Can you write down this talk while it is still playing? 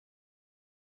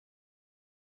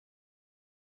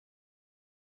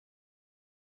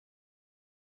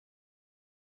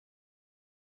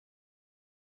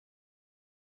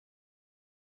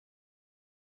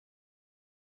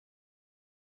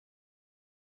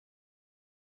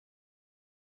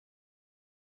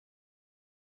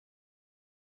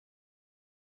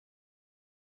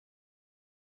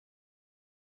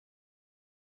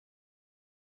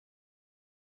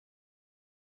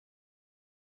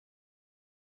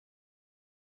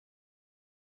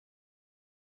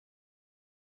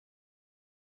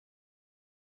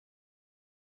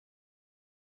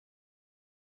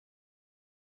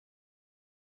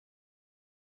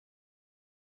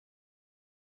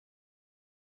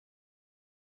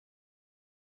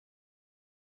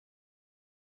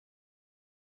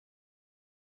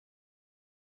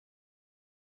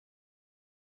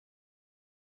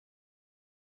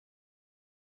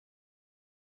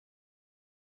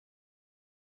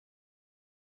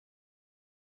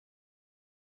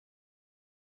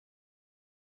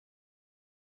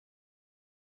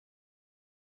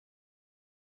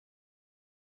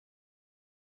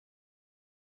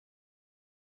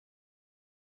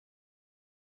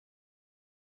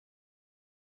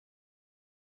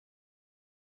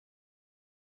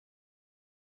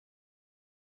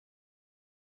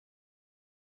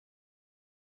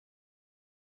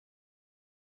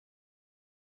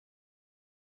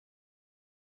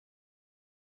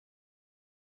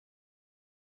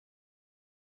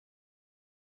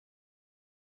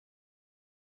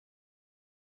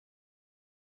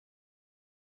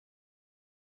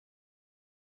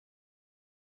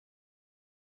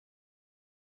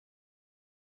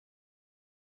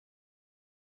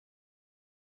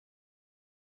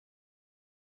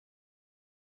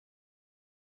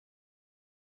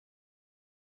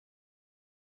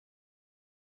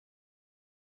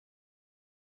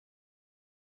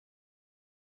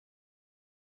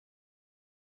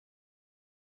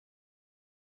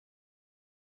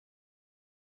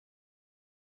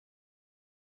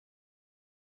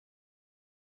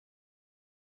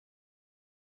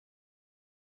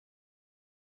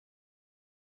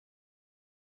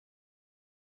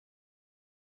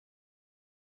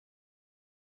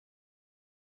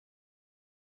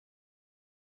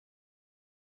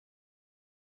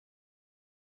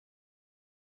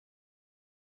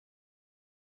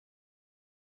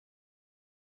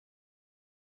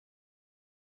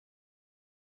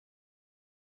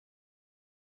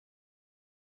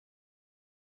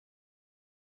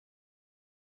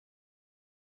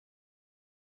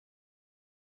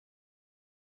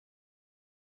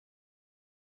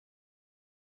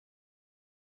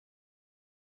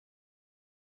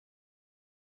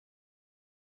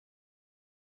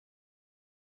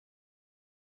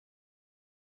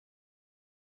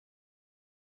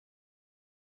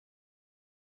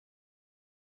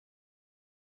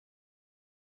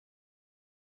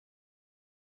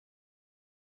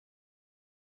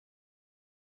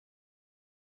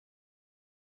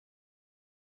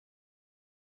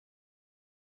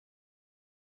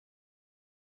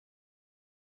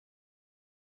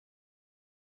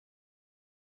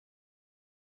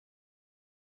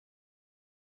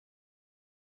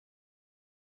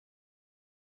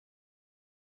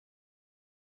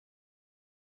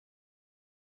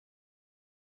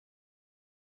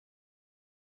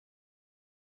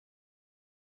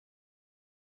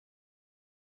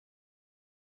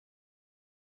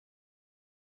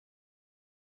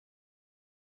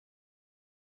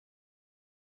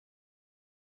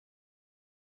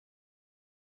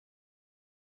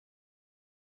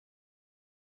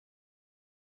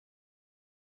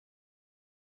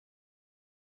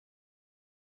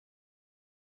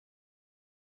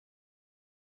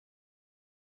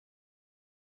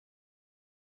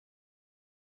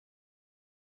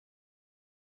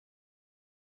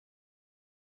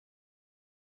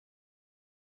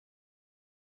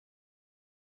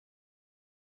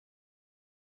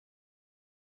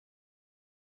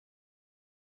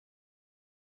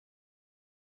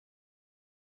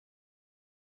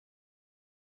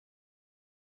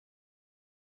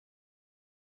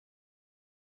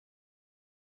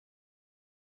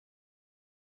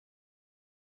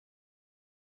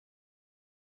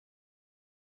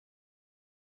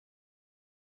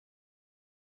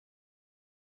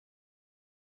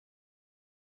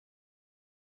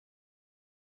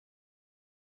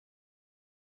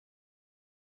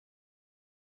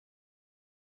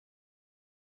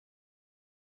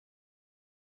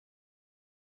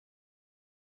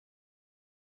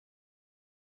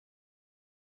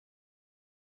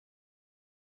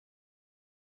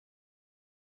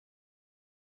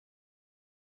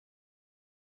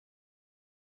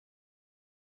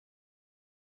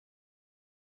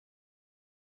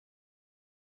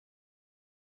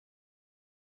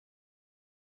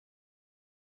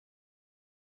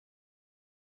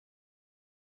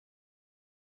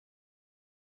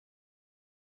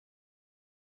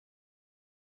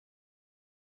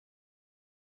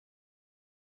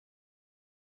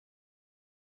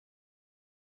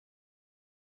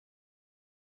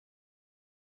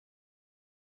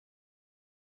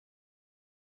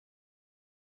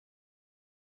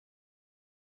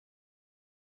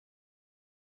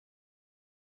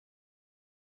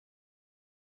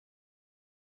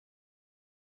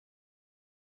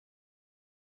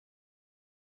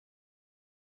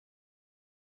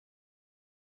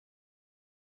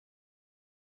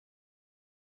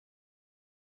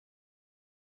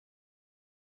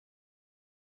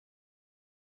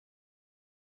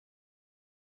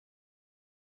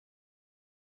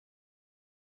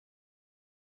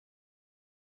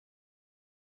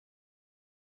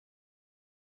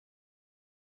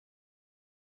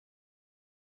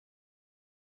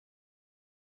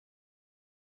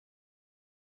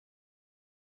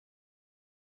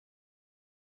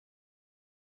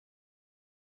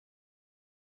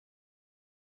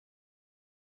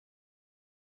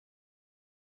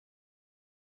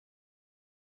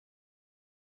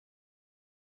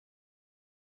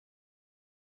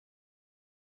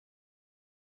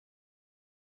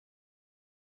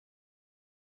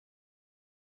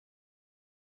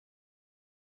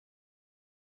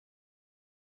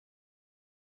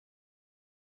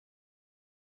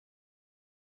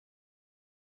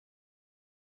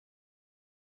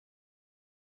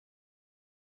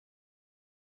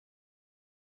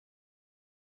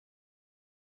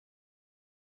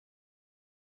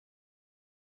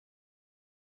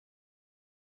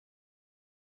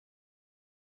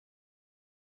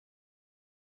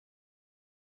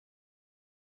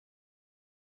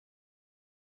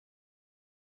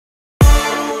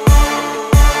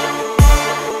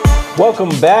Welcome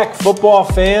back, football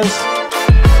fans.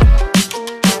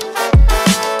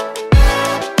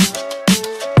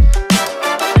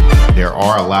 There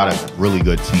are a lot of really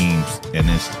good teams, and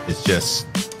it's just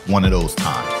one of those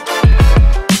times.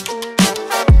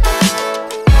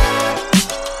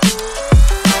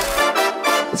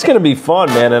 It's going to be fun,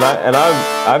 man, and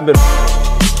I've been.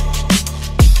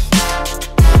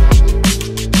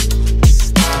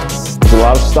 There's a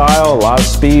lot of style, a lot of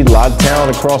speed, a lot of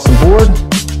talent across the board.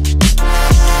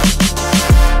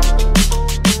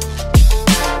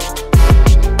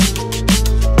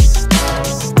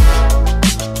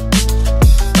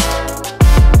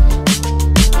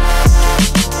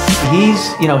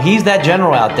 He's that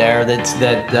general out there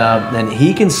and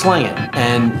he can sling it.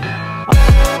 And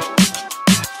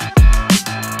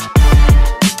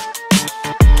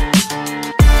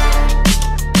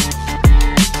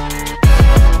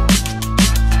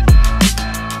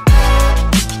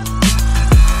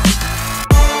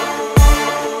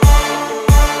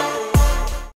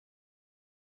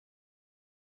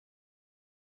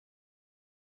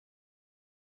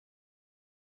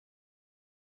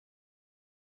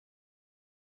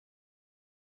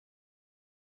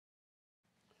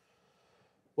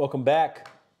Welcome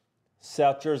back,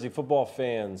 South Jersey football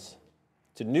fans,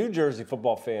 to New Jersey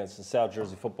football fans, the South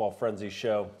Jersey Football Frenzy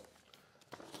Show.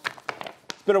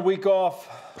 It's been a week off.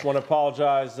 I want to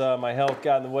apologize. My health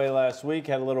got in the way last week.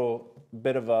 Had a little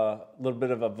bit of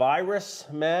a virus,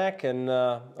 Mac, and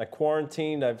I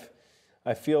quarantined.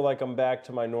 I feel like I'm back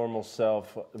to my normal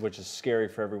self, which is scary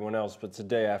for everyone else. But it's the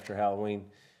day after Halloween.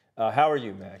 How are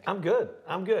you, Mac? I'm good.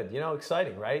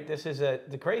 Exciting, right? This is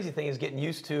the crazy thing is getting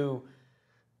used to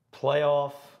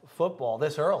playoff football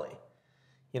this early.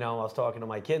 I was talking to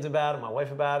my kids about it, my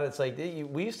wife about it. It's like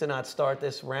we used to not start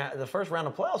this round. The first round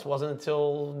of playoffs wasn't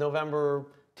until November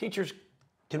Teachers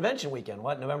Convention weekend.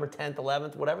 November 10th,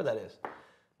 11th, whatever that is.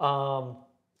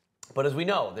 But as we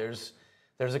know, there's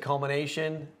a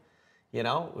culmination.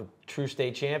 With true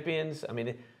state champions. I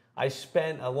mean, I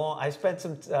spent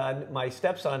some my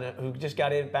stepson who just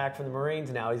got back from the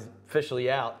Marines. Now he's officially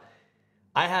out.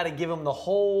 I had to give him the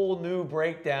whole new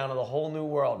breakdown of the whole new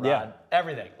world, Rod. Yeah.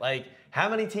 Everything. Like, how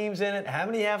many teams in it? How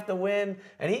many have to win?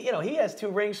 And he has 2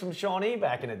 rings from Shawnee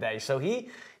back in the day. So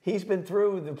he's been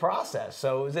through the process.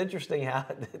 So it was interesting how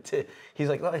he's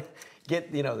like, let me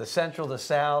get, the Central, the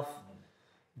South.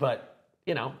 But,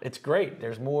 it's great.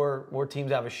 There's more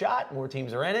teams have a shot, more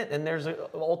teams are in it, and there's an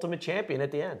ultimate champion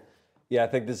at the end. Yeah, I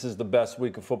think this is the best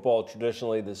week of football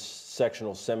traditionally, this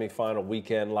sectional semifinal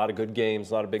weekend. A lot of good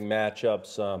games, a lot of big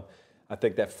matchups. I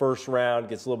think that first round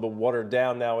gets a little bit watered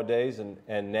down nowadays,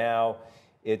 and now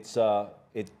it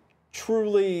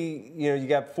truly, you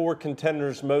got 4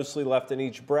 contenders mostly left in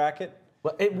each bracket.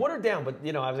 Well, it watered down, but,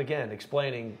 I was, again,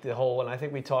 explaining the whole, and I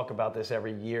think we talk about this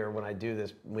every year when I do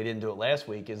this, we didn't do it last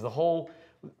week, is the whole,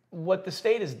 what the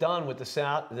state has done with the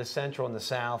South, the Central and the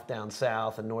South, down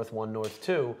South, and North 1, North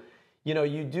 2,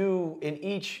 you do in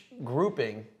each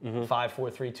grouping, 5, 4,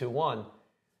 3, 2, 1,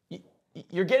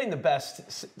 you're getting the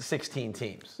best 16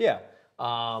 teams. Yeah.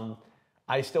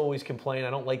 I still always complain,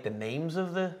 I don't like the names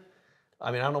of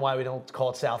I don't know why we don't call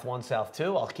it South 1, South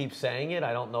 2. I'll keep saying it.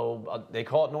 I don't know. They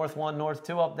call it North 1, North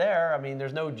 2 up there.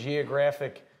 There's no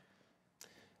geographic.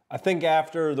 I think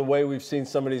after the way we've seen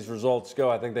some of these results go,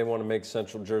 I think they want to make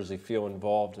Central Jersey feel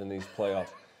involved in these playoffs.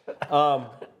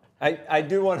 I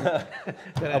do want to,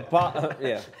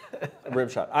 rim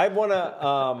shot. I want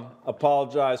to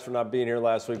apologize for not being here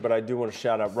last week, but I do want to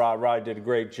shout out Rod. Rod did a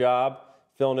great job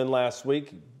filling in last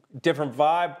week. Different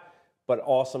vibe, but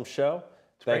awesome show.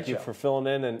 Thank you for filling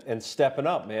in and stepping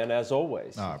up, man, as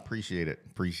always. No, I appreciate it.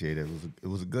 It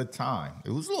was a good time.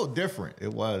 It was a little different.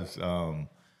 It was.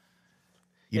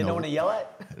 You know one to yell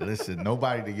at? Listen,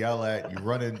 nobody to yell at. You're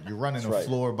running the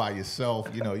floor by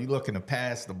yourself. You're looking to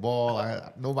pass the ball.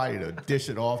 Nobody to dish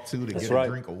it off to get a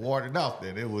drink of water.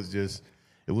 Nothing. It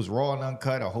was raw and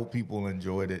uncut. I hope people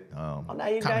enjoyed it. Now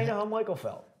you know how Michael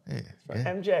felt. Yeah.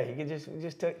 MJ, he could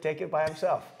just take it by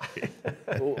himself.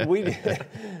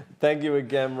 Thank you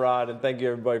again, Rod, and thank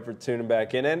you everybody for tuning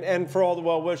back in and for all the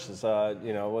well wishes. I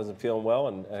wasn't feeling well,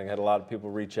 and I had a lot of people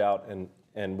reach out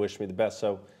and wish me the best.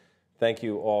 So thank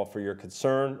you all for your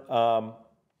concern.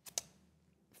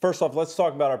 First off, let's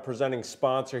talk about our presenting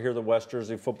sponsor here, the West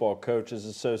Jersey Football Coaches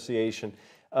Association,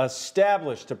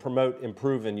 established to promote,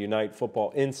 improve, and unite football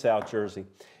in South Jersey.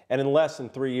 And in less than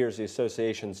 3 years, the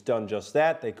association's done just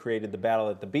that. They created the Battle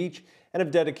at the Beach and have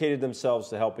dedicated themselves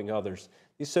to helping others.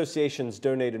 The association's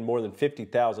donated more than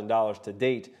 $50,000 to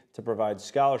date to provide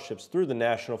scholarships through the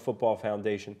National Football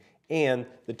Foundation and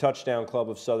the Touchdown Club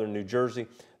of Southern New Jersey.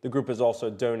 The group has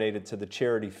also donated to the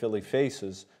charity Philly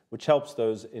Faces, which helps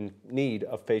those in need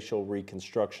of facial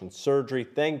reconstruction surgery.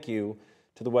 Thank you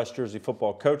to the West Jersey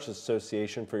Football Coaches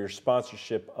Association for your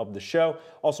sponsorship of the show.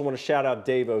 Also want to shout out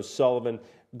Dave O'Sullivan,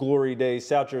 Glory Days,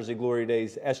 South Jersey Glory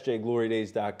Days,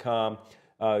 sjglorydays.com.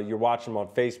 You're watching him on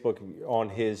Facebook on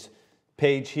his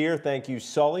page here. Thank you,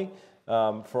 Sully,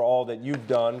 for all that you've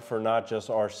done for not just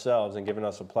ourselves and giving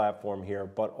us a platform here,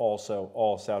 but also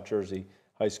all South Jersey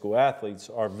high school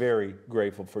athletes are very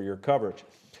grateful for your coverage.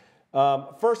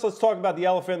 First, let's talk about the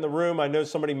elephant in the room. I know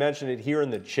somebody mentioned it here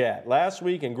in the chat. Last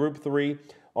week in Group 3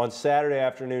 on Saturday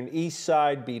afternoon,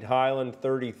 Eastside beat Highland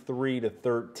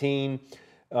 33-13.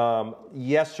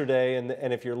 Yesterday,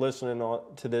 and if you're listening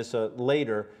to this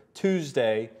later,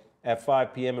 Tuesday at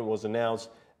 5 p.m. it was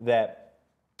announced that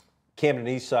Camden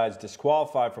Eastside's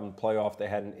disqualified from the playoff. They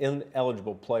had an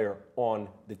ineligible player on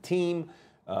the team.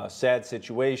 Sad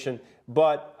situation.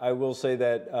 But I will say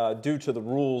that due to the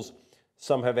rules,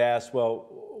 some have asked, well,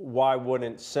 why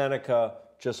wouldn't Seneca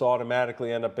just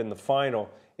automatically end up in the final?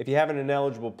 If you have an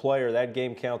ineligible player, that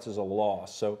game counts as a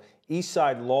loss. So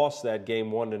Eastside lost that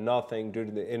game 1-0 due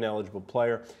to the ineligible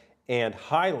player. And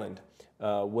Highland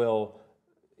will,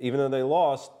 even though they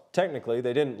lost, technically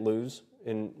they didn't lose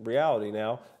in reality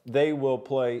now, they will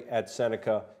play at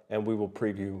Seneca, and we will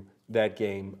preview that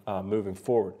game moving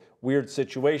forward. Weird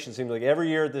situation. Seems like every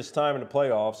year at this time in the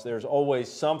playoffs, there's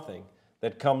always something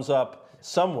that comes up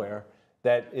somewhere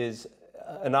that is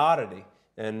an oddity.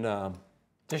 And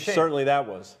certainly that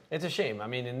was. It's a shame. I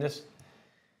mean, in this,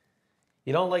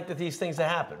 you don't like these things to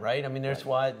happen, right? I mean, that's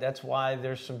why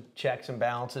there's some checks and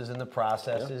balances in the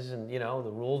processes, and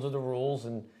the rules are the rules,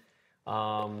 and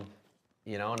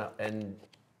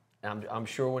and I'm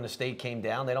sure when the state came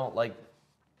down, they don't like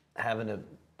having to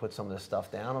put some of this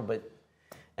stuff down, but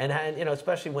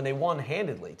especially when they won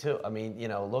handedly too. I mean,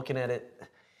 looking at it,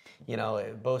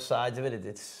 both sides of it, it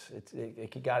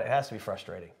has to be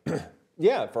frustrating.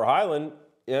 Yeah, for Highland,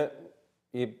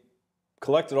 you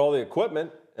collected all the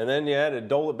equipment and then you had to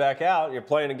dole it back out. You're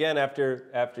playing again after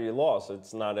you lost.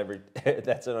 It's not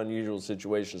that's an unusual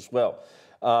situation as well.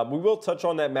 We will touch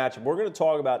on that matchup. We're going to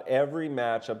talk about every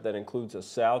matchup that includes a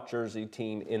South Jersey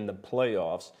team in the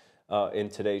playoffs in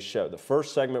today's show. The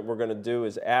first segment we're going to do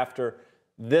is after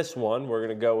this one. We're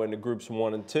going to go into groups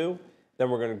 1 and 2. Then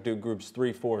we're going to do groups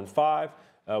 3, 4, and 5.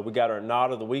 We got our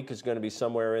nod of the week is going to be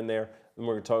somewhere in there. Then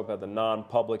we're going to talk about the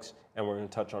non-publics, and we're going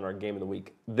to touch on our game of the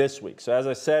week this week. So as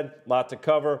I said, a lot to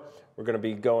cover. We're going to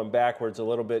be going backwards a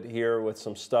little bit here with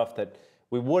some stuff that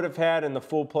we would have had in the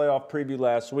full playoff preview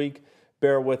last week.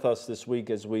 Bear with us this week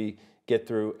as we get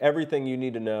through everything you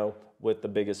need to know with the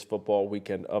biggest football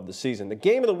weekend of the season. The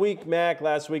game of the week, Mac,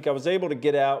 last week I was able to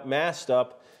get out, masked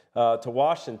up to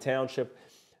Washington Township.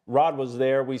 Rod was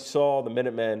there. We saw the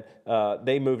Minutemen.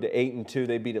 They moved to 8-2.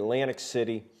 They beat Atlantic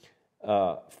City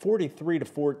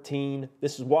 43-14.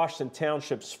 This is Washington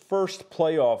Township's first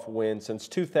playoff win since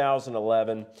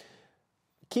 2011.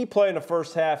 Key play in the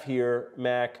first half here,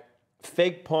 Mac.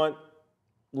 Fake punt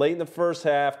late in the first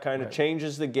half kind of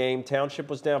changes the game. Township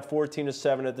was down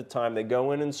 14-7 at the time. They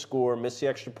go in and score, miss the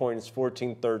extra point. It's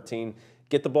 14-13.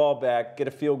 Get the ball back, get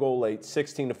a field goal late,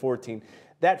 16-14.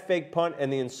 That fake punt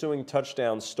and the ensuing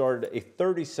touchdown started a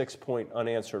 36-point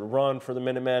unanswered run for the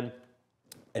Minutemen.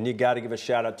 And you got to give a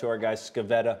shout-out to our guy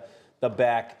Scavetta, the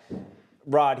back.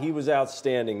 Rod, he was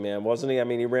outstanding, man, wasn't he? I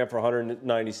mean, he ran for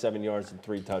 197 yards and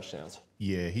 3 touchdowns.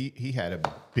 Yeah, he had a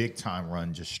big-time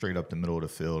run just straight up the middle of the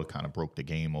field. It kind of broke the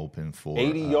game open for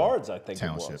 80 yards, I think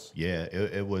Township. It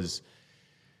was.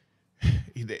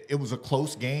 Yeah, it was a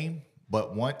close game,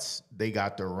 but once they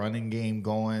got the running game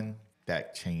going,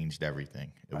 that changed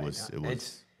everything. It was.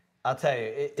 I'll tell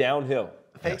you, downhill.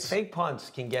 Fake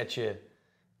punts can get you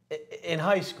in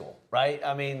high school, right?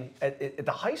 I mean, at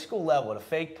the high school level, a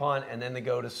fake punt and then to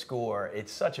go to score,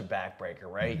 it's such a backbreaker,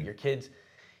 right? Mm-hmm. Your kids,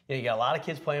 you got a lot of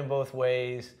kids playing both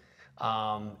ways.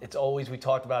 It's always we've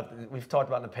talked about in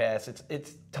the past.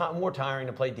 It's more tiring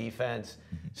to play defense.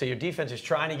 Mm-hmm. So your defense is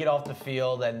trying to get off the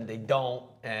field and they don't,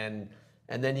 and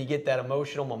then you get that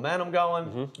emotional momentum going.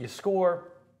 Mm-hmm. You score.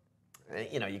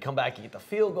 You come back, you get the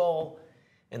field goal,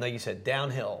 and like you said,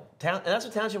 downhill. And that's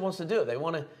what Township wants to do. They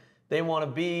want to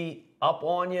be up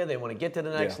on you. They want to get to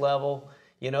the next level.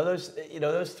 Those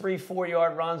 3-4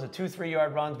 yard runs, the 2-3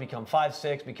 yard runs become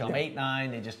 5-6, become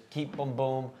 8-9. They just keep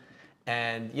boom.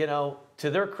 And to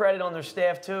their credit on their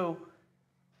staff too,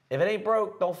 if it ain't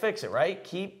broke, don't fix it. Right?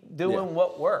 Keep doing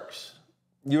what works.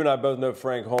 You and I both know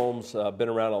Frank Holmes, been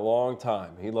around a long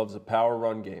time. He loves a power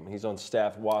run game. He's on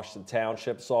staff at Washington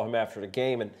Township. Saw him after the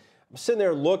game, and I'm sitting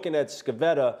there looking at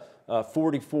Scavetta,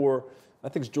 44. I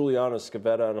think it's Giuliano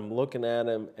Scavetta, and I'm looking at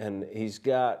him, and he's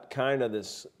got kind of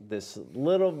this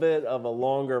little bit of a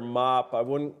longer mop. I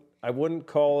wouldn't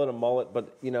call it a mullet,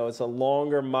 but it's a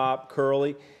longer mop,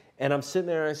 curly. And I'm sitting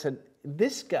there, and I said,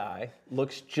 this guy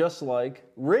looks just like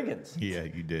Riggins. Yeah,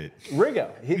 you did.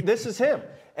 Riggo. This is him.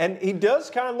 And he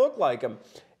does kind of look like him.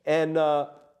 And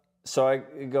so I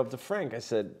go up to Frank. I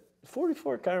said,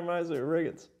 44 kind of reminds me of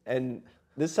Riggins. And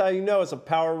this is how you know it's a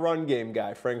power run game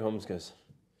guy. Frank Holmes goes,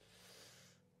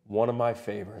 one of my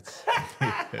favorites.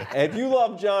 And if you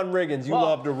love John Riggins, you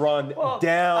love to run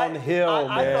downhill,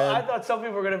 man. I thought some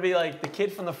people were going to be like the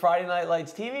kid from the Friday Night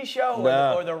Lights TV show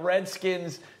or the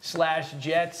Redskins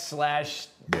 /Jets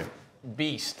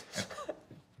Beast.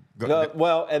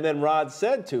 Well, and then Rod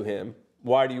said to him,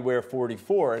 why do you wear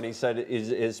 44? And he said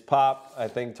his pop, I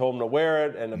think, told him to wear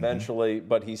it, and eventually,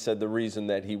 but he said the reason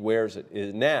that he wears it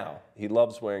is now, he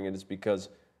loves wearing it, is because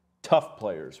tough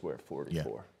players wear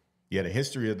 44. Yeah, the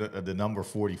history of the number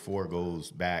 44 goes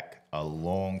back a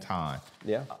long time.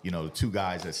 Yeah. The two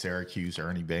guys at Syracuse,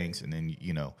 Ernie Banks, and then,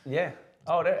 Yeah.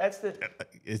 Oh, that's the...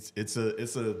 It's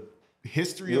a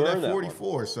history of that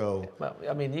 44, so... Well,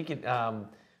 I mean, you could...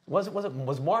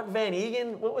 Was Mark Van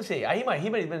Egan? What was he? He might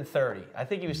have been 30. I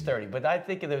think he was 30. But I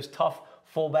think of those tough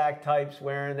fullback types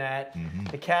wearing that.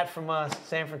 The cat from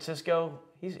San Francisco,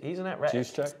 he's in that.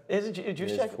 Juszczyk? Is it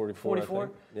Juszczyk? 44.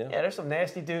 Yeah, there's some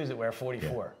nasty dudes that wear 44.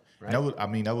 Yeah. Right?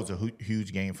 That was a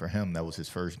huge game for him. That was his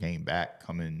first game back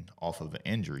coming off of an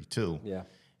injury, too. Yeah.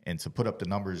 And to put up the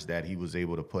numbers that he was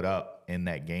able to put up in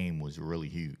that game was really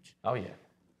huge. Oh, yeah.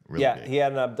 Really big. He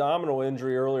had an abdominal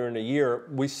injury earlier in the year.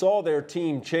 We saw their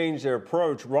team change their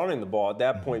approach running the ball. At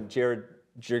that point, Jared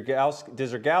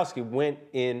Dziergowski went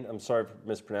in. I'm sorry for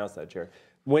mispronouncing that, Jared.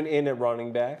 Went in at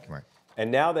running back. Right.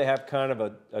 And now they have kind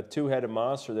of a two-headed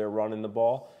monster there running the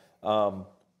ball.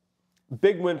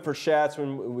 Big win for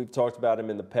Schatzman. We've talked about him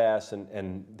in the past,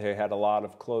 and they had a lot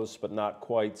of close but not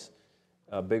quite.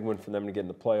 A big win for them to get in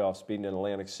the playoffs, beating an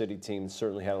Atlantic City team that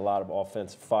certainly had a lot of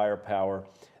offensive firepower.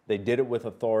 They did it with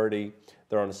authority.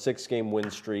 They're on a 6-game win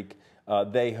streak.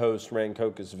 They host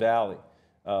Rancocas Valley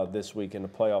this week in the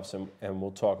playoffs, and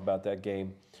we'll talk about that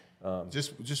game.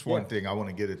 Just one thing. I want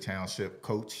to give a township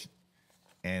coach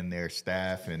and their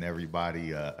staff and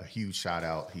everybody a huge shout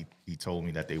out. He told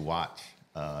me that they watch.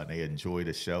 They enjoy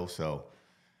the show. So,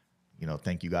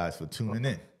 thank you guys for tuning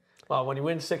in. Well, when you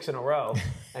win 6 in a row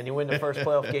and you win the first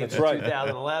playoff game since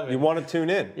 2011, you want to tune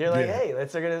in. You're like, hey,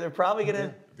 they're probably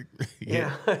gonna,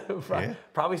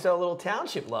 probably sell a little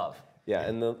township love. Yeah,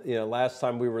 and last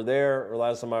time we were there, or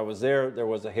last time I was there, there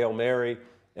was a Hail Mary,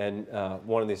 and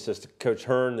one of the assistant coach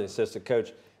Hearn, the assistant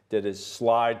coach, did his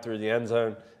slide through the end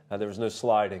zone. There was no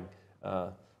sliding.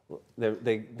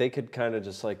 They could kind of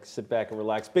just like sit back and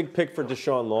relax. Big pick for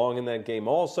Deshaun Long in that game.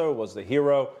 Also was the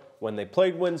hero when they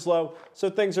played Winslow. So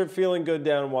things are feeling good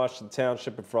down in Washington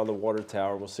Township in front of the Water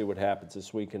Tower. We'll see what happens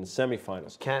this week in the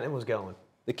semifinals. Cannon was going.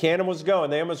 The cannon was going.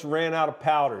 They almost ran out of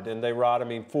powder, didn't they, Rod?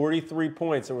 43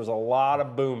 points. There was a lot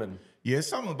of booming. Yeah, it's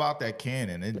something about that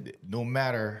cannon. No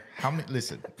matter how many,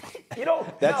 listen. When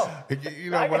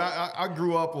I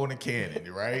grew up on the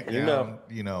cannon, right?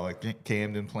 At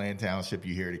Camden, Plant Township,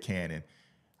 you hear the cannon.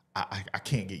 I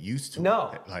can't get used to it.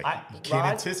 You can't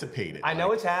anticipate it. I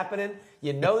know it's happening.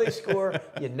 You know they score.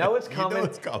 You know it's coming. You know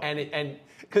it's coming. And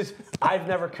because I've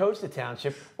never coached a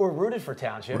township or rooted for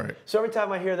township, right. So every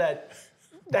time I hear that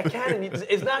cannon,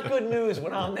 it's not good news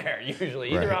when I'm there.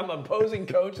 Usually, either I'm opposing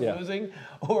coach losing,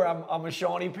 or I'm a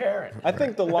Shawnee parent. I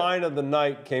think the line of the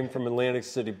night came from Atlantic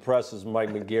City Press's Mike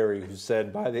McGarry, who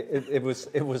said it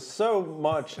was so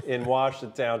much in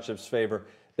Washington Township's favor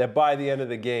that by the end of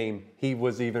the game, he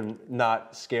was even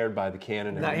not scared by the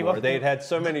cannon anymore. They had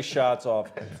so many shots off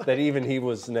that even he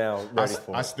was now ready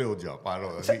for it. I still jump. I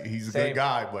don't know. He's a good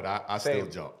guy, but I still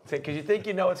jump. Because you think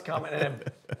you know it's coming, and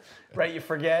then, you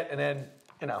forget, and then,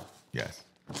 Yes.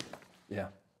 Yeah.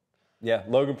 Yeah,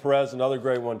 Logan Perez, another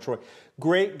great one, Troy.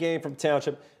 Great game from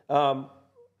Township. I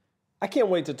can't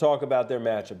wait to talk about their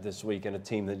matchup this week and a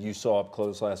team that you saw up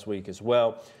close last week as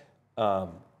well.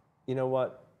 You know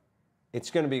what? It's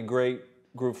going to be great.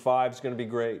 Group 5 is going to be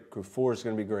great. Group 4 is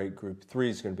going to be great. Group 3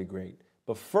 is going to be great.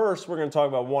 But first, we're going to talk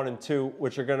about 1 and 2,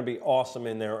 which are going to be awesome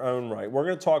in their own right. We're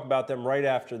going to talk about them right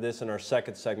after this in our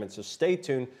second segment. So stay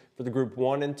tuned for the Group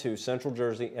 1 and 2 Central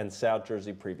Jersey and South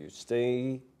Jersey previews.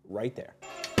 Stay right there.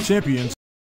 Champions.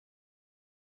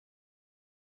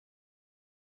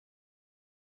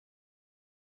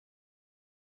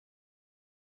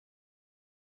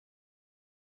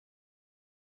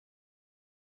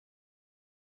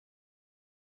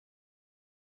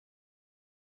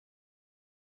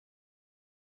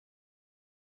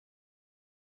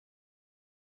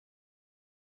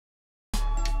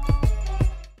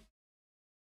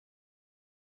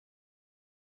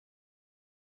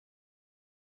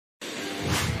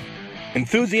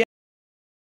 Enthusiasm.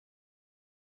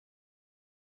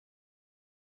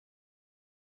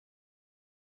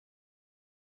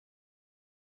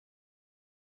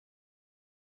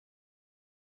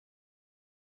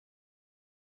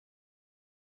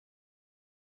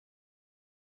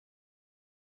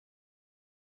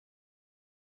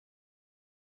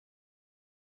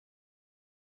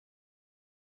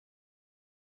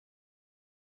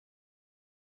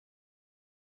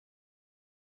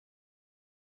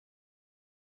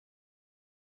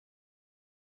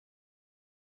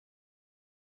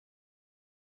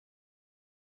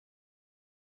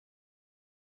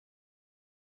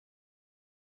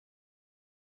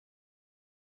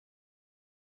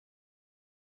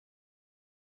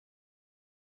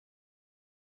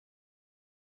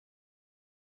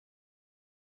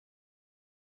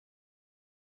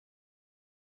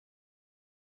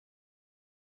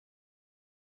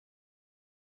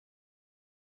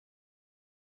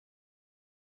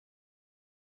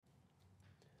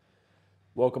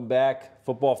 Welcome back,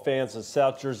 football fans, the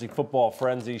South Jersey Football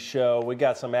Frenzy Show. We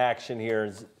got some action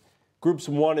here. Groups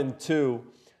 1 and 2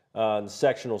 in the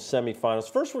sectional semifinals.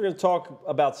 First, we're going to talk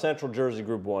about Central Jersey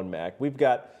Group 1, Mac. We've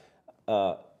got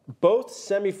both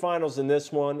semifinals in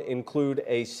this one include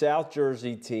a South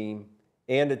Jersey team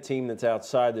and a team that's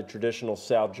outside the traditional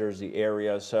South Jersey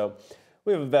area. So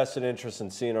we have a vested interest in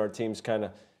seeing our teams kind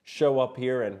of show up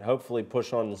here and hopefully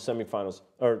push on the semifinals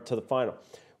or to the final.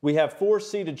 We have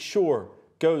 4-seeded Shore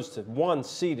goes to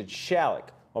 1-seeded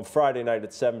Shalleck on Friday night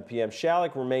at 7 p.m.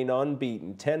 Shalleck remain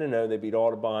unbeaten, 10-0. They beat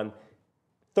Audubon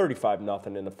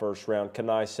 35-0 in the first round.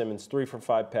 Kenai Simmons, 3 for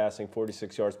 5 passing,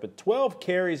 46 yards, but 12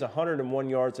 carries, 101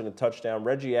 yards and a touchdown.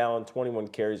 Reggie Allen, 21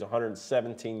 carries,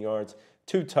 117 yards,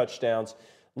 2 touchdowns.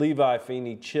 Levi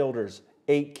Feeney Childers,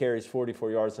 8 carries, 44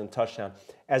 yards and a touchdown.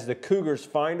 As the Cougars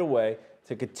find a way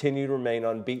to continue to remain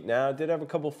unbeaten. Now, I did have a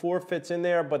couple forfeits in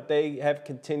there, but they have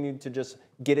continued to just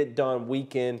get it done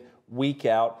week in, week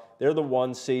out. They're the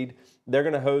 1 seed. They're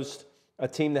going to host a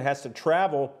team that has to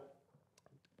travel,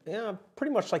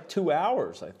 pretty much like 2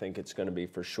 hours, I think it's going to be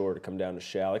for Shore to come down to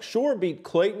Shalleck. Shore beat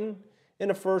Clayton in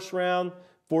the first round,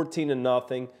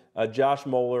 14-0. Josh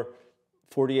Moeller,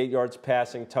 48 yards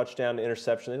passing, touchdown to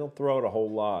interception. They don't throw it a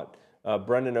whole lot.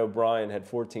 Brendan O'Brien had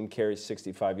 14 carries,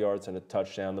 65 yards, and a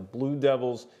touchdown. The Blue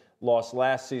Devils lost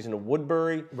last season to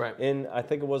Woodbury in, I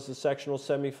think it was the sectional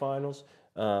semifinals.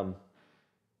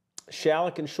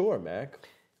 Shalleck and Shore, Mac.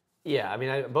 Yeah, I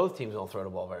mean, both teams don't throw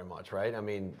the ball very much, right? I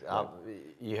mean,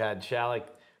 you had Shalleck,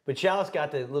 but Shalleck's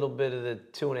got the little bit of the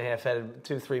 2.5-headed,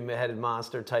 2-3-headed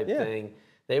monster type thing.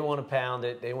 They want to pound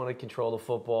it. They want to control the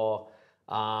football.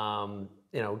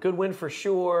 Good win for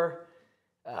Shore.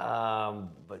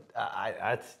 But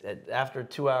after a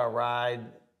 2-hour ride,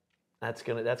 that's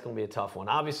gonna be a tough one.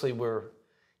 Obviously, we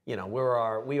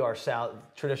are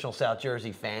traditional South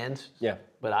Jersey fans. Yeah.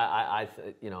 But I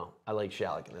like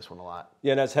Shalleck in this one a lot.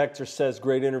 Yeah, and as Hector says,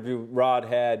 great interview Rod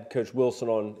had Coach Wilson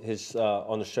on his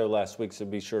on the show last week. So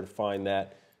be sure to find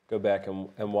that. Go back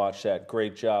and watch that.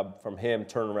 Great job from him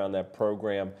turning around that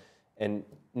program. And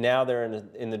now they're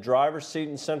in the driver's seat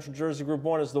in Central Jersey Group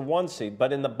 1 as the 1 seed.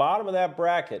 But in the bottom of that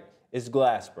bracket is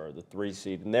Glassboro, the 3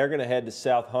 seed. And they're going to head to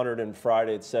South Hunterdon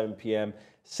Friday at 7 p.m.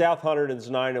 South Hunterdon's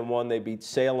 9-1. They beat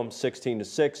Salem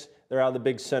 16-6. They're out of the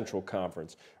Big Central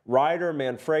Conference. Ryder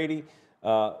Manfredi,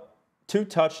 2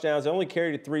 touchdowns. They only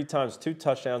carried it 3 times, 2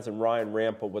 touchdowns. And Ryan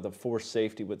Rampa with a forced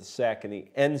safety with a sack in the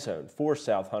end zone for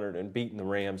South Hunterdon, beating the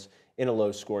Rams in a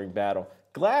low-scoring battle.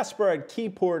 Glassboro had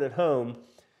Keyport at home.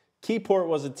 Keyport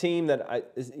was a team that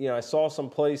I saw some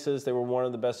places. They were one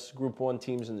of the best Group 1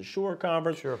 teams in the Shore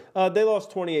Conference. Sure. They lost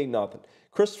 28-0.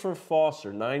 Christopher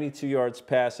Foster, 92 yards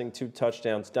passing, 2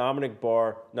 touchdowns. Dominic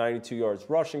Barr, 92 yards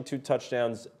rushing, 2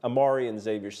 touchdowns. Amari and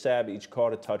Xavier Sabb each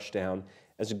caught a touchdown.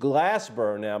 As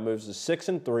Glassboro now moves to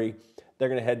 6-3, they're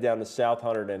going to head down to South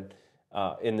Hunterdon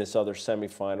in this other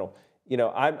semifinal.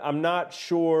 I'm not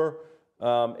sure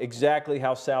exactly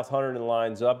how South Hunterdon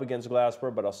lines up against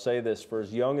Glassboro, but I'll say this, for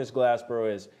as young as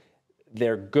Glassboro is,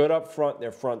 they're good up front.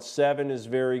 Their front 7 is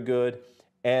very good,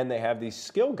 and they have these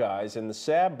skill guys in the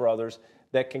Sabb brothers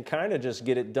that can kind of just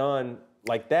get it done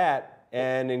like that.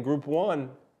 And in Group 1,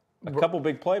 a couple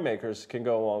big playmakers can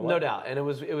go along. No doubt, and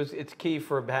it's key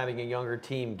for having a younger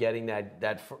team getting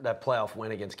that playoff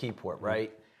win against Keyport,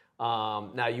 right?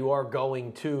 Now you are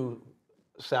going to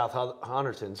South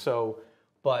Hunterdon,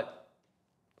 but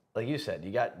like you said,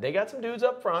 they got some dudes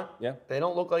up front. Yeah, they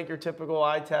don't look like your typical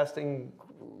eye testing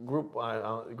Group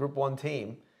 1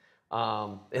 team.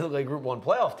 They look like a Group 1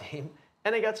 playoff team,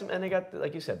 and they got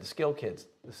like you said, the skill kids,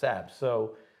 the Sabbs.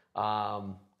 So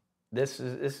this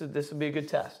would be a good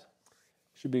test.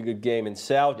 Should be a good game. In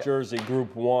South Jersey,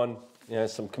 Group 1,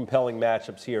 some compelling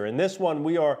matchups here. In this one,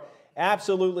 we are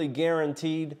absolutely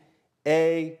guaranteed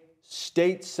a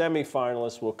state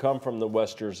semifinalist will come from the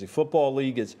West Jersey Football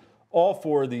League, as all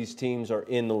 4 of these teams are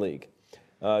in the league.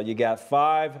 You got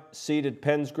 5-seeded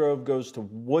Pennsgrove goes to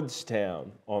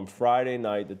Woodstown on Friday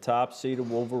night, the top-seeded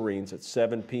Wolverines at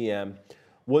 7 p.m.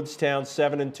 Woodstown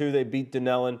 7-2. They beat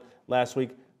Dunellen last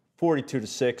week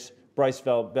 42-6. Bryce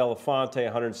Belafonte,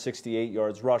 168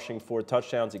 yards rushing, 4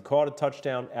 touchdowns. He caught a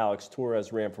touchdown. Alex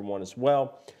Torres ran for 1 as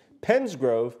well.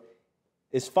 Pennsgrove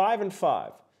is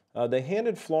 5-5. They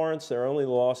handed Florence their only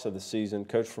loss of the season.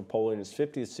 Coach Frappoli in his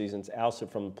 50th season is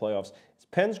ousted from the playoffs.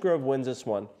 Pennsgrove wins this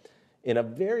one in a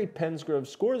very Pennsgrove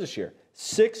score this year,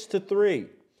 6-3.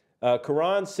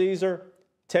 Karan Caesar,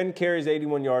 10 carries,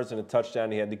 81 yards, and a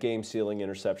touchdown. He had the game-sealing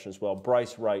interception as well.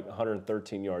 Bryce Wright,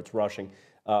 113 yards rushing.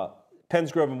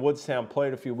 Pennsgrove and Woodstown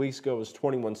played a few weeks ago. It was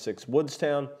 21-6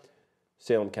 Woodstown.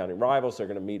 Salem County rivals. They're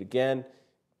going to meet again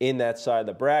in that side of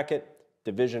the bracket.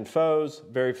 Division foes,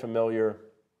 very familiar.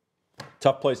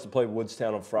 Tough place to play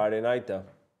Woodstown on Friday night, though.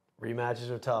 Rematches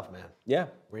are tough, man. Yeah.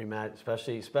 Rematch,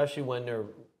 especially when they're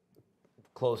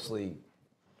closely,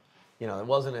 it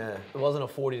wasn't a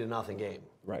 40-0 game.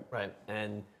 Right. Right.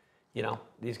 And,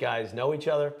 these guys know each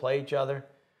other, play each other.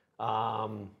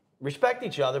 Respect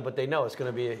each other, but they know it's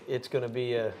going to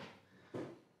be a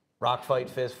rock fight,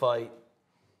 fist fight,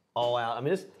 all out. I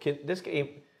mean, this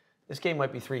game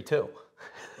might be 3-2.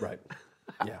 Right.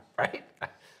 Yeah. Right.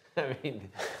 I mean,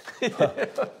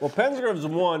 well, Pennsgrove's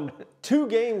won 2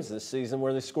 games this season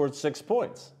where they scored 6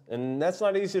 points, and that's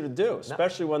not easy to do,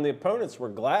 especially when the opponents were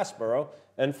Glassboro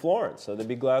and Florence. So they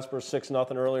beat Glassboro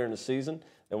 6-0 earlier in the season.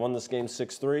 They won this game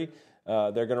 6-3.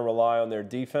 They're going to rely on their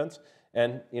defense.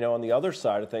 And, on the other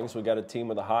side of things, we've got a team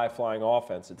with a high-flying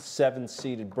offense. It's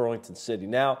 7-seeded Burlington City.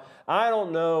 Now, I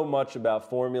don't know much about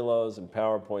formulas and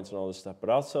PowerPoints and all this stuff, but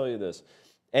I'll tell you this.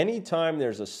 Anytime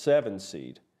there's a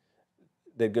 7-seed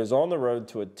that goes on the road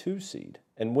to a 2-seed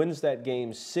and wins that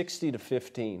game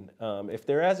 60-15, if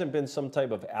there hasn't been some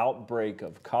type of outbreak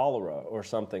of cholera or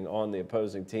something on the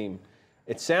opposing team,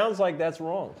 it sounds like that's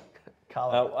wrong.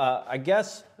 I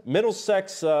guess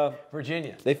Middlesex,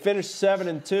 Virginia, they finished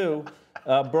 7-2.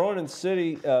 Burlington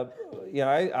City,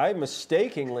 I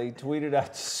mistakenly tweeted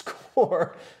out the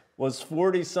score was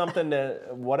 40-something to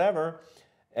whatever,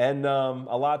 and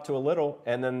a lot to a little.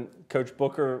 And then Coach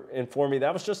Booker informed me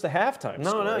that was just the halftime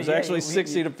score. It was actually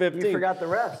 60-15. You forgot the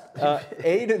rest.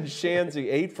 Aiden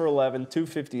Shanzy, 8 for 11,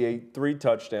 258, 3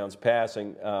 touchdowns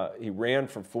passing. He ran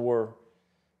for 4.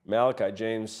 Malachi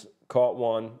James caught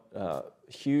 1.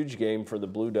 Huge game for the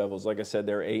Blue Devils. Like I said,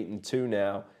 they're 8-2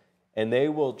 now. And they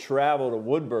will travel to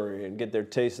Woodbury and get their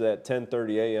taste of that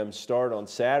 10:30 a.m. start on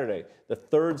Saturday. The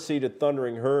 3rd-seeded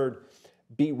Thundering Herd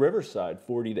beat Riverside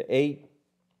 40-8.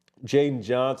 Jaden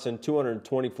Johnson,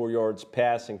 224 yards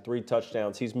passing, 3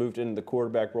 touchdowns. He's moved into the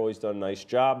quarterback role. He's done a nice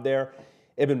job there.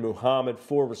 Ibn Muhammad,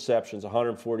 4 receptions,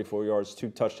 144 yards, 2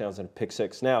 touchdowns, and a pick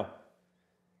 6. Now,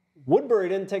 Woodbury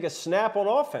didn't take a snap on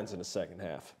offense in the second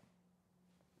half.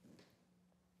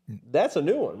 That's a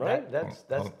new one, right? That's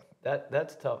tough.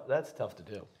 That's tough to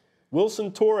do.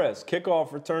 Wilson Torres,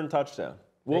 kickoff return touchdown.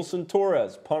 Wilson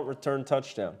Torres, punt return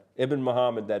touchdown. Ibn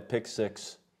Muhammad, that pick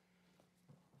 6.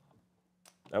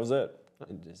 That was it.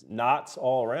 Just knots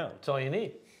all around. That's all you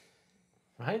need,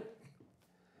 right?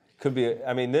 Could be.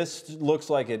 This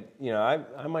looks like it.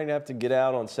 I might have to get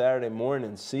out on Saturday morning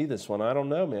and see this one. I don't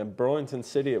know, man. Burlington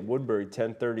City at Woodbury,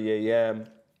 10:30 a.m.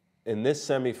 In this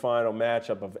semifinal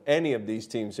matchup of any of these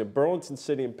teams. Burlington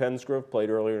City and Pennsgrove played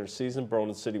earlier in the season.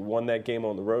 Burlington City won that game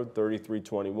on the road,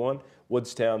 33-21.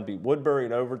 Woodstown beat Woodbury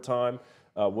in overtime.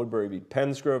 Woodbury beat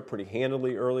Pennsgrove pretty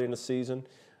handily early in the season.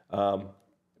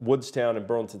 Woodstown and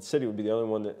Burlington City would be the only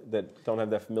one that don't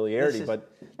have that familiarity,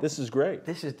 but this is great.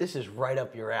 This is right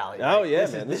up your alley. Right? Oh, yeah,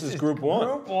 man. This is Group 1.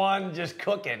 Group 1 just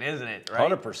cooking, isn't it?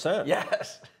 Right? 100%.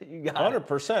 Yes. You got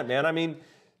 100%, man.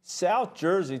 South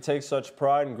Jersey takes such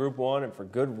pride in Group 1, and for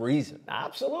good reason.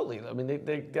 Absolutely.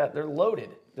 They're loaded.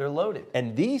 They're loaded.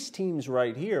 And these teams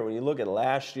right here, when you look at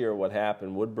last year, what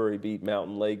happened, Woodbury beat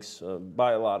Mountain Lakes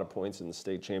by a lot of points in the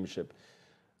state championship.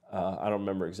 I don't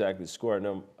remember exactly the score.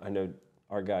 I know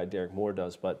our guy Derek Moore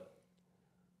does, but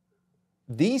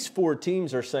these 4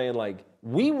 teams are saying,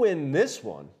 we win this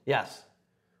one. Yes.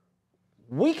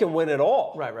 We can win it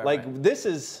all. Right. This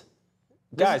is...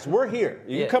 Guys, we're here.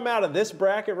 You come out of this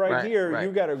bracket right here, right.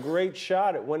 You've got a great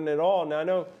shot at winning it all. Now, I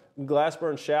know Glassboro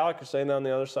and Shalleck are saying that on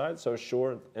the other side, so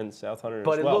Shore and South Hunter as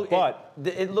well.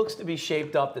 It looks to be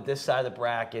shaped up that this side of the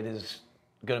bracket is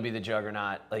going to be the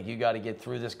juggernaut. Like, you got to get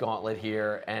through this gauntlet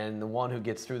here, and the one who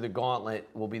gets through the gauntlet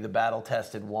will be the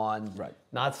battle-tested one. Right.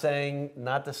 Not saying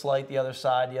not to slight the other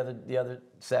side, the other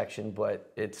section,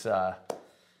 but it's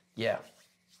yeah.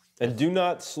 And do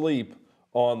not sleep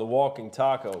on the Walking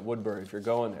Taco at Woodbury if you're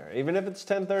going there. Even if it's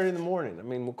 10:30 in the morning. I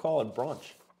mean, we'll call it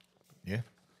brunch. Yeah.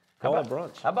 Call it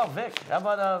brunch. How about Vic? How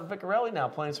about Vicarelli now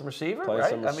playing some receiver? Playing right?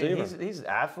 some receiver. I mean, he's an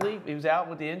athlete. He was out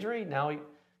with the injury. Now he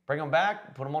bring him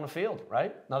back, put him on the field,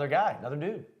 right? Another guy, another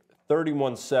dude.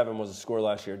 31-7 was the score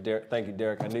last year. Thank you,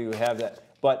 Derek. I knew you have that.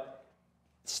 But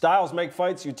styles make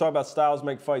fights. You talk about styles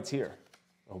make fights here.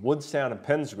 Woodstown and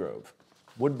Pensgrove,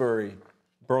 Woodbury,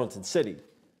 Burlington City.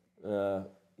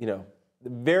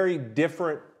 Very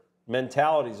different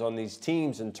mentalities on these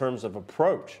teams in terms of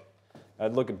approach.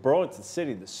 I'd look at Burlington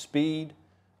City, the speed,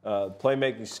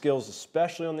 playmaking skills,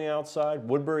 especially on the outside.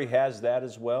 Woodbury has that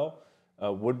as well.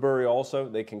 Woodbury also,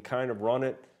 they can kind of run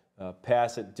it,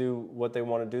 pass it, do what they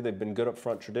want to do. They've been good up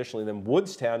front traditionally. Then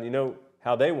Woodstown, you know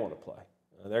how they want to play.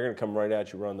 They're going to come right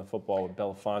at you, run the football with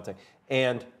Belafonte.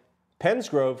 And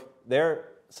Pensgrove, they're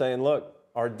saying, look,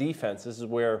 our defense, this is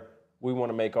where we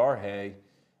want to make our hay.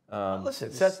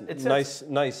 Listen, it's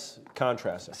nice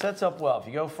contrast. It sets up well. If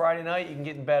you go Friday night, you can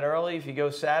get in bed early. If you go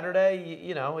Saturday,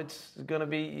 it's going to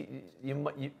be.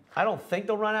 I don't think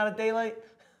they'll run out of daylight.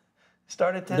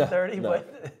 Start at 10:30, no.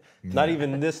 But not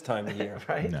even this time of year,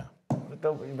 right? No.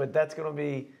 But that's going to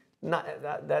be not.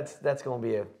 That's going to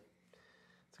be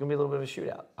It's going to be a little bit of a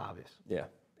shootout, obvious. Yeah,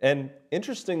 and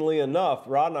interestingly enough,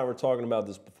 Rod and I were talking about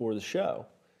this before the show.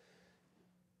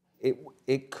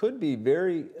 It could be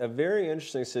a very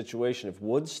interesting situation if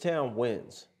Woodstown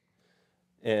wins,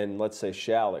 and let's say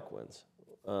Shalleck wins.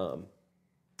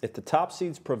 If the top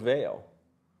seeds prevail,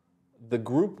 the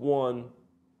Group 1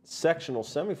 sectional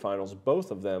semifinals, both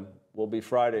of them will be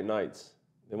Friday nights.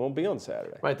 They won't be on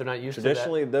Saturday. Right, they're not used to that.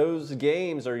 Traditionally, those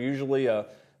games are usually a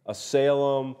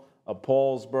Salem, a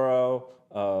Paulsboro,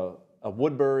 a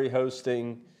Woodbury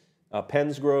hosting, a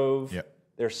Pensgrove. Yep.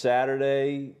 They're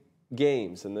Saturday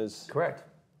games, and there's correct.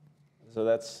 So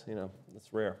that's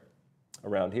that's rare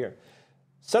around here.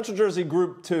 Central Jersey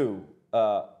Group 2,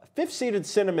 fifth-seeded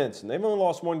Cinnaminson. They've only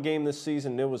lost one game this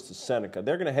season, and it was to Seneca.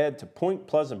 They're going to head to Point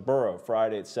Pleasant Borough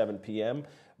Friday at 7 p.m.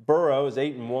 Borough is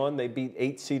 8-1. They beat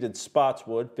 8-seeded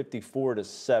Spotswood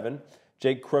 54-7.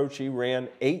 Jake Croce ran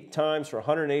 8 times for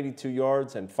 182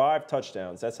 yards and 5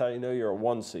 touchdowns. That's how you know you're a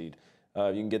 1 seed.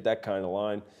 You can get that kind of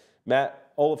line.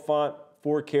 Matt Oliphant,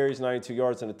 4 carries, 92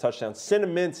 yards, and a touchdown.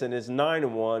 Cinnaminson is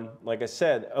 9-1. Like I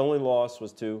said, only loss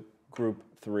was to Group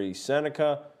 3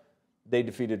 Seneca. They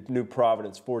defeated New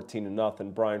Providence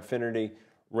 14-0. Brian Finnerty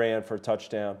ran for a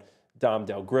touchdown. Dom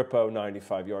Del Grippo,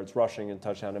 95 yards rushing and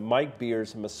touchdown. And Mike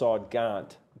Beers and Massaud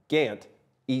Gant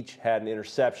each had an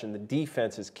interception. The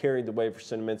defense has carried the way for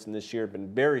Cinnaminson this year,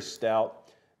 been very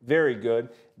stout, very good.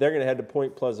 They're going to head to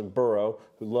Point Pleasant Borough,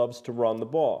 who loves to run the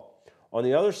ball. On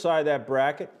the other side of that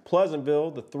bracket,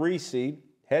 Pleasantville, the 3 seed,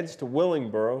 heads to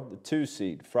Willingboro, the 2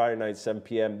 seed, Friday night, 7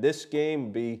 p.m. This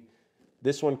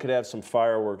one could have some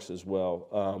fireworks as well.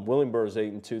 Willingboro's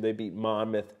 8-2. They beat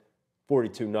Monmouth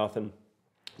 42-0.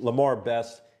 Lamar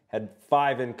Best had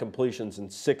 5 incompletions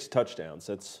and 6 touchdowns.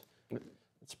 That's a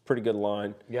pretty good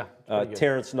line. Yeah.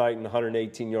 Terrence Knighton,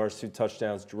 118 yards, 2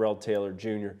 touchdowns. Jarrell Taylor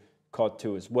Jr. caught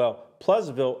 2 as well.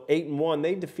 Pleasantville, 8-1.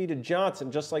 They defeated Johnson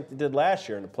just like they did last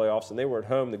year in the playoffs, and they were at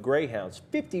home. The Greyhounds,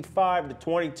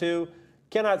 55-22.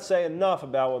 Cannot say enough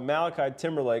about what Malachi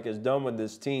Timberlake has done with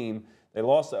this team. They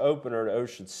lost the opener to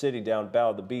Ocean City down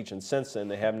Battle of the Beach, and since then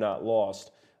they have not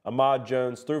lost. Ahmad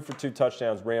Jones threw for 2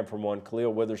 touchdowns, ran for 1.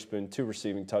 Khalil Witherspoon, 2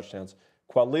 receiving touchdowns.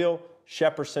 Qualil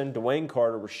Shepperson, Dwayne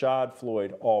Carter, Rashad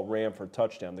Floyd all ran for a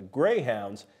touchdown. The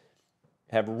Greyhounds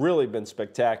have really been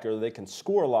spectacular. They can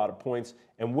score a lot of points.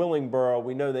 And Willingboro,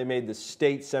 we know they made the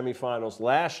state semifinals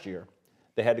last year.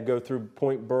 They had to go through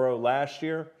Point Borough last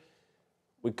year.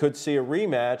 We could see a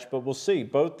rematch, but we'll see.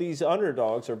 Both these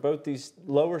underdogs, or both these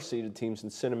lower-seeded teams in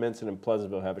Cinnaminson and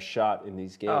Pleasantville, have a shot in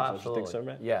these games. Oh, absolutely. Don't you think so,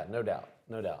 Matt? Yeah, no doubt.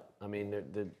 No doubt. I mean,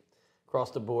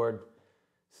 across the board,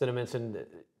 Cinnaminson,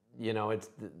 it's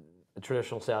the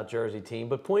traditional South Jersey team.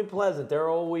 But Point Pleasant, they're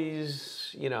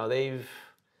always,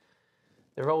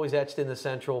 they're always etched in the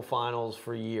Central Finals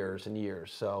for years and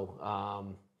years. So,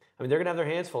 they're going to have their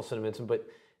hands full, Cinnaminson.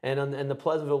 And the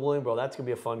Pleasantville-Willingboro, that's going to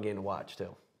be a fun game to watch,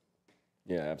 too.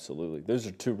 Yeah, absolutely. Those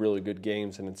are 2 really good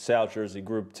games. And in South Jersey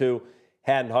Group 2,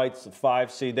 Haddon Heights, the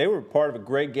 5 seed. They were part of a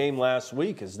great game last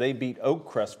week as they beat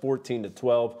Oakcrest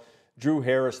 14-12. Drew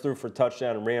Harris threw for a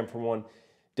touchdown and ran for 1.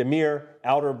 Demir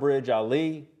Outerbridge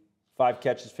Ali, 5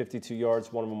 catches, 52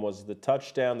 yards. One of them was the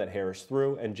touchdown that Harris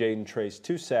threw, and Jaden Trace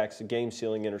 2 sacks, the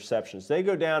game-sealing interceptions. They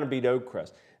go down and beat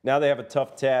Oakcrest. Now they have a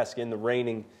tough task in the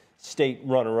reigning state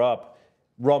runner-up,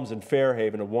 Rumson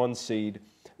Fairhaven, a 1 seed.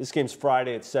 This game's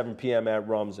Friday at 7 p.m. at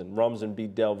Rumson. Rumson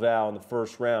beat Del Valle in the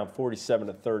first round,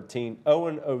 47-13.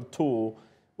 Owen O'Toole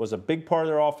was a big part of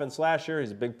their offense last year.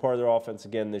 He's a big part of their offense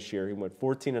again this year. He went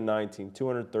 14-19,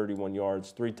 231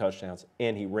 yards, 3 touchdowns,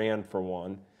 and he ran for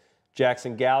 1.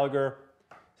 Jackson Gallagher,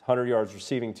 100 yards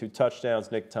receiving, 2 touchdowns.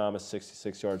 Nick Thomas,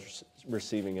 66 yards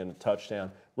receiving and a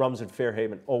touchdown. Rumson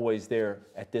Fairhaven always there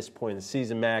at this point in the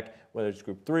season, Mac, whether it's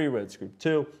Group 3, whether it's Group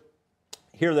 2.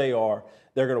 Here they are.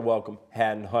 They're going to welcome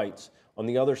Haddon Heights. On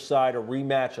the other side, a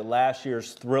rematch of last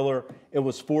year's thriller. It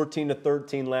was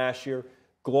 14-13 last year.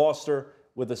 Gloucester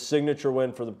with a signature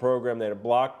win for the program. They had a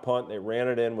blocked punt. They ran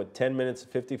it in with 10 minutes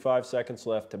and 55 seconds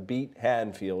left to beat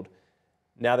Haddonfield.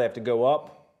 Now they have to go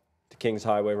up to Kings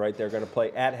Highway right there. Going to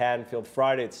play at Haddonfield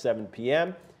Friday at 7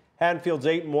 p.m. Haddonfield's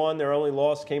 8-1. Their only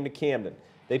loss came to Camden.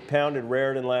 They pounded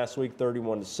Raritan last week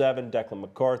 31-7. Declan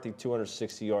McCarthy,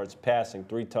 260 yards passing,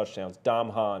 3 touchdowns. Dom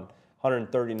Hahn,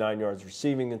 139 yards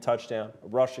receiving a touchdown, a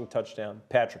rushing touchdown.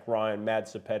 Patrick Ryan, Mad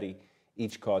Sapetti,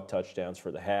 each caught touchdowns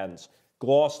for the Haddons.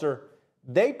 Gloucester,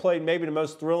 they played maybe the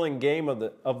most thrilling game of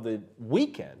the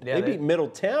weekend. Yeah, they beat Middle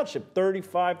Township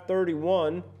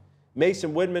 35-31.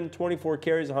 Mason Widman, 24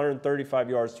 carries, 135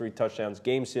 yards, 3 touchdowns.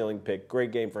 Game-sealing pick.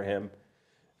 Great game for him.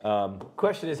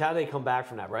 Question is how they come back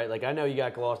from that, right? Like, I know you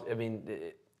got Gloucester. I mean,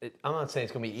 I'm not saying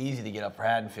it's going to be easy to get up for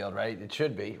Haddonfield, right? It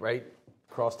should be, right?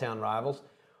 Crosstown rivals.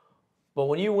 But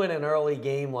when you win an early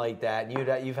game like that,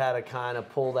 you've had to kind of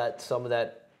pull some of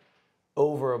that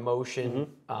over emotion,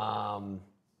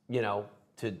 you know,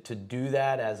 to do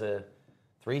that as a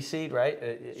 3 seed, right?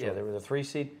 Sure. Yeah, there was a 3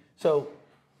 seed. So,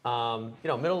 you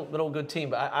know, middle good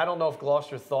team. But I don't know if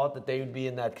Gloucester thought that they would be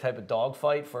in that type of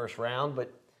dogfight first round,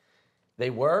 but they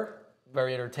were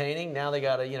very entertaining. Now they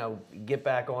got to, you know, get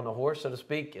back on the horse, so to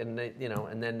speak, and they, you know,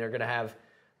 and then they're going to have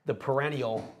the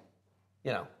perennial,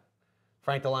 you know,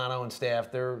 Frank Delano and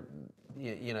staff. They're,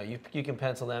 you know, you can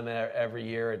pencil them every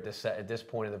year at this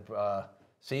point of the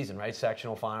season, right?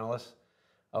 Sectional finalists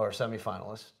or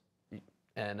semifinalists,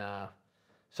 and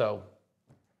so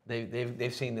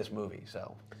they've seen this movie,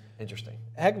 so. Interesting.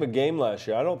 Heck of a game last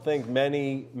year. I don't think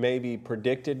many maybe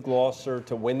predicted Gloucester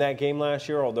to win that game last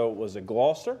year, although it was a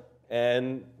Gloucester,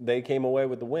 and they came away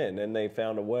with the win, and they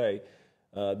found a way.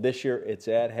 This year, it's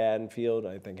at Haddonfield.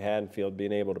 I think Haddonfield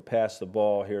being able to pass the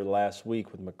ball here last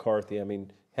week with McCarthy, I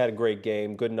mean, had a great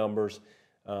game, good numbers.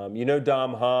 You know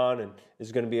Dom Hahn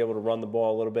is going to be able to run the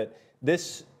ball a little bit.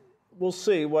 We'll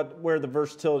see where the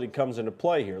versatility comes into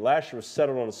play here. Last year was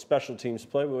settled on a special teams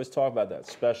play. We always talk about that.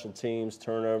 Special teams,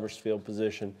 turnovers, field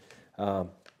position. Yeah,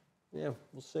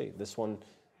 we'll see. This one,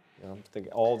 you know, I think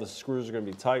all the screws are going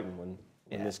to be tightened when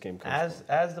this game comes.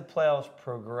 As the playoffs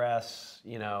progress,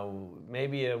 you know,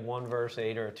 maybe a 1 versus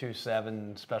 8 or a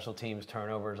 2-7 special teams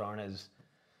turnovers aren't as.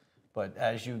 But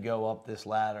as you go up this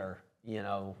ladder, you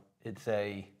know, it's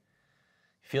a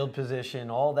field position,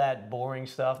 all that boring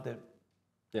stuff that.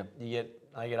 Yeah,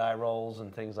 I get eye rolls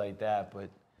and things like that, but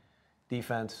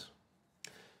defense,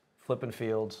 flipping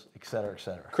fields, et cetera, et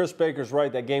cetera. Chris Baker's right.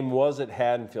 That game was at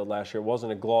Haddonfield last year. It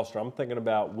wasn't at Gloucester. I'm thinking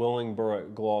about Willingboro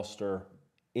at Gloucester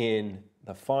in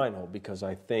the final because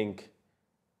I think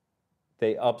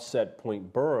they upset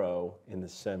Point Borough in the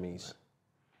semis,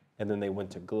 and then they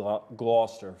went to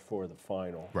Gloucester for the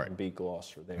final and beat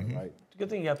Gloucester there, right? It's a good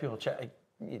thing you got people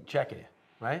checking you,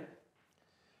 right?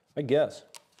 I guess.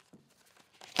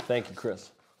 Thank you,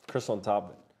 Chris. Chris on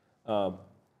top of it.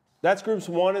 That's groups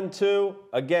 1 and 2.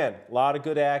 Again, a lot of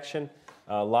good action,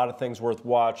 a lot of things worth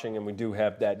watching, and we do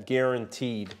have that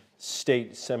guaranteed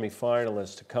state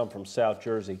semifinalist to come from South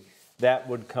Jersey. That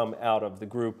would come out of the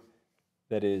group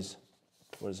that is,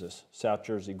 what is this? South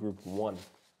Jersey Group 1.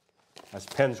 As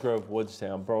Pennsgrove,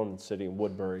 Woodstown, Bronan City, and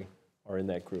Woodbury are in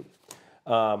that group.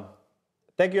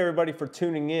 Thank you, everybody, for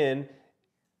tuning in.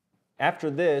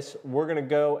 After this, we're going to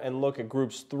go and look at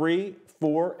groups 3,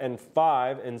 4, and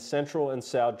 5 in Central and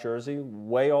South Jersey,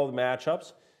 weigh all the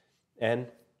matchups, and,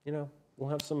 you know, we'll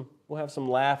have some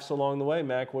laughs along the way.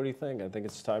 Mac, what do you think? I think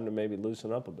it's time to maybe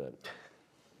loosen up a bit.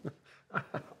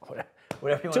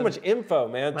 Too much info,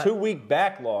 man. 2-week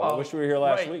backlog. I wish we were here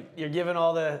last week. You're giving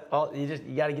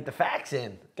you got to get the facts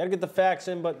in. Got to get the facts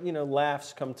in, but, you know,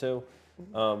 laughs come too.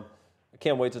 I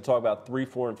can't wait to talk about 3,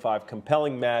 4, and 5.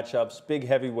 Compelling matchups, big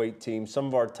heavyweight teams, some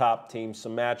of our top teams,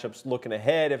 some matchups looking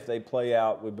ahead if they play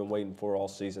out we've been waiting for all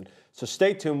season. So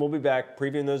stay tuned. We'll be back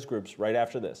previewing those groups right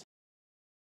after this.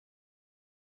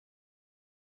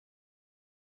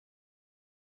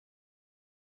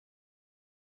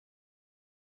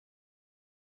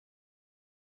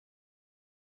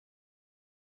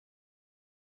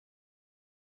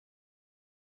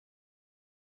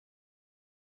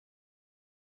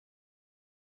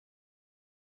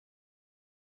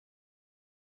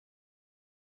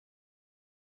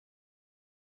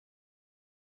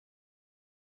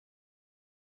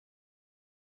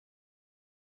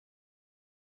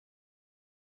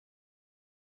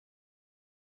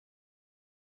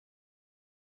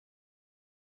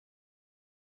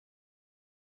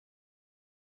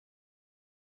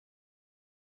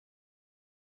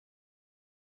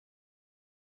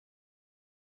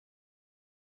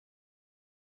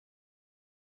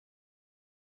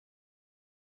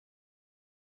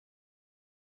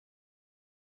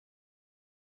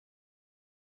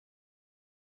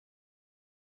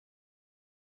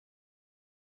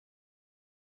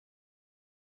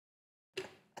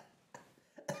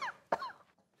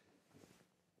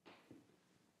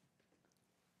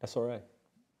 SRA.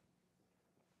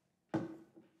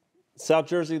 South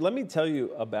Jersey, let me tell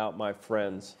you about my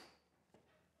friends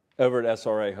over at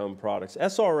SRA Home Products.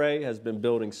 SRA has been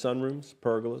building sunrooms,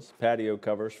 pergolas, patio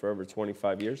covers for over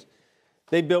 25 years.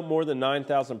 They built more than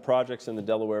 9,000 projects in the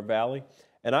Delaware Valley,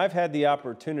 and I've had the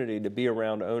opportunity to be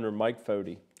around owner Mike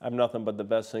Fody. I have nothing but the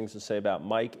best things to say about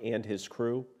Mike and his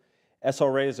crew.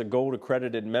 SRA is a gold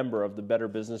accredited member of the Better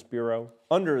Business Bureau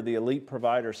under the elite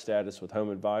provider status with Home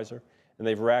Advisor, and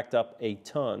they've racked up a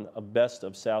ton of Best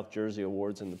of South Jersey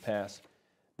awards in the past.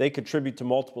 They contribute to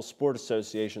multiple sport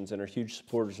associations and are huge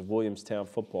supporters of Williamstown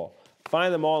football.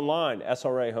 Find them online,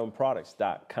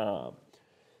 srahomeproducts.com.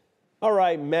 All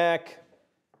right, Mac,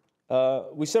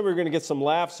 we said we were going to get some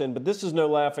laughs in, but this is no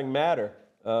laughing matter.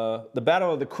 The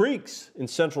Battle of the Creeks in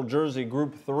Central Jersey,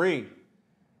 Group 3.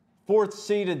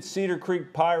 Fourth-seeded Cedar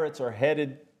Creek Pirates are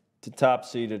headed to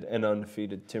top-seeded and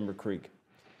undefeated Timber Creek.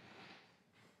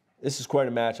 This is quite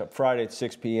a matchup. Friday at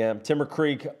 6 p.m. Timber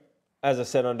Creek, as I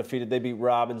said, undefeated. They beat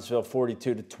Robbinsville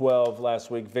 42-12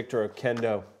 last week. Victor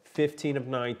Okendo, 15 of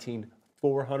 19,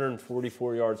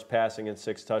 444 yards passing and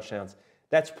 6 touchdowns.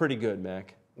 That's pretty good,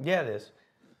 Mac. Yeah, it is.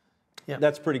 Yeah,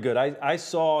 that's pretty good. I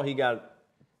saw he got.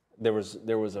 There was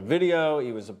a video.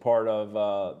 He was a part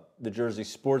of the Jersey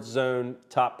Sports Zone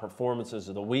top performances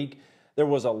of the week. There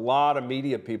was a lot of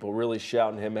media people really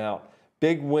shouting him out.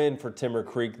 Big win for Timber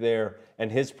Creek there,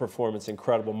 and his performance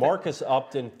incredible. Marcus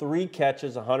Upton, 3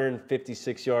 catches,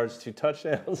 156 yards, 2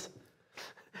 touchdowns.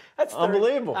 That's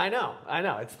unbelievable. I know.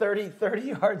 It's 30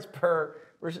 yards per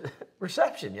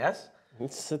reception, yes?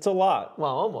 It's a lot.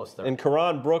 Well, almost 30. And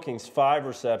Karan Brookins, 5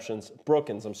 receptions,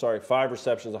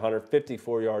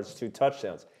 154 yards, 2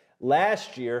 touchdowns.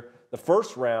 Last year, the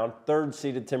first round,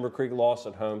 3rd-seeded Timber Creek lost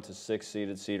at home to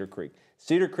 6th-seeded Cedar Creek.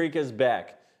 Cedar Creek is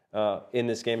back in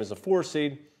this game as a 4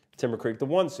 seed, Timber Creek the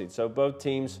 1 seed. So both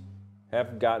teams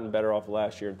have gotten better off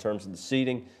last year in terms of the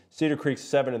seeding. Cedar Creek's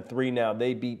 7-3 now.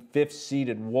 They beat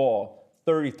 5th-seeded Wall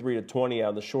 33-20 out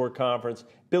of the Shore Conference.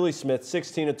 Billy Smith,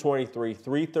 16-23,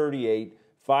 338,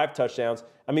 5 touchdowns.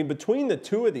 I mean, between the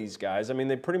two of these guys, I mean,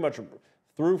 they pretty much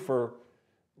threw for,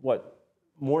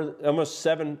 almost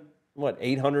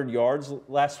 800 yards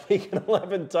last week and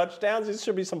 11 touchdowns. These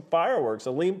should be some fireworks.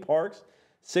 Aleem Parks,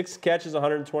 6 catches,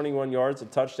 121 yards, a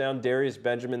touchdown. Darius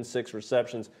Benjamin, 6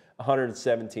 receptions,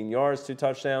 117 yards, 2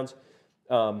 touchdowns.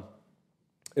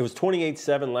 It was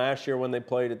 28-7 last year when they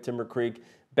played at Timber Creek.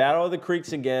 Battle of the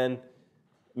Creeks again.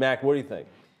 Mac, what do you think?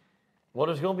 Well,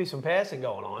 there's going to be some passing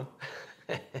going on.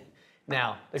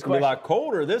 Now, it's going to be a lot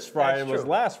colder this Friday than it was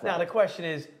last Friday. Now, the question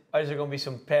is there going to be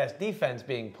some pass defense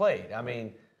being played? I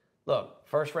mean, look,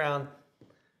 first round,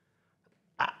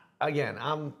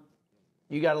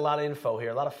 you got a lot of info here,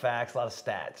 a lot of facts, a lot of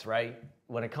stats, right?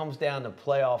 When it comes down to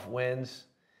playoff wins,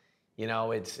 you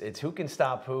know, it's who can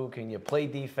stop who. Can you play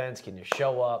defense? Can you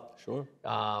show up? Sure.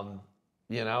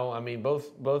 You know, I mean,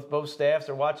 both staffs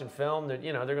are watching film. They're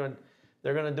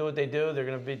gonna do what they do. They're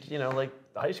gonna be, like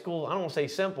high school. I don't want to say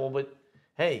simple, but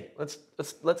hey, let's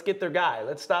get their guy.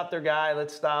 Let's stop their guy.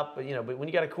 Let's stop. But but when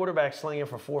you got a quarterback slinging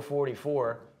for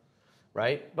 444,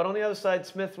 right? But on the other side,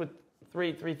 Smith with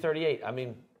 338. I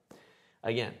mean,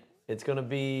 again, it's gonna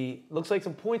be looks like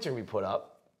some points are gonna be put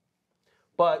up.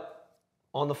 But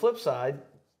on the flip side,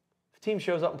 team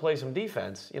shows up and plays some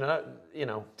defense,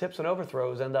 tips and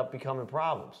overthrows end up becoming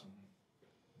problems.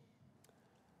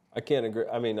 I can't agree.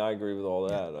 I mean, I agree with all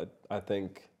that. Yeah. I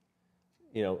think,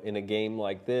 in a game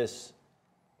like this,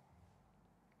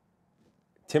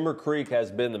 Timber Creek has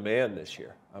been the man this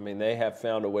year. I mean, they have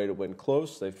found a way to win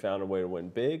close. They've found a way to win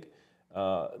big.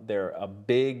 They're a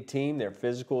big team. They're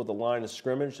physical at the line of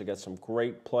scrimmage. They got some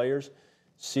great players.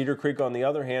 Cedar Creek, on the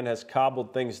other hand, has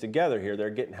cobbled things together here. They're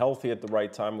getting healthy at the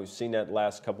right time. We've seen that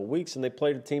last couple of weeks, and they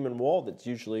played a team in Wall that's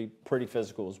usually pretty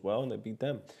physical as well, and they beat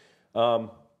them.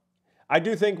 I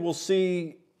do think we'll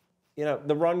see,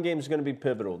 the run game is going to be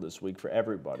pivotal this week for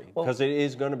everybody because it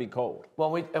is going to be cold. Well,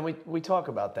 we talk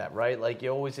about that, right? Like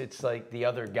it's like the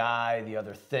other guy, the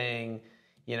other thing.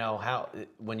 How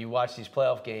when you watch these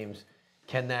playoff games,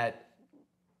 can that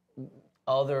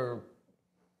other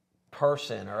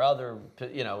person or other,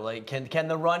 can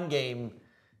the run game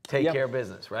take care of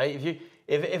business, right?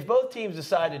 If both teams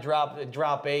decide to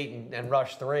drop 8 and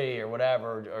rush 3 or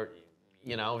whatever, or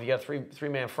if you got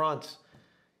three-man fronts,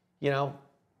 I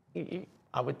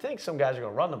would think some guys are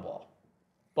going to run the ball,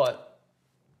 but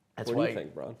that's what do you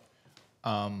think, Bron?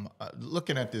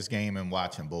 Looking at this game and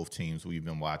watching both teams, we've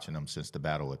been watching them since the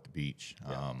battle at the beach.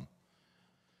 Yeah.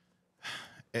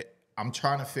 I'm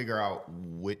trying to figure out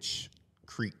which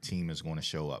Creek team is going to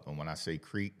show up. And when I say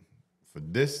Creek, for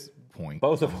this point,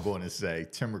 Both of I'm them. going to say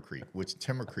Timber Creek. Which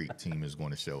Timber Creek team is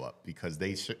going to show up? Because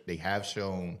they have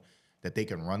shown that they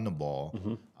can run the ball.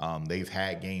 Mm-hmm. They've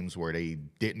had games where they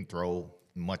didn't throw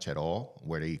much at all,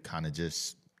 where they kind of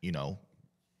just,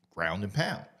 ground and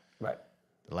pound. Right.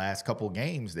 The last couple of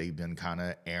games, they've been kind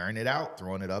of airing it out,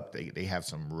 throwing it up. They have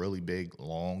some really big,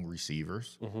 long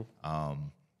receivers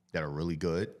that are really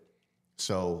good.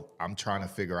 So I'm trying to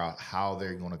figure out how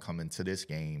they're going to come into this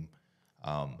game.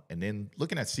 And then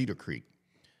looking at Cedar Creek,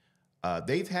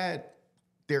 they've had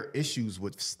their issues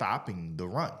with stopping the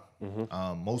run.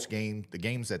 The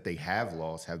games that they have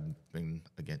lost have been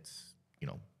against,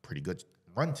 pretty good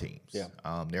run teams. Yeah.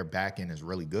 Their back end is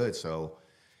really good. So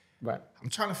I'm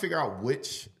trying to figure out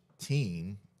which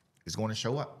team is going to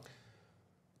show up.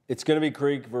 It's going to be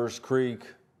Creek versus Creek.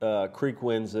 Creek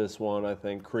wins this one, I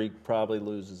think. Creek probably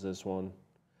loses this one.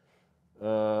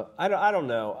 I don't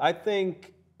know. I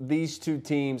think these two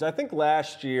teams, I think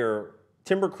last year,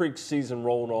 Timber Creek's season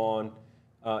rolled on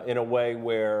in a way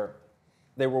where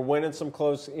they were winning some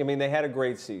close. I mean, they had a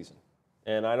great season.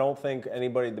 And I don't think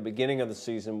anybody at the beginning of the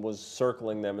season was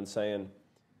circling them and saying,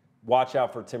 watch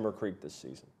out for Timber Creek this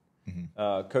season.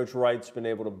 Coach Wright's been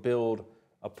able to build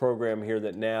a program here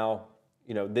that now,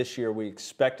 this year we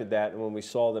expected that. And when we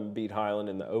saw them beat Highland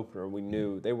in the opener, we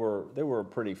knew they were a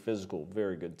pretty physical,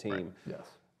 very good team. Right. Yes.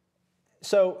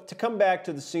 So to come back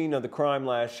to the scene of the crime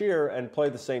last year and play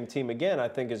the same team again, I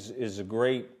think is a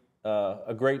great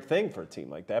thing for a team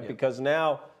like that because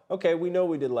now, okay, we know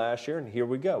we did last year, and here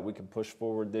we go. We can push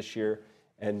forward this year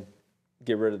and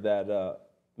get rid of that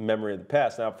memory of the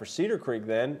past. Now, for Cedar Creek,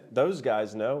 then, those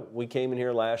guys know we came in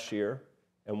here last year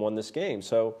and won this game.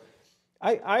 So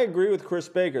I agree with Chris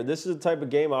Baker. This is the type of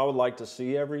game I would like to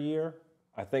see every year.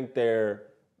 I think they're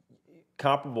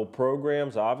comparable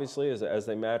programs, obviously, as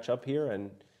they match up here.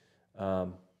 And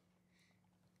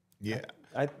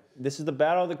this is the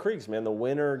battle of the creeks, man. The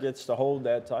winner gets to hold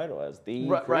that title as the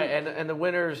creek. Right. And the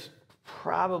winners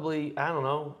probably, I don't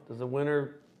know, does the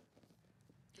winner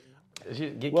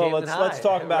get Camden High? Let's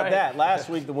talk about that. Last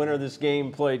week, the winner of this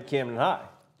game played Camden High.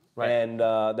 Right. And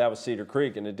that was Cedar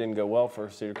Creek, and it didn't go well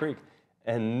for Cedar Creek.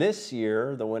 And this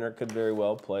year, the winner could very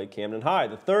well play Camden High.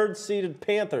 The third-seeded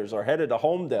Panthers are headed to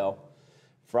Homedale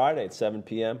Friday at 7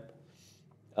 p.m.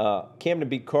 Camden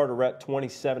beat Carteret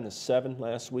 27-7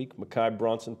 last week. Makai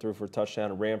Brunson threw for a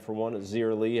touchdown and ran for one.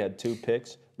 Azir Lee had 2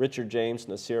 picks. Richard James,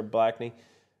 Nasir Blackney,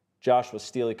 Joshua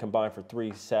Steele combined for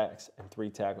 3 sacks and 3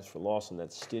 tackles for loss in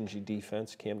that stingy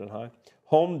defense, Camden High.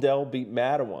 Homedale beat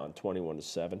Matawan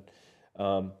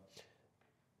 21-7.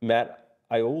 Matt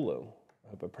Iolo, I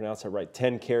hope I pronounced that right,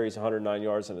 10 carries, 109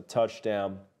 yards, and a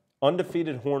touchdown.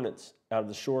 Undefeated Hornets out of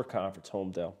the Shore Conference,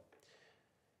 Homedale.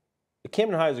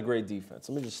 Camden High is a great defense.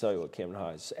 Let me just tell you what Camden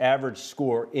High's average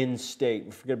score in-state.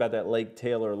 We forget about that Lake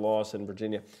Taylor loss in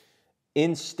Virginia.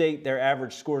 In-state, their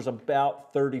average score is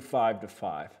about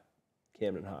 35-5.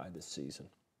 Camden High this season.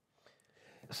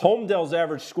 Homedale's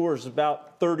average score is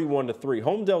about 31-3.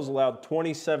 Homedale's allowed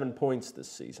 27 points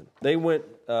this season. They went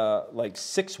like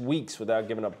 6 weeks without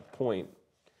giving up a point.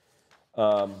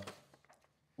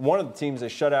 One of the teams they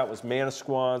shut out was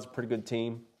Manasquan's, a pretty good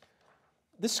team.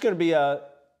 This is going to be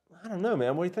I don't know,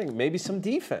 man. What do you think? Maybe some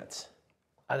defense.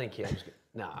 I think Camden's good.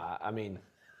 I mean,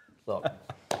 look.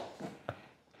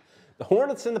 The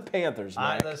Hornets and the Panthers,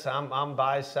 man. Listen, I'm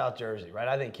biased South Jersey, right?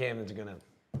 I think Camden's going to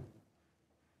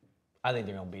 – I think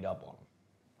they're going to beat up on them.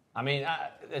 I mean,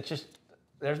 it's just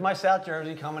 – there's my South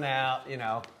Jersey coming out,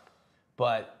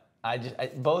 But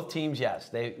both teams, yes,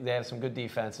 they have some good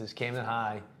defenses. Camden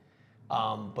High.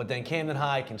 But then Camden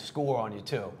High can score on you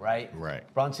too, right? Right.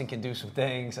 Brunson can do some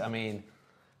things. I mean –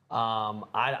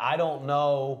 I don't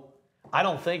know. I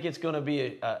don't think it's going to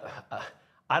be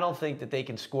I don't think that they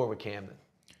can score with Camden.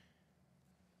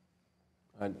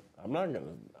 I'm not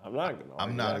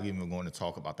even going to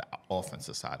talk about the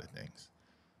offensive side of things.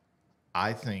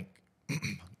 I think,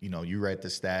 you read the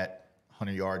stat,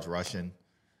 100 yards rushing.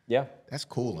 Yeah. That's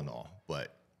cool and all,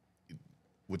 but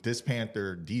with this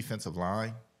Panther defensive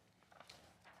line,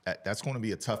 that's going to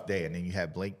be a tough day. And then you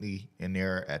have Blakeney in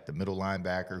there at the middle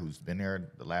linebacker who's been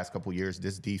there the last couple of years.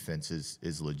 This defense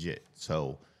is legit.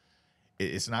 So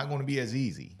it's not going to be as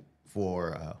easy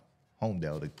for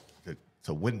Homedale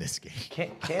to win this game.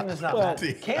 Camden's not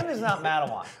Camden's not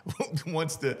Matawan.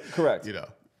 Wants to correct.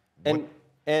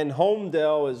 And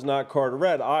Homedale is not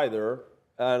Carteret either.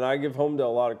 And I give Homedale a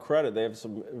lot of credit. They have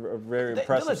some very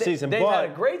impressive season. They've had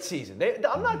a great season.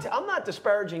 I'm not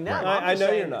disparaging them. I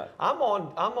know you're not. I'm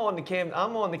on the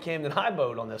Camden High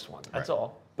boat on this one. That's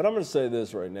all. But I'm going to say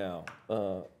this right now.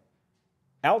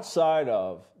 Outside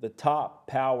of the top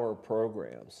power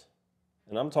programs,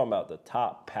 and I'm talking about the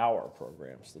top power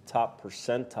programs, the top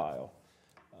percentile.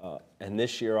 And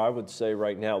this year, I would say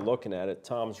right now, looking at it,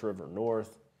 Toms River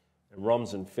North and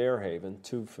Rumson Fairhaven,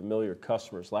 two familiar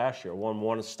customers last year. One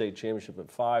won a state championship at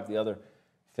 5. The other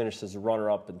finished as a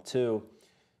runner-up in 2.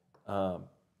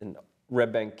 And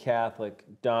Red Bank Catholic,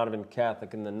 Donovan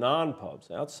Catholic, and the non-pubs.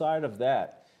 Outside of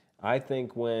that, I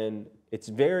think when it's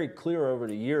very clear over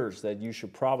the years that you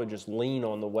should probably just lean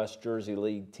on the West Jersey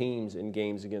League teams in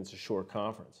games against a short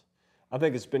conference. I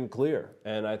think it's been clear,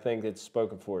 and I think it's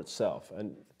spoken for itself.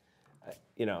 And,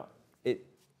 you know,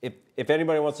 if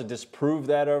anybody wants to disprove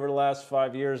that over the last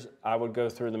 5 years, I would go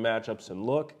through the matchups and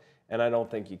look, and I don't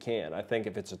think you can. I think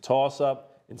if it's a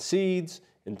toss-up in seeds,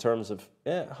 in terms of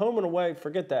home and away,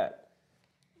 forget that.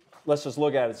 Let's just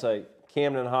look at it and say,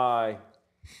 Camden High,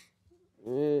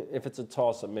 if it's a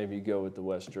toss-up, maybe you go with the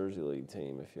West Jersey League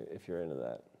team if you're into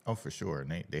that. Oh, for sure.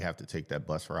 And they have to take that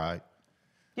bus ride.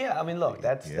 Yeah, I mean, look,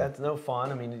 that's no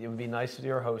fun. I mean, it would be nice if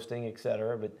you're hosting, et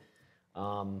cetera, but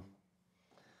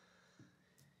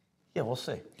yeah, we'll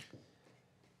see.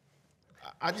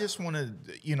 I just want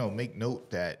to, make note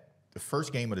that the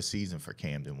first game of the season for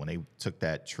Camden, when they took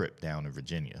that trip down to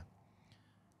Virginia,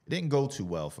 it didn't go too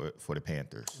well for the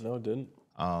Panthers. No, it didn't.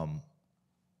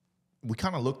 We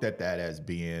kind of looked at that as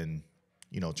being,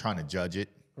 trying to judge it.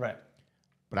 Right.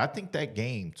 But I think that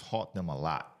game taught them a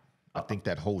lot. I think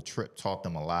that whole trip taught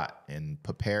them a lot and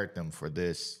prepared them for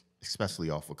this, especially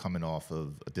coming off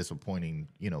of a disappointing,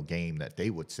 game that they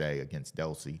would say against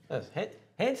Delsey.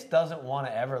 Hintz doesn't want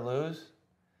to ever lose,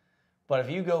 but if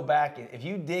you go back, if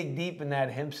you dig deep in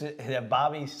that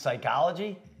Bobby's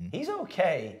psychology, he's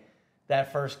okay.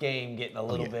 That first game getting a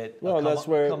little bit that's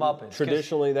where come up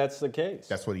traditionally that's the case.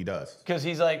 That's what he does. Because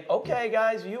he's like, okay,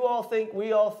 guys, we all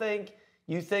think,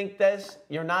 you think this,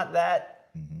 you're not that.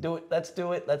 Do it. Let's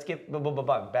do it. Let's get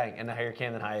bang, and here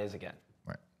Camden High is again.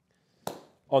 Right.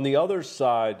 On the other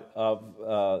side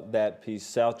of that piece,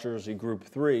 South Jersey Group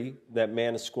 3, that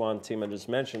Manasquan team I just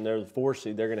mentioned, they're the 4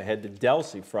 seed. They're going to head to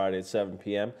Delsey Friday at 7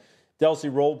 p.m.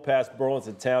 Delsey rolled past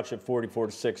Burlington Township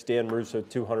 44-6. Dan Russo,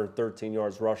 213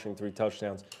 yards rushing, 3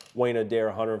 touchdowns. Wayne Adair,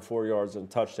 104 yards and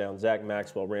a touchdown. Zach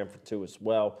Maxwell ran for 2 as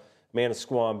well.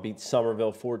 Manasquan beat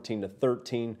Somerville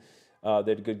 14-13. They had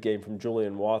a good game from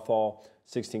Julian Wathall,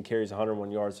 16 carries,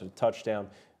 101 yards and a touchdown.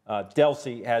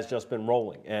 Delsey has just been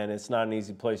rolling, and it's not an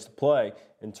easy place to play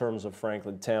in terms of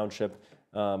Franklin Township,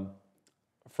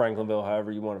 Franklinville,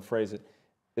 however you want to phrase it.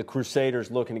 The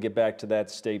Crusaders looking to get back to that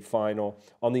state final.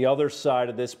 On the other side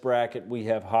of this bracket, we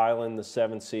have Highland, the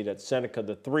 7 seed, at Seneca,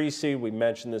 the 3 seed. We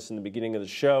mentioned this in the beginning of the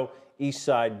show.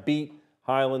 Eastside beat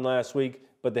Highland last week,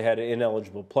 but they had an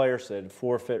ineligible player, so they had to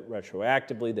forfeit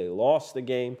retroactively. They lost the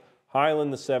game.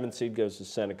 Highland, the 7 seed, goes to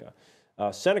Seneca.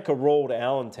 Seneca rolled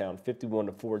Allentown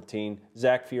 51-14.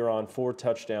 Zach Fioron, 4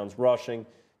 touchdowns rushing.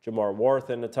 Jamar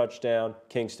Warthen, a touchdown.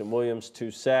 Kingston Williams,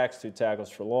 2 sacks, 2 tackles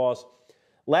for loss.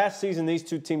 Last season, these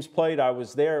 2 teams played. I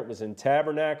was there. It was in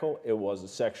Tabernacle. It was a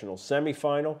sectional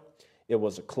semifinal. It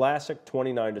was a classic,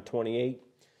 29-28.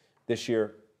 This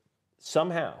year,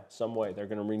 somehow, some way, they're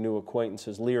going to renew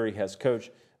acquaintances. Leary has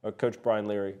Coach Brian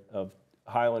Leary of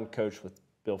Highland, coached with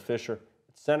Bill Fisher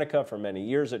at Seneca for many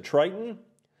years at Triton.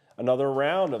 Another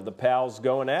round of the pals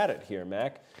going at it here,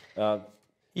 Mac.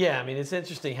 Yeah, I mean, it's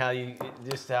interesting how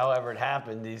however it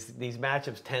happened, these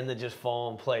matchups tend to just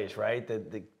fall in place, right?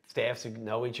 The staffs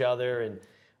know each other, and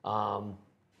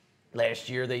last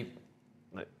year they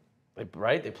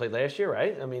played last year,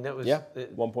 right? I mean, that was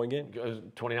 1-point game. It was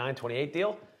 29-28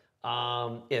 deal.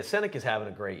 Seneca's having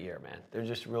a great year, man. They're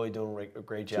just really doing a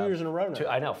great job. 2 years in a row now.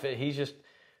 I know. Fish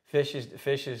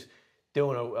is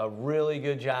doing a really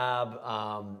good job.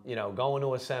 Going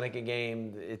to a Seneca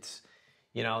game, it's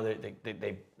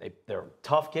they're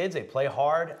tough kids. They play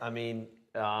hard. I mean,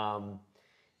 they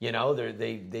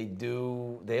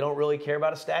don't really care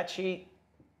about a stat sheet,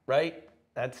 right?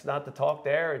 That's not the talk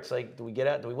there. It's like, do we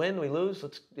win? Do we lose?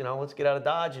 Let's get out of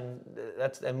Dodge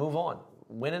and move on.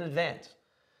 Win in advance.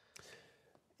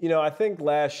 I think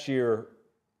last year,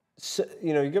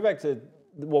 you go back to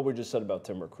what we just said about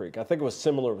Timber Creek. I think it was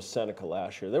similar with Seneca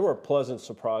last year. They were a pleasant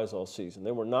surprise all season.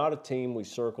 They were not a team we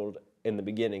circled in the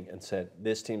beginning and said,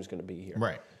 this team's going to be here.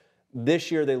 Right.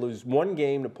 This year, they lose 1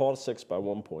 game to Paul 6 by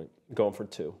 1 point, going for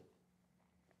 2.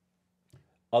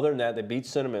 Other than that, they beat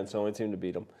Cinnamon. It's the only team to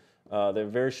beat them. They're a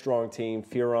very strong team,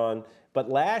 Fioron. But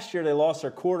last year, they lost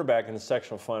their quarterback in the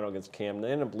sectional final against Camden.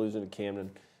 They ended up losing to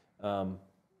Camden.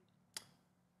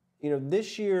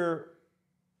 This year,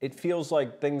 it feels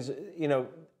like things,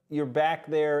 you're back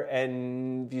there,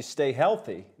 and if you stay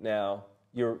healthy now,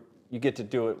 you get to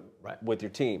do it with your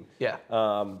team. Yeah.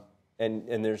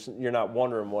 and you're not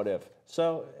wondering what if.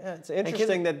 So it's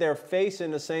interesting that they're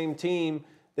facing the same team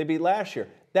they beat last year.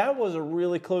 That was a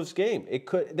really close game.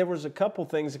 There was a couple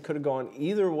things that could have gone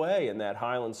either way in that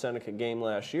Highland-Seneca game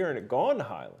last year, and it gone to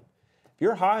Highland. If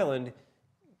you're Highland,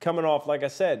 coming off, like I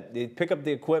said, you pick up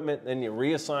the equipment, then you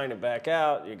reassign it back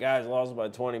out. You guys lost by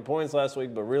 20 points last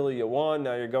week, but really you won.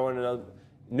 Now you're going into a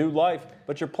new life.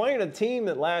 But you're playing a team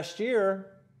that last year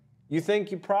you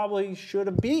think you probably should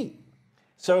have beat.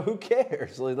 So who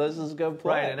cares? Like, let's just go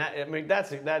play. Right, and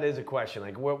that is a question.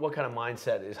 Like, what kind of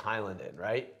mindset is Highland in,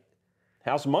 right?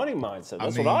 House money mindset.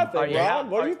 That's what I think, Rob.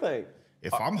 What do you think?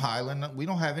 If I'm Highland, we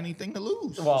don't have anything to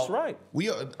lose. Well, that's right. We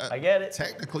I get it.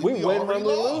 Technically, we win when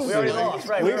we lose. We already lost,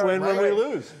 right? We win when we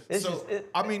lose.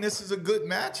 I mean, this is a good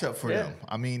matchup for them.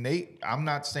 I mean, I'm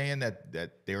not saying that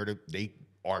they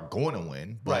are going to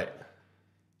win, but right.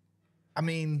 I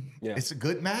mean, it's a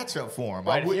good matchup for them.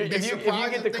 Right. I wouldn't be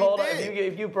surprised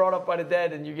if you brought up by the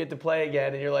dead and you get to play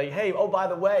again, and you're like, hey, oh, by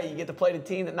the way, you get to play the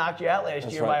team that knocked you out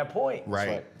last year by a point.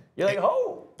 Right. You're like,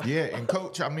 oh. Yeah, and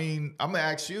Coach, I mean, I'm gonna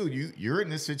ask you. You're in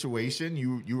this situation.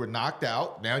 You were knocked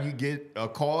out. Now you get a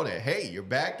call that, hey, you're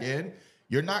back in.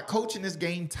 You're not coaching this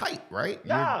game tight, right?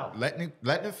 No. You're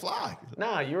letting it fly.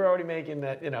 No, you're already making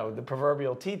that, the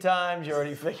proverbial tea times. You're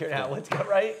already figuring out what's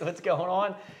going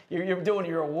on. You're doing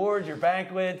your awards, your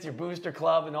banquets, your booster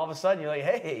club, and all of a sudden you're like,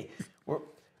 hey,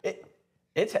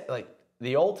 it's like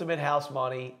the ultimate house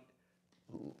money,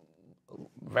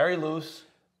 very loose.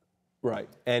 Right.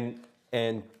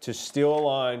 And to steal a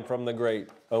line from the great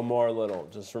Omar Little,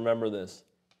 just remember this.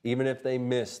 Even if they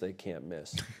miss, they can't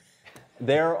miss.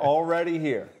 They're already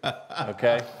here,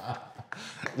 okay?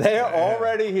 They're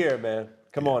already here, man.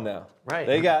 Come on now. Right.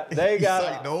 They got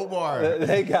like Omar.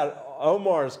 They got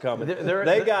Omar's coming.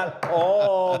 They got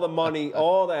all the money,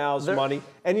 all the house money.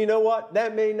 And you know what?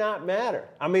 That may not matter.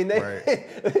 I mean,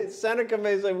 Seneca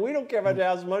may say, we don't care about your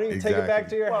house money. You take it back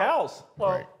to your house.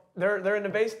 Well, they're in the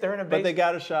base. But they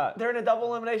got a shot. They're in a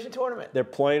double elimination tournament. They're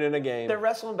playing in a game. They're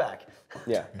wrestling back.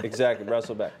 Yeah, exactly.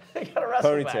 Wrestle back. They got a wrestle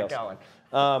Ponytails. back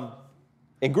going.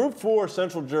 In Group 4,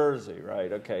 Central Jersey,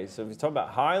 right? Okay, so if you talk about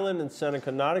Highland and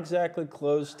Seneca, not exactly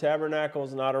close.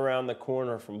 Tabernacle's not around the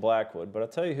corner from Blackwood, but I'll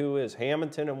tell you who is,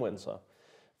 Hamilton and Winslow.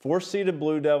 4-seeded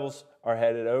Blue Devils are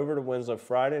headed over to Winslow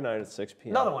Friday night at 6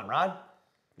 p.m. Another one, Rod.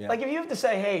 Yeah. Like, if you have to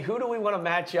say, hey, who do we want to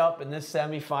match up in this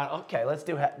semifinal? Okay, let's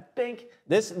do Bink.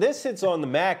 This hits on the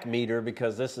MAC meter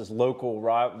because this is local,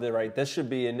 right? This should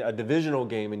be a divisional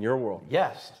game in your world.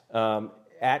 Yes.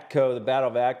 Atco, the Battle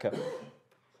of Atco.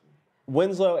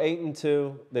 Winslow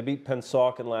 8-2. They beat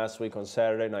Pensauken last week on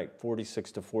Saturday night,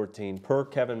 46-14. Per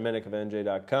Kevin Minnick of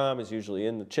NJ.com is usually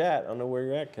in the chat. I don't know where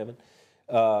you're at, Kevin.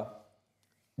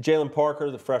 Jalen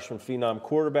Parker, the freshman phenom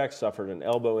quarterback, suffered an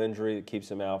elbow injury that keeps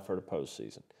him out for the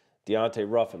postseason. Deontay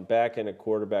Ruffin, back in at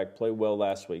quarterback, played well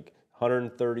last week.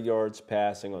 130 yards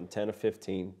passing on 10 of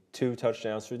 15. 2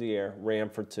 touchdowns through the air, ran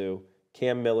for 2.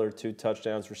 Cam Miller, 2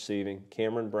 touchdowns receiving.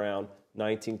 Cameron Brown,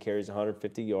 19 carries,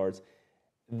 150 yards.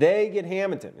 They get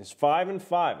Hamilton. It's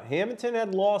 5-5. Hamilton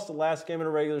had lost the last game of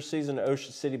the regular season to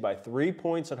Ocean City by 3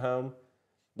 points at home.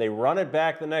 They run it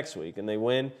back the next week, and they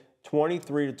win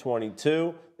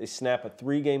 23-22. They snap a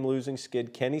 3-game losing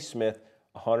skid. Kenny Smith,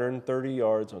 130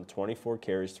 yards on 24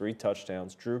 carries, 3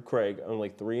 touchdowns. Drew Craig, only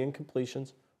 3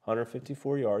 incompletions,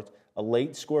 154 yards. A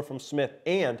late score from Smith.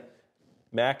 And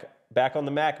back on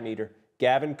the MAC meter,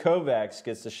 Gavin Kovacs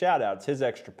gets the shout-out. It's his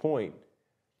extra point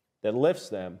that lifts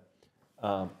them.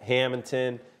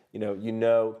 Hamilton,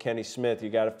 Kenny Smith,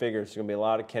 you got to figure it's going to be a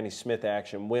lot of Kenny Smith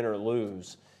action, win or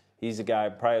lose. He's a guy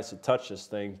who probably has to touch this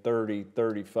thing 30,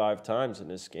 35 times in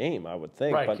this game, I would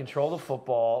think. Right, but control the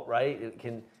football, right?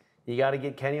 You got to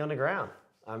get Kenny on the ground.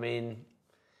 I mean,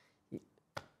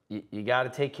 you got to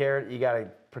take care, you got to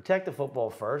protect the football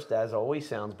first, as always.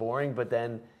 Sounds boring, but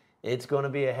then it's going to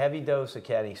be a heavy dose of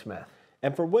Kenny Smith.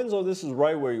 And for Winslow, this is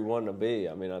right where you want to be.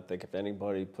 I mean, I think if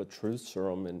anybody put truth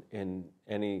serum in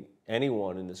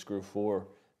anyone in this Group 4,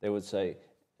 they would say,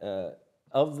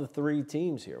 of the 3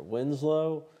 teams here,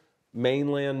 Winslow,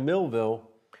 Mainland, Millville,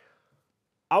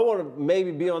 I want to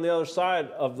maybe be on the other side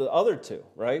of the other 2,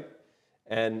 right?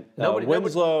 And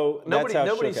Winslow,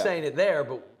 nobody's saying it there,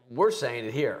 but we're saying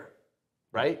it here,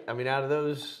 right? I mean, out of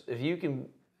those, if you can,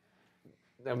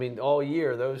 all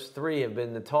year, those 3 have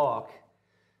been the talk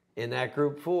in that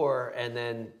Group 4, and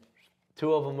then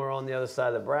 2 of them are on the other side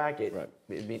of the bracket.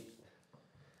 Right.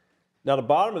 Now, the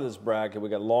bottom of this bracket, we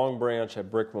got Long Branch at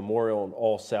Brick Memorial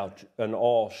and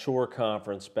all Shore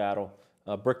Conference battle.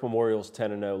 Brick Memorial's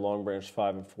 10-0, Long Branch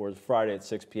 5-4. Friday at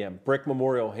 6 p.m. Brick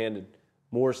Memorial handed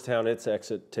Moorestown its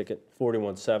exit ticket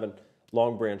 41-7.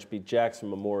 Long Branch beat Jackson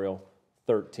Memorial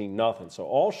 13-0. So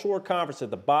all Shore Conference at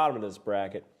the bottom of this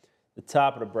bracket. The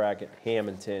top of the bracket,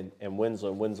 Hamilton and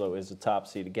Winslow. Winslow is the top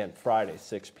seed, again, Friday,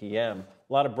 6 p.m.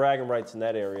 A lot of bragging rights in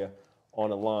that area on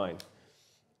the line.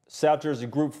 South Jersey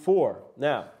Group 4.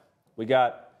 Now, we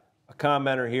got a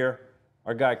commenter here.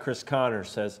 Our guy Chris Connors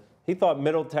says he thought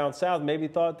Middletown South maybe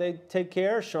thought they'd take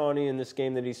care of Shawnee in this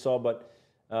game that he saw, but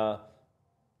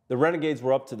the Renegades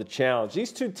were up to the challenge.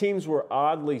 These two teams were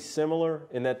oddly similar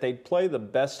in that they'd play the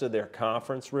best of their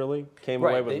conference, really. Came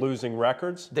away with losing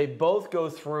records. They both go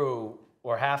through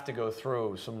or have to go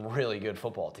through some really good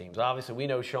football teams. Obviously, we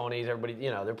know Shawnee's. Everybody,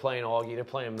 they're playing Augie, they're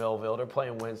playing Millville, they're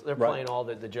playing Winslow, they're playing all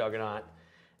the juggernaut.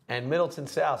 And Middleton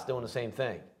South's doing the same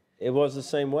thing. It was the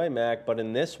same way, Mac, but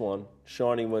in this one,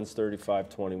 Shawnee wins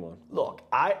 35-21. Look,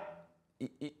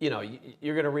 you're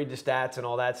going to read the stats and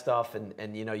all that stuff,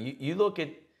 and you look at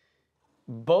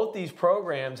both these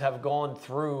programs have gone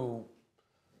through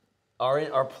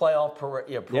our playoff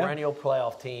perennial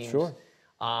playoff teams. Sure.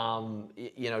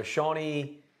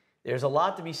 Shawnee, there's a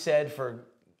lot to be said for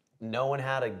knowing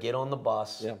how to get on the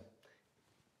bus,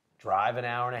 drive an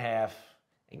hour and a half,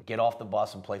 and get off the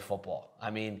bus and play football. I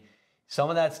mean, some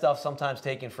of that stuff sometimes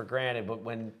taken for granted, but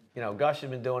when, Gush has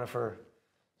been doing it for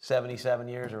 77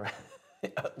 years or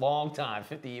a long time,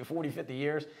 40, 50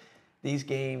 years, these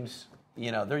games,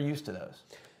 they're used to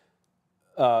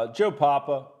those. Joe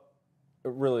Papa,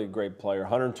 really a great player,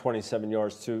 127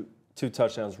 yards, two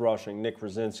touchdowns rushing. Nick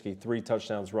Brzezinski, 3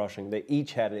 touchdowns rushing. They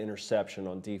each had an interception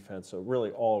on defense, so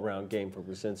really all-around game for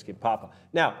Brzezinski and Papa.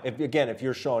 Now, if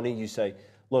you're Shawnee, you say,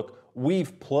 look,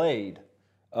 we've played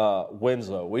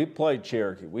Winslow, we've played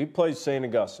Cherokee, we've played St.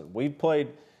 Augustine, we've played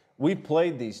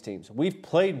these teams, we've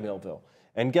played Millville,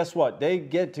 and guess what? They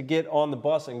get on the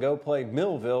bus and go play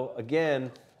Millville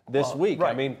again this week.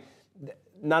 Right. I mean,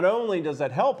 not only does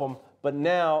that help them, but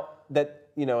now that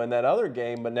in that other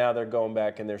game, but now they're going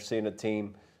back and they're seeing a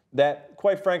team that,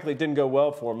 quite frankly, didn't go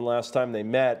well for them last time they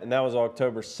met, and that was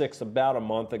October 6th, about a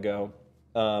month ago.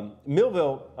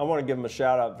 Millville, I want to give them a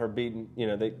shout out for beating,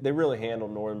 they really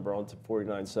handled Northern Burlington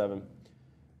 49-7.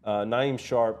 Naeem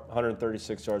Sharp,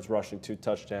 136 yards rushing, 2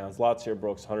 touchdowns. Latsier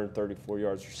Brooks, 134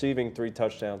 yards receiving, 3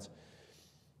 touchdowns.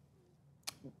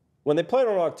 When they played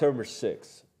on October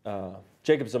 6th,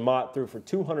 Jacob Zamat threw for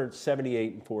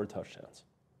 278 and 4 touchdowns.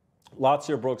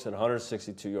 Latsier Brooks had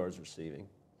 162 yards receiving.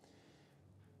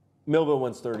 Millville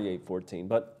wins 38-14,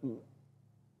 but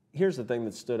here's the thing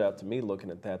that stood out to me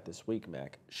looking at that this week,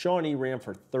 Mac. Shawnee ran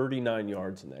for 39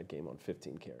 yards in that game on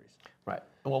 15 carries. Right.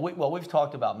 Well, we've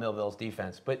talked about Millville's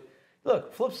defense, but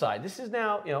look, flip side. This is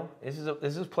now, this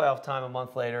is playoff time a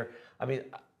month later. I mean,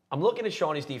 I'm looking at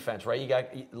Shawnee's defense, right? You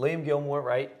got Liam Gilmore,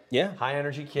 right? Yeah. High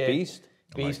energy kid. Beast,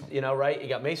 right? You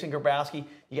got Mason Grabowski.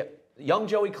 You got young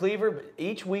Joey Cleaver, but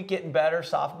each week getting better,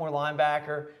 sophomore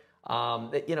linebacker.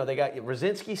 They got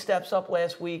Brzezinski steps up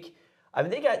last week. I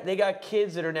mean, they got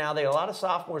kids that are now, they got a lot of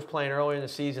sophomores playing earlier in the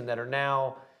season that are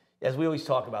now, as we always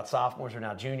talk about, sophomores are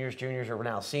now juniors are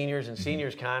now seniors, and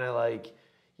seniors kind of like,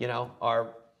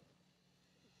 are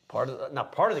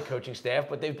not part of the coaching staff,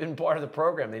 but they've been part of the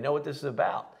program. They know what this is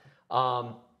about.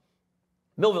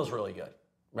 Millville's really good,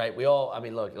 right? We've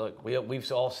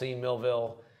all seen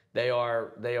Millville. They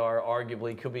are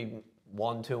arguably, could be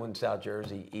 1-2 in South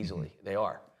Jersey easily. They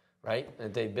are, right?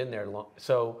 And they've been there long.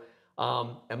 So,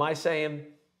 am I saying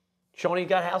Shawnee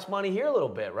got house money here a little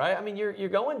bit, right? I mean, you're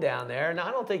going down there, and I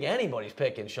don't think anybody's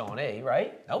picking Shawnee,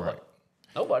 right? Nobody. Right.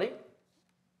 Nobody.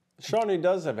 Shawnee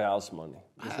does have house money.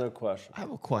 There's no question. I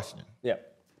have a question. Yeah.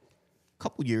 A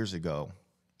couple years ago,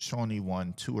 Shawnee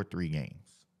won 2 or 3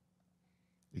 games.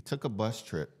 They took a bus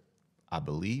trip, I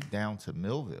believe, down to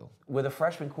Millville. With a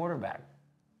freshman quarterback.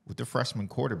 With the freshman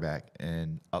quarterback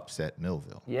and upset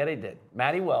Millville. Yeah, they did.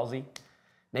 Matty Wellesley,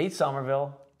 Nate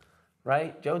Somerville,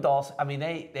 right? Joe Dawson. I mean,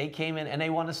 they came in and they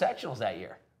won the sectionals that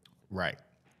year. Right.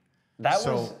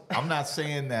 So I'm not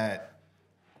saying that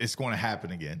it's going to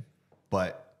happen again,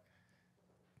 but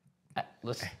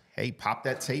listen. Hey, pop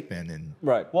that tape in and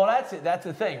Right. Well, that's it. That's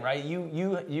the thing, right?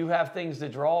 You have things to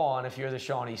draw on if you're the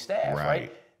Shawnee staff,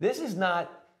 right? This is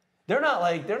not. They're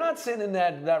not sitting in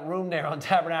that room there on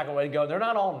Tabernacle Way to go. They're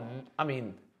not all. I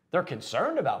mean, they're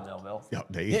concerned about Millville.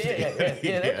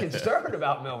 They're concerned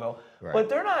about Millville, right. But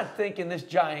they're not thinking this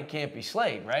giant can't be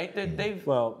slayed, right? They've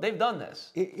done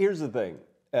this. Here's the thing.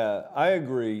 I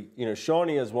agree.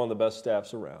 Shawnee is one of the best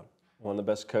staffs around, one of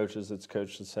the best coaches that's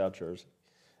coached in South Jersey.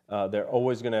 They're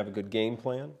always going to have a good game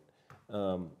plan,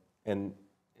 and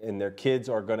their kids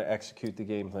are going to execute the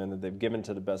game plan that they've given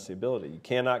to the best of the ability. You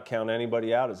cannot count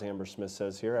anybody out, as Amber Smith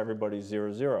says here. Everybody's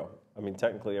 0-0. I mean,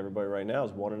 technically, everybody right now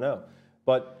is 1-0.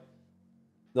 But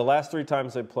the last 3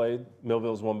 times they played,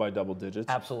 Millville's won by double digits.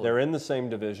 Absolutely. They're in the same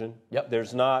division. Yep.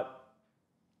 There's not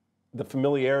the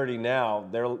familiarity now.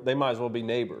 They might as well be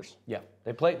neighbors. Yeah.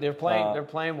 They're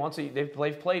playing once they've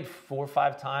played 4 or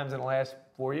 5 times in the last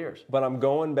 4 years. But I'm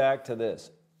going back to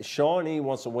this. If Shawnee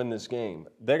wants to win this game,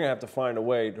 they're going to have to find a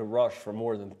way to rush for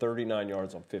more than 39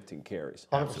 yards on 15 carries.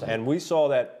 100%. And we saw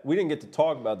that. We didn't get to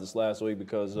talk about this last week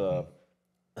because I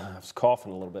was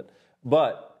coughing a little bit.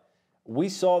 But we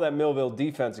saw that Millville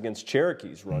defense against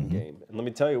Cherokee's run game. And let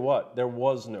me tell you what, there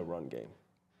was no run game.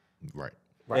 Right.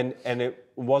 And it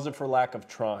wasn't for lack of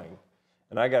trying.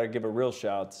 And I got to give a real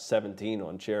shout out to 17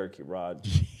 on Cherokee, Rod.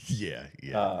 Yeah.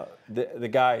 The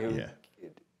guy who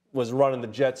was running the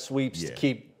jet sweeps to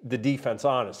keep the defense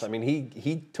honest. I mean,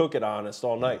 he took it honest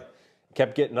all night.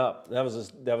 Kept getting up. That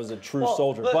was a true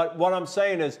soldier. But what I'm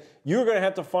saying is you're going to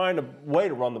have to find a way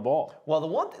to run the ball. Well, the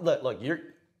one look,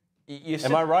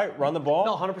 am I right? Run the ball?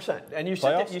 No, 100%. And you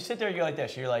sit there, you go like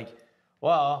this. You're like,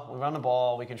 well, we run the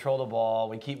ball, we control the ball,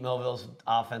 we keep Millville's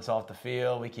offense off the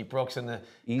field, we keep Brooks in the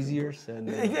easier said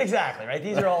than done. Exactly, right?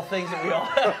 These are all things that we all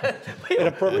in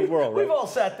a perfect world, right? We've all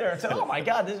sat there and said, "Oh my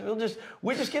God,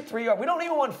 we just get 3 yards. We don't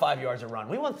even want 5 yards a run.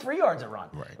 We want 3 yards a run,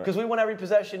 right? Because we want every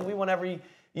possession. We want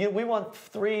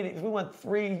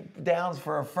 3 downs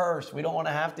for a first. We don't want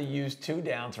to have to use 2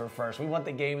 downs for a first. We want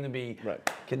the game to be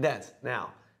condensed."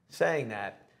 Now, saying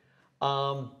that,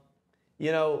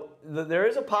 there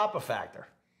is a Papa factor.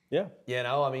 Yeah.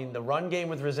 I mean, the run game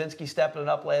with Rosinski stepping it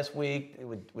up last week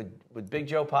with Big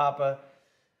Joe Papa,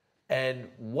 and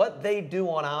what they do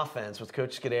on offense with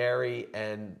Coach Scuderi,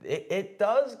 and it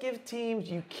does give teams,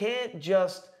 you can't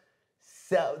just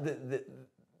sell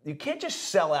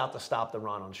out to stop the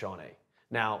run on Shawnee.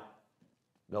 Now,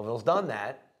 Millville's done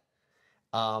that,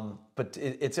 but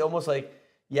it's almost like,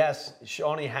 yes,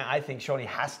 I think Shawnee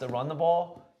has to run the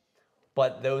ball,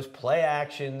 but those play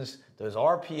actions, those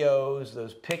RPOs,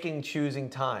 those picking, choosing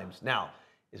times. Now,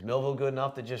 is Millville good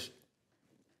enough to just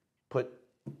put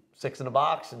 6 in the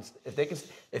box? And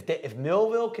if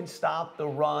Millville can stop the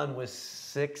run with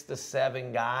 6 to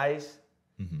 7 guys,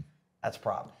 that's a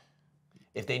problem.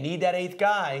 If they need that 8th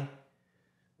guy,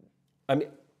 I mean,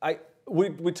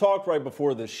 we talked right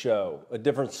before this show, a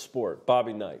different sport.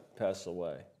 Bobby Knight passed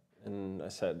away, and I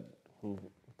said,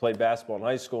 played basketball in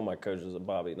high school. My coach was a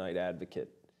Bobby Knight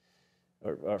advocate,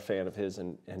 or a fan of his,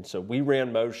 and so we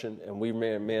ran motion and we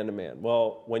ran man-to-man.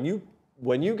 Well, when you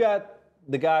got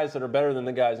the guys that are better than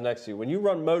the guys next to you, when you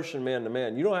run motion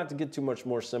man-to-man, you don't have to get too much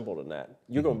more simple than that.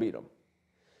 You're going to beat them.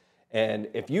 And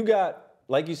if you got,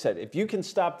 like you said, if you can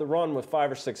stop the run with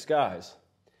 5 or 6 guys,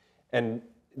 and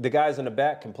the guys in the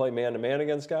back can play man-to-man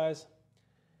against guys,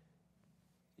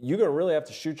 you're going to really have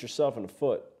to shoot yourself in the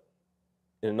foot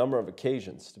in a number of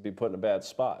occasions to be put in a bad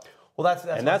spot. Well,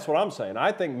 that's what I'm saying.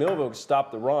 I think Millville can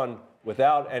stop the run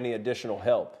without any additional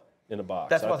help in the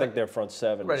box. I think their front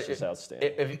 7 is just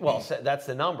outstanding. That's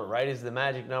the number, right? Is the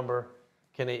magic number?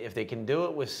 If they can do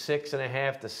it with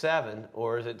 6.5 to 7,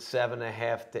 or is it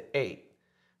 7.5 to 8?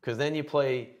 Because then you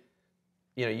play.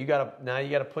 You got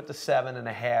to put the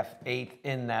 7.5, 8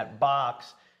 in that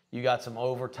box. You got some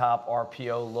over top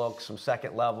RPO looks, some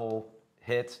second level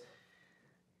hits.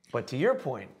 But to your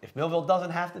point, if Millville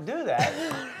doesn't have to do that,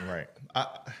 right?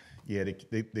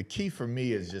 The key for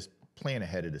me is just playing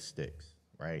ahead of the sticks,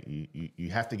 right? You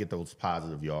have to get those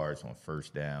positive yards on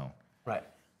first down, right?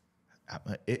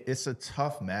 It's a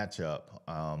tough matchup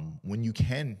when you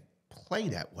can play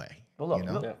that way. But look,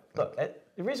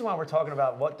 the reason why we're talking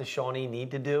about what does Shawnee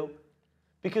need to do,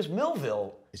 because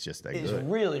Millville is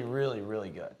really, really,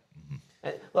 really good. Mm-hmm.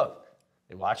 And look,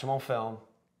 they watch them on film.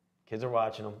 Kids are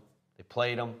watching them. They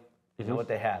played them. They know what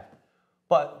they have.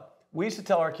 But we used to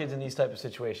tell our kids in these type of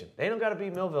situations, they don't got to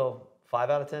beat Millville 5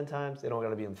 out of 10 times. They don't got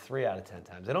to beat them 3 out of 10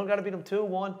 times. They don't got to beat them 2,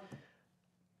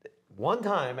 1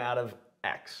 time out of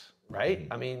X, right?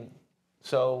 I mean,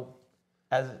 so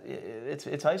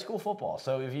it's high school football.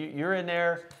 So if you're in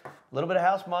there, a little bit of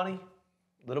house money,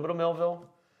 a little bit of Millville,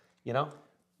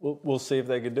 We'll see if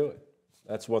they can do it.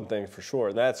 That's one thing for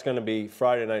sure. That's going to be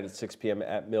Friday night at 6 p.m.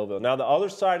 at Millville. Now, the other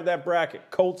side of that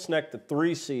bracket, Colts Neck, the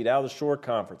 3 seed out of the Shore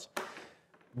Conference.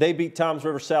 They beat Toms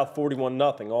River South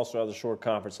 41-0, also out of the Shore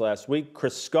Conference last week.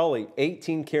 Chris Scully,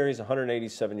 18 carries,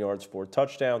 187 yards, 4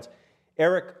 touchdowns.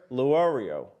 Eric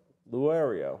Luario,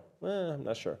 I'm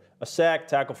not sure. A sack,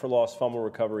 tackle for loss, fumble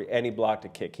recovery, and he blocked a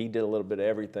kick. He did a little bit of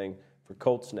everything for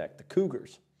Colts Neck. The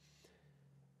Cougars,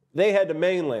 they had the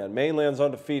Mainland. Mainland's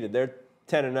undefeated. They're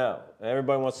 10-0.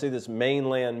 Everybody wants to see this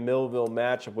Mainland-Millville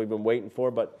matchup we've been waiting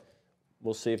for, but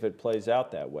we'll see if it plays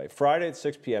out that way. Friday at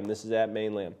 6 p.m., this is at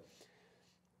Mainland.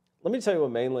 let me tell you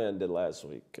what Mainland did last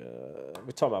week.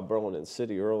 We talked about Burlington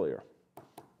City earlier.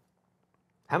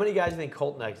 How many guys do you think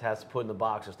Coltneck has to put in the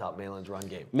box to stop Mainland's run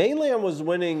game? Mainland was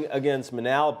winning against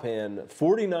Manalapan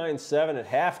 49-7 at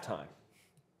halftime.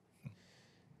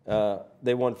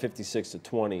 They won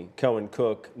 56-20. Cohen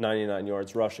Cook, 99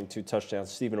 yards rushing, 2 touchdowns.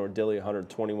 Stephen Ordilli,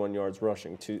 121 yards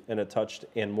rushing,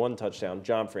 and 1 touchdown.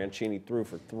 John Franchini threw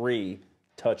for 3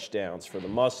 touchdowns for the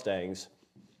Mustangs.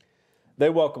 They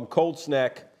welcome Colts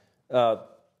Neck. The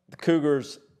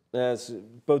Cougars, as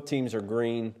both teams are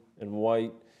green and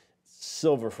white.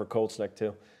 Silver for Colts Neck,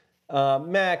 too.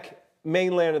 Mac,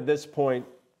 Mainland at this point,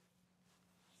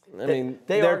 I mean,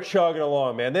 they're chugging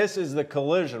along, man. This is the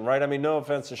collision, right? I mean, no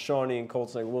offense to Shawnee and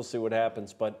Colts Neck. We'll see what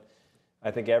happens, but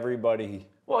I think everybody...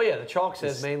 Well, yeah, the chalk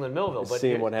says Mainland Millville, but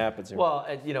seeing what happens here. Well,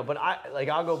 but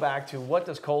I'll go back to what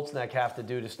does Colts Neck have to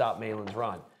do to stop Mainland's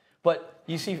run? But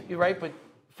you see, right? But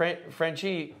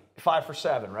Franchi 5 for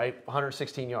 7, right?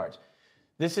 116 yards.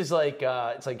 This is like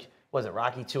it's like was it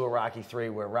Rocky 2 or Rocky 3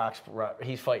 where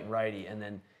he's fighting righty and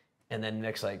then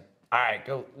Nick's like, all right,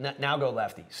 go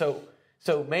lefty. So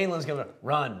Mainland's gonna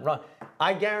run.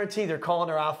 I guarantee they're calling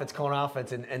their offense,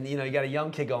 and you got a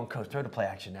young kid going, coach, throw the play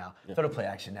action now, throw the play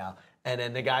action now. And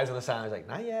then the guys on the sideline are like,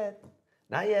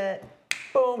 not yet.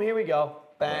 Boom, here we go.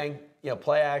 Bang,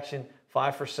 play action,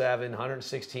 5 for 7,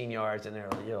 116 yards, and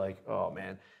you're like, oh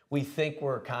man. We think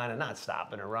we're kind of not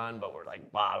stopping a run, but we're like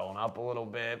bottling up a little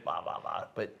bit, blah, blah, blah.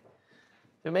 But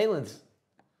Mainland's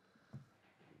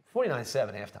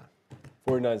 49-7 halftime.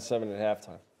 49-7 at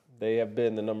halftime. They have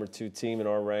been the number 2 team in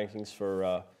our rankings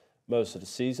for most of the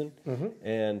season. Mm-hmm.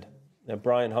 And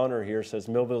Brian Hunter here says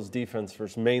Millville's defense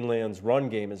versus Mainland's run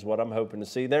game is what I'm hoping to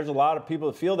see. There's a lot of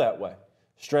people that feel that way.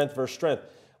 Strength versus strength.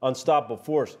 Unstoppable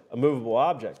force, a movable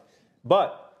object.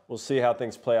 But we'll see how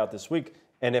things play out this week.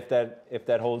 And if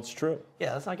that holds true.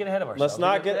 Yeah, let's not get ahead of ourselves. Let's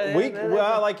not get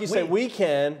like you said, we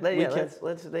can.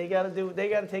 They got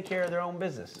to take care of their own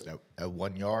business. That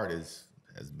 1 yard has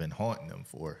been haunting them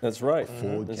for. That's right. A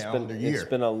full calendar year. It's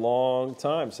been a long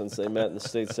time since they met in the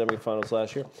state semifinals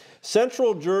last year.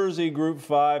 Central Jersey Group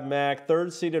 5 MAC,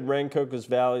 3rd-seeded Rancocas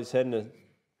Valley's heading to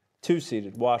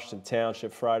 2-seeded Washington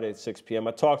Township Friday at 6 p.m.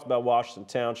 I talked about Washington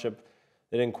Township.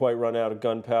 They didn't quite run out of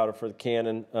gunpowder for the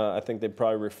cannon. I think they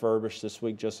probably refurbished this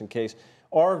week just in case.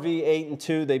 RV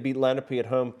 8-2. They beat Lenape at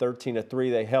home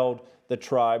 13-3. They held the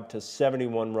Tribe to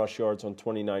 71 rush yards on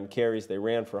 29 carries. They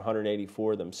ran for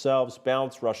 184 themselves.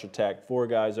 Balanced rush attack, 4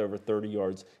 guys over 30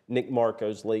 yards. Nick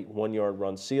Marco's late 1-yard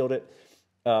run sealed it.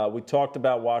 We talked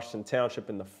about Washington Township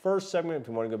in the first segment. If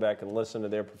you want to go back and listen to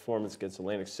their performance against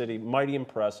Atlantic City, mighty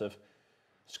impressive.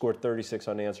 Scored 36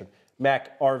 unanswered.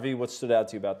 Mac, RV, what stood out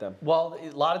to you about them? Well,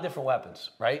 a lot of different weapons,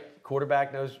 right?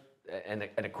 Quarterback knows, and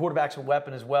a quarterback's a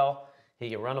weapon as well. He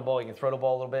can run the ball, he can throw the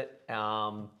ball a little bit.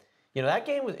 That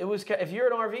game was. If you're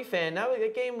an RV fan,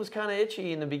 that game was kind of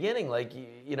itchy in the beginning. Like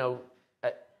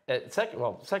at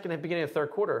second beginning of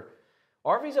third quarter,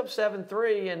 RV's up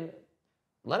 7-3, and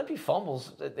Lenape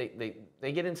fumbles.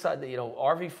 They get inside.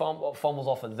 RV fumbles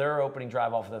off of their opening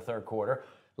drive off of the third quarter.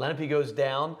 Lenape goes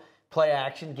down. Play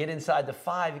action, get inside the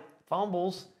 5,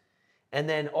 fumbles, and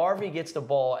then RV gets the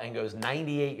ball and goes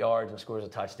 98 yards and scores a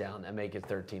touchdown and make it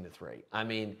 13-3. I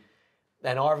mean,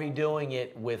 and RV doing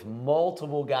it with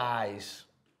multiple guys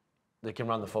that can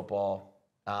run the football,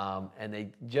 and they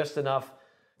just enough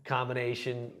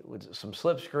combination with some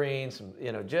slip screens,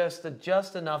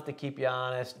 just enough to keep you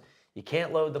honest. You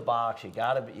can't load the box. You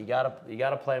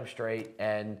gotta play them straight,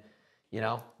 and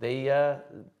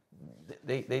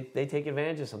They take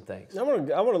advantage of some things. I want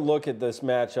to look at this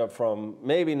matchup from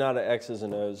maybe not an X's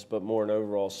and O's, but more an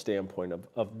overall standpoint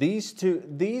of these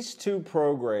two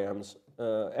programs.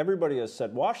 Everybody has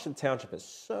said Washington Township has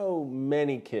so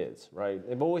many kids, right?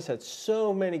 They've always had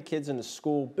so many kids in the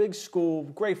school, big school,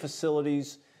 great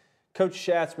facilities. Coach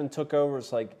Schatzman took over.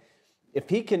 It's like if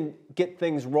he can get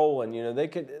things rolling,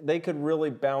 they could really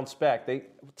bounce back.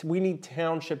 We need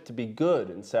Township to be good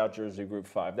in South Jersey Group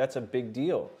 5. That's a big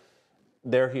deal.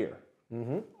 They're here.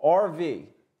 Mm-hmm. RV,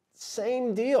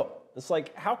 same deal. It's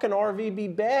like, how can RV be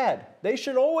bad? They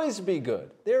should always be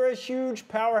good. They're a huge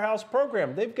powerhouse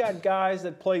program. They've got guys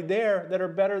that played there that are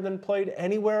better than played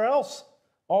anywhere else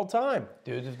all time.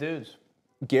 Dudes of dudes.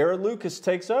 Garrett Lucas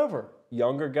takes over.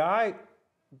 Younger guy,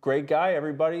 great guy.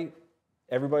 Everybody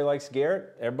likes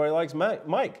Garrett. Everybody likes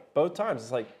Mike. Both times.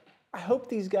 It's like, I hope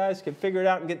these guys can figure it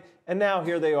out and now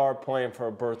here they are playing for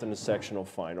a berth in the sectional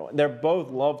final. They're both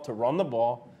love to run the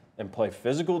ball and play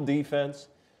physical defense.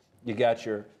 You got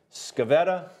your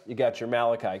Scavetta, you got your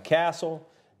Malachi Castle,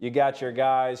 You got your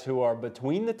guys who are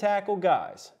between the tackle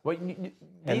guys. Well,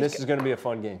 and this is going to be a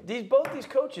fun game. Both these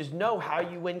coaches know how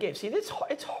you win games. See,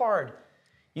 it's hard.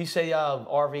 You say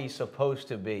RV is supposed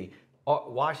to be.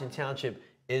 Washington Township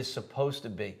is supposed to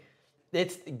be.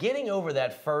 It's getting over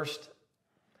that first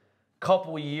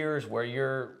couple years where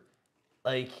you're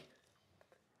like,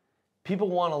 people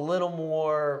want a little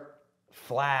more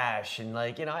flash. And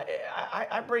like, you know,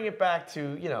 I bring it back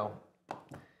to, you know,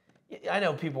 I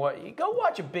know people go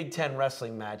watch a Big Ten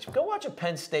wrestling match. Go watch a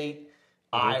Penn State,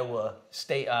 Iowa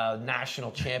State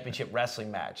national championship wrestling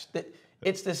match.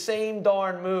 It's the same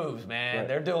darn moves, man. Right.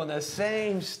 They're doing the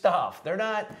same stuff.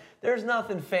 There's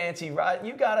nothing fancy, right?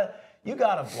 You gotta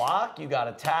block, you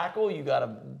gotta tackle, you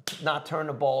gotta not turn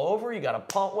the ball over, you gotta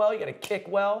punt well, you gotta kick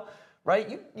well,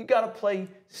 right? You gotta play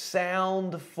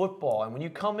sound football. And when you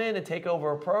come in and take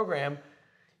over a program,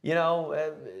 you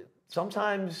know,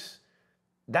 sometimes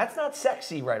that's not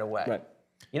sexy right away. Right.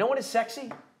 You know what is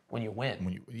sexy? When you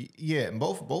win. Yeah, and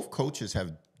both coaches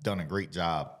have done a great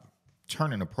job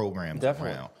turning the programs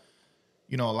around.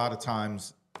 You know, a lot of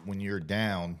times when you're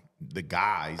down, the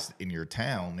guys in your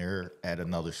town, they're at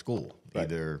another school,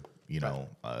 either, you know,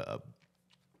 a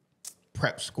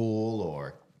prep school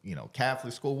or, you know,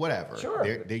 Catholic school, whatever.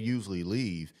 Sure. They usually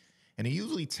leave, and it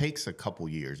usually takes a couple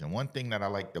years. And one thing that I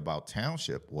liked about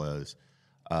Township was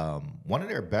one of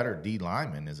their better D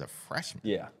linemen is a freshman.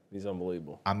 Yeah, he's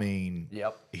unbelievable. I mean,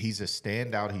 Yep. He's a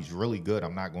standout. He's really good.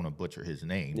 I'm not going to butcher his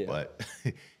name, but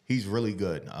he's really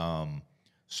good.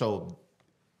 So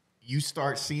you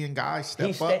start seeing guys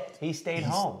step up. He stayed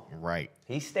home. Right.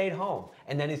 He stayed home.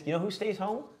 And then you know who stays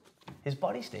home? His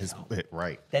buddy stays home.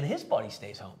 Right. Then his buddy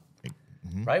stays home.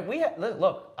 Mm-hmm. Right? We had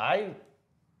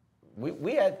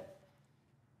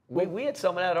we had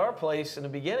someone at our place in the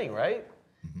beginning, right?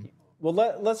 Mm-hmm. Well,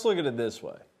 let's look at it this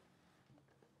way.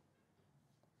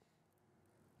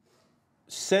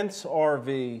 Since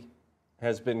RV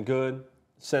has been good,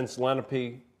 since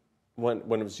Lenape, when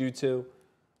it was you two,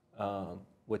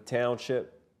 with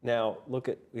Township, now look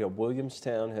at, you know,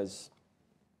 Williamstown has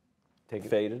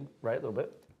faded. Right, a little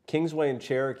bit. Kingsway and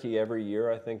Cherokee every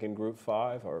year, I think, in Group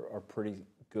 5 are pretty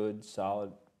good,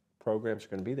 solid programs are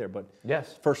going to be there. But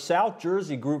yes, for South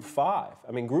Jersey Group 5,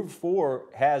 I mean, Group 4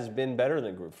 has been better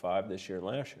than Group 5 this year and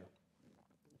last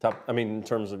year. In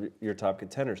terms of your top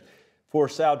contenders. For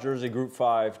South Jersey Group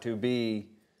 5 to be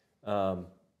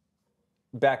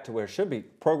back to where it should be,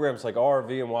 programs like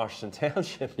RV and Washington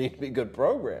Township need to be good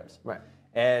programs. Right.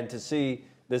 And to see,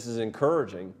 this is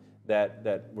encouraging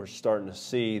that we're starting to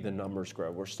see the numbers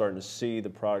grow. We're starting to see the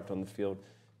product on the field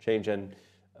change. And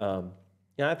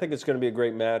I think it's going to be a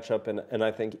great matchup. And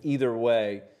I think either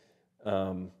way,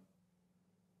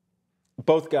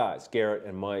 both guys, Garrett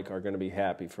and Mike, are going to be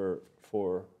happy for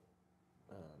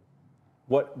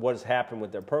what has happened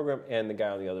with their program and the guy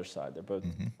on the other side. They're both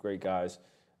great guys.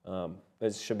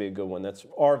 This should be a good one. That's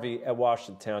RV at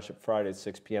Washington Township, Friday at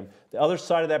 6 p.m. The other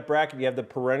side of that bracket, you have the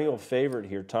perennial favorite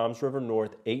here, Toms River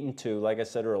North, 8-2. Like I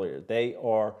said earlier, they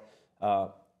are,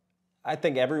 I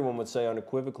think everyone would say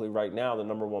unequivocally right now, the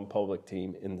 #1 public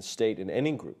team in the state in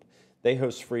any group. They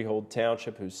host Freehold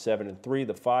Township, who's 7-3,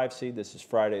 the 5 seed. This is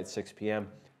Friday at 6 p.m.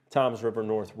 Toms River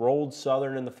North rolled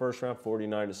Southern in the first round,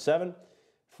 49-7.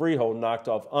 Freehold knocked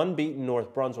off unbeaten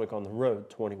North Brunswick on the road,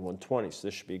 21-20. So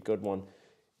this should be a good one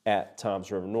at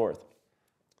Toms River North.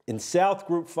 In South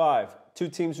Group 5, two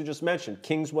teams we just mentioned,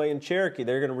 Kingsway and Cherokee,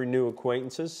 they're going to renew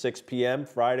acquaintances, 6 p.m.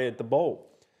 Friday at the Bowl.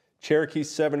 Cherokee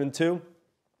 7-2.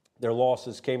 Their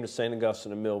losses came to St.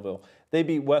 Augustine and Millville. They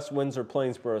beat West Windsor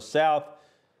Plainsboro South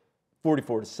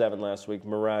 44-7 last week.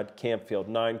 Murad Campfield,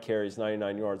 9 carries,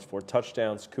 99 yards, 4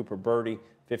 touchdowns. Cooper Birdie,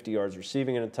 50 yards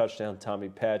receiving and a touchdown. Tommy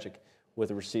Pagic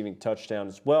with a receiving touchdown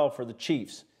as well for the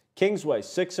Chiefs. Kingsway,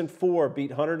 6-4,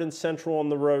 beat Hunterdon Central on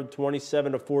the road,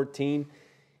 27-14.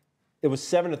 It was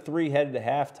 7-3 headed to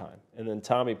halftime, and then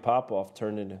Tommy Popoff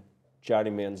turned into Johnny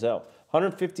Manziel.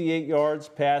 158 yards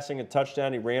passing, a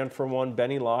touchdown. He ran for one.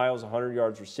 Benny Lyles, 100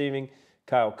 yards receiving.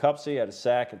 Kyle Cupsey had a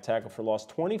sack and tackle for loss.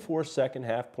 24 second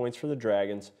half points for the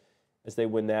Dragons as they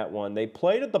win that one. They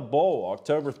played at the Bowl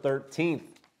October 13th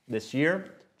this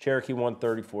year. Cherokee won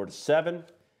 34-7.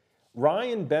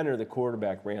 Ryan Benner, the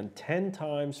quarterback, ran 10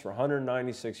 times for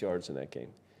 196 yards in that game.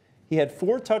 He had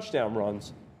 4 touchdown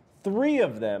runs. 3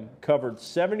 of them covered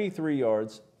 73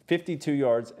 yards, 52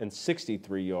 yards, and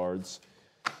 63 yards.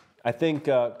 I think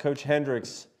Coach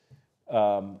Hendricks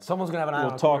someone's going to have an eye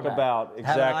on will talk about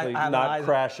exactly not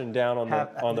crashing down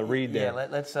on the read there. Yeah,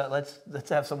 let's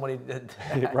have somebody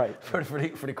right. for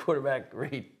the quarterback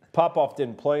read. Popoff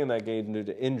didn't play in that game due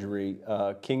to injury.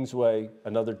 Kingsway,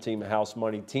 another team, a house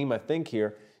money team, I think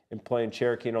here, and playing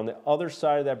Cherokee. And on the other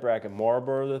side of that bracket,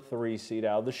 Marlboro, the 3 seed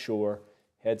out of the Shore,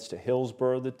 heads to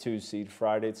Hillsboro, the 2 seed,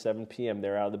 Friday at 7 p.m.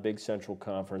 They're out of the Big Central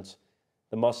Conference.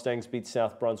 The Mustangs beat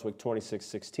South Brunswick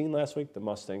 26-16 last week. The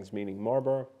Mustangs meaning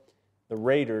Marlboro. The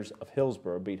Raiders of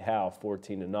Hillsboro beat Howe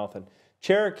 14-0.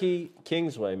 Cherokee,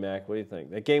 Kingsway, Mac, what do you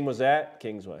think? That game was at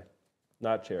Kingsway,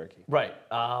 not Cherokee. Right.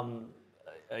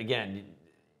 Again,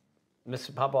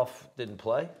 Mr. Popoff didn't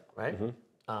play, right?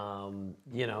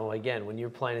 You know, again, when you're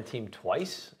playing a team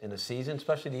twice in a season,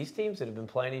 especially these teams that have been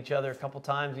playing each other a couple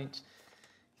times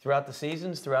throughout the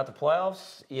seasons, throughout the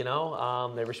playoffs, you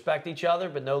know, they respect each other,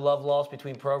 but no love lost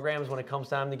between programs when it comes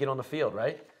time to get on the field,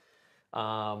 right?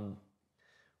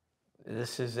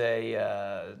 This is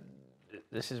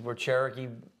where Cherokee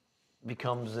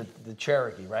becomes the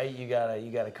Cherokee, right? You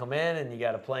gotta come in and you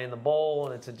gotta play in the bowl,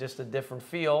 and it's just a different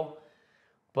feel.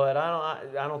 But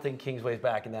I don't think Kingsway's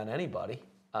backing down anybody.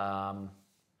 I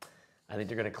think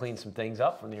they're gonna clean some things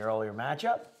up from the earlier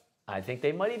matchup. I think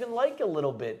they might even like a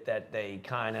little bit that they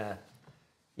kind of,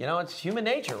 you know, it's human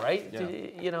nature, right? Yeah.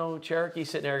 You know, Cherokee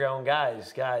sitting there going,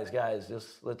 guys,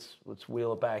 just let's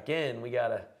wheel it back in.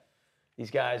 These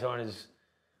guys aren't as,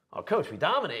 oh, coach, we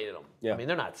dominated them. Yeah. I mean,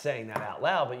 they're not saying that out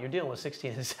loud, but you're dealing with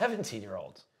 16 and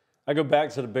 17-year-olds. I go back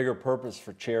to the bigger purpose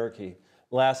for Cherokee.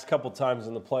 Last couple times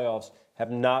in the playoffs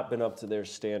have not been up to their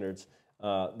standards.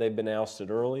 They've been ousted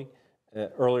earlier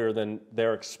than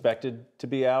they're expected to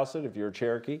be ousted if you're a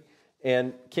Cherokee.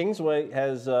 And Kingsway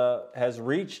has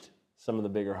reached some of the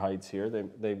bigger heights here.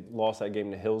 They lost that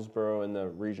game to Hillsboro in the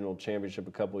regional championship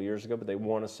a couple of years ago, but they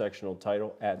won a sectional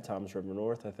title at Toms River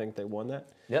North. I think they won that.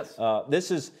 Yes.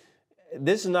 This is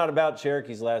not about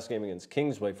Cherokee's last game against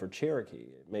Kingsway for Cherokee.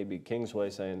 It may be Kingsway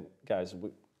saying, guys,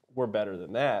 we're better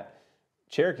than that.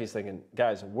 Cherokee's thinking,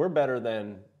 guys, we're better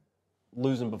than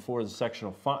losing before the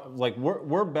sectional final. Like,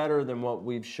 we're better than what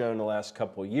we've shown the last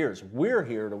couple of years. We're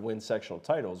here to win sectional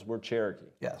titles. We're Cherokee.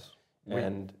 Yes.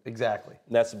 And exactly.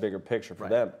 That's the bigger picture for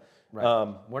them.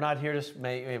 Right. We're not here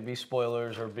to be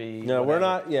spoilers or be. No,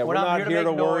 whatever. We're not here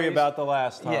to worry about the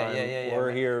last time. Yeah.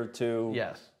 We're here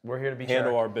to we're here to be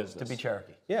handle Cherokee, our business. To be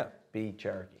Cherokee. Yeah. Be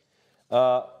Cherokee.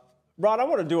 Rod, I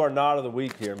want to do our nod of the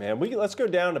week here, man. Let's go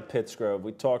down to Pittsgrove.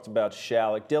 We talked about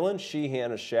Shalleck. Dylan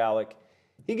Sheehan of Shalleck.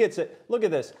 He gets it. Look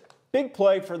at this. Big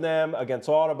play for them against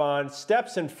Audubon.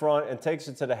 Steps in front and takes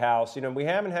it to the house. You know, we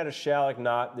haven't had a Shalleck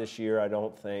knot this year, I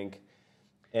don't think.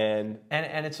 And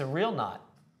it's a real knot.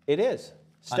 It is.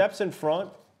 Steps in front.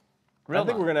 I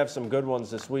think we're going to have some good ones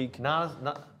this week. I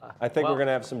think we're going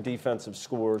to have some defensive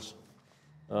scores.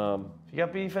 If you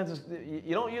got defensive,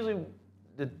 you don't usually.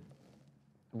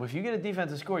 If you get a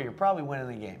defensive score, you're probably winning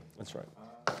the game. That's right.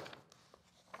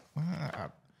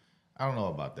 I don't know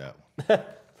about that one.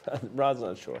 Rod's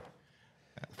not sure.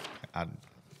 I'm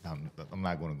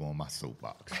not going to go on my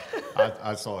soapbox.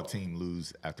 I saw a team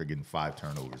lose after getting 5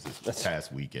 turnovers this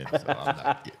past weekend, so I'm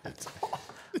not getting it.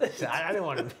 Listen, I didn't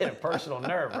want to hit a personal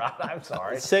nerve, Rod. I'm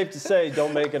sorry. It's safe to say,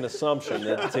 don't make an assumption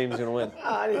that the team's going to win.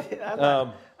 I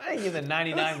didn't give the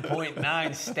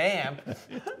 99.9 stamp.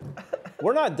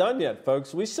 We're not done yet,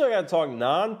 folks. We still got to talk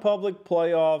non-public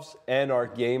playoffs and our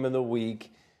game of the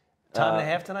week. Time and a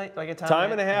half tonight?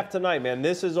 Time and a half tonight, man.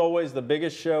 This is always the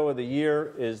biggest show of the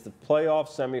year, is the playoff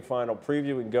semifinal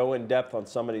preview. We can go in depth on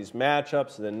some of these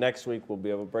matchups, and then next week we'll be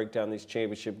able to break down these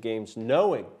championship games,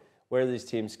 knowing where these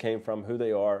teams came from, who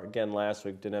they are. Again, last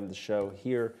week didn't have the show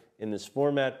here in this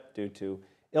format due to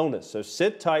illness. So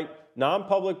sit tight.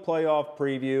 Non-public playoff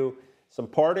preview, some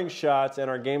parting shots, and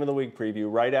our game of the week preview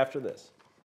right after this.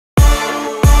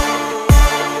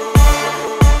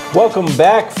 Welcome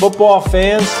back, football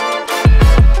fans.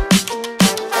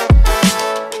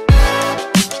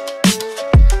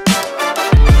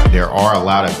 There are a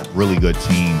lot of really good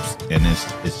teams, and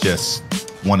it's just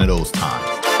one of those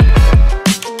times.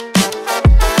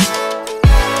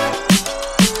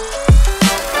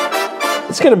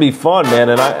 It's going to be fun, man,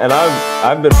 and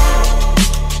I've been.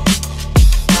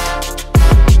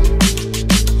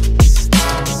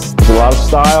 There's a lot of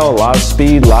style, a lot of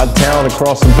speed, a lot of talent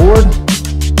across the board.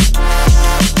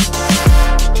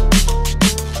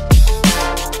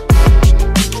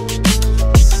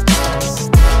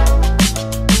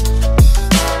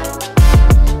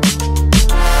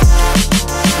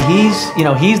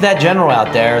 He's that general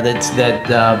out there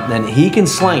and he can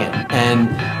sling it. And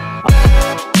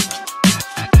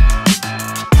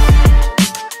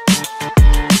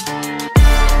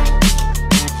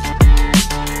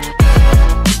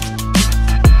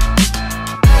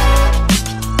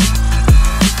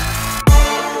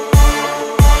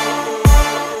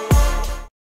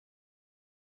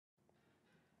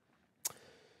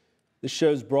This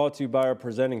show is brought to you by our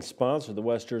presenting sponsor, the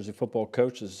West Jersey Football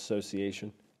Coaches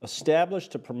Association,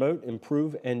 established to promote,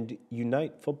 improve, and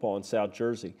unite football in South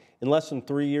Jersey. In less than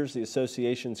 3 years, the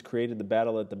association has created the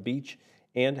Battle at the Beach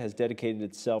and has dedicated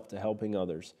itself to helping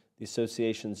others. The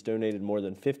association has donated more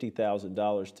than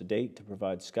 $50,000 to date to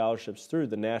provide scholarships through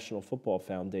the National Football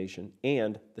Foundation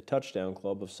and the Touchdown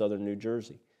Club of Southern New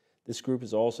Jersey. This group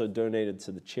has also donated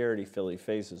to the charity Philly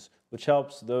Faces, which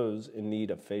helps those in need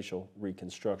of facial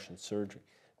reconstruction surgery.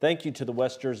 Thank you to the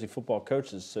West Jersey Football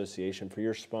Coaches Association for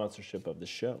your sponsorship of the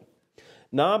show.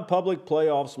 Non-public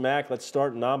playoffs, Mac. Let's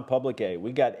start non-public A.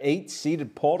 We got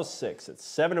 8-seeded Paul 6 at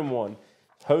 7-1,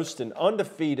 hosting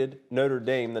undefeated Notre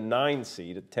Dame, the 9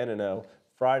 seed at 10-0,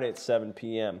 Friday at 7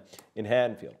 p.m. in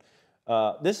Haddonfield.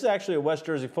 This is actually a West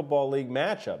Jersey Football League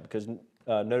matchup because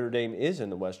Notre Dame is in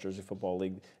the West Jersey Football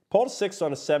League. Paul 6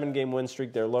 on a 7-game win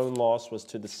streak. Their lone loss was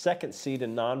to the 2nd seed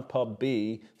in non-pub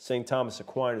B, St. Thomas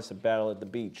Aquinas at Battle at the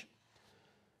Beach.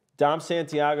 Dom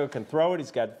Santiago can throw it.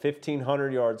 He's got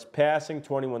 1,500 yards passing,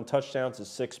 21 touchdowns, and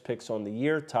 6 picks on the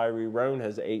year. Tyree Roan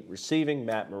has 8 receiving.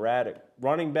 Matt Murad at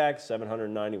running back,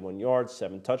 791 yards,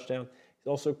 7 touchdowns. He's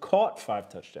also caught 5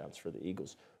 touchdowns for the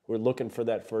Eagles. We're looking for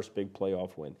that first big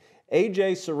playoff win.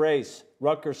 A.J. Sarace,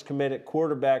 Rutgers committed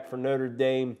quarterback for Notre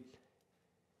Dame.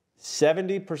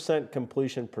 70%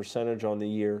 completion percentage on the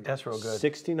year. That's real good.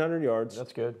 1,600 yards.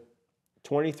 That's good.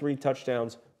 23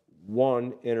 touchdowns,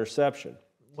 1 interception.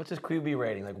 What's his QB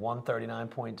rating? Like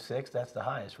 139.6? That's the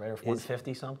highest, right? Or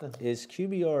 150 something? His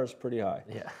QBR is pretty high.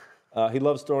 Yeah. He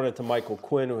loves throwing it to Michael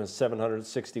Quinn, who has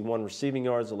 761 receiving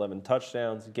yards, 11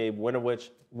 touchdowns. Gabe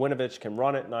Winovich can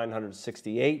run it,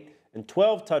 968, and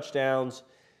 12 touchdowns.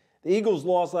 The Eagles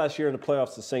lost last year in the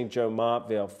playoffs to St. Joe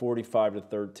Montvale,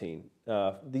 45-13.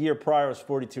 The year prior was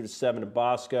 42-7 at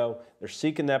Bosco. They're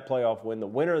seeking that playoff win. The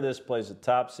winner of this plays the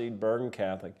top seed, Bergen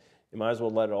Catholic. You might as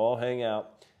well let it all hang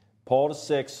out. Paul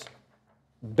 6,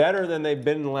 better than they've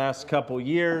been in the last couple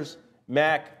years.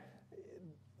 Mac,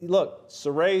 look,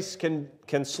 Sarace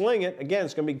can sling it. Again,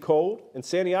 it's going to be cold, and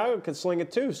Santiago can sling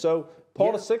it too. So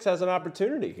Paul 6 has an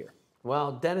opportunity here.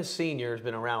 Well, Dennis Sr. has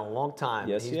been around a long time.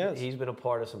 Yes, he has. He's been a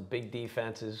part of some big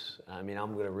defenses. I mean,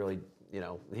 I'm going to really,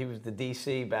 he was the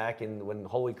DC back when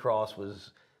Holy Cross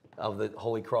was of the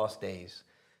Holy Cross days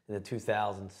in the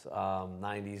 2000s,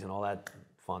 90s, and all that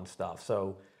fun stuff.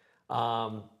 So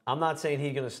I'm not saying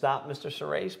he's going to stop Mr.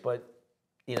 Sarace, but,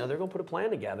 they're going to put a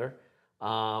plan together.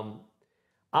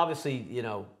 Obviously,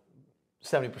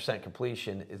 70%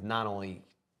 completion is not only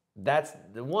 – that's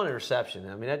the one interception.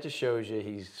 I mean, that just shows you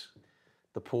he's –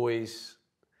 the poise,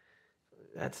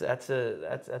 that's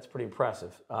pretty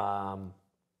impressive. Come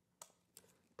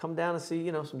down and see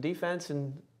some defense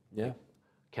and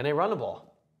can they run the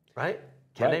ball, right?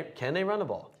 Can they run the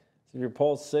ball? So if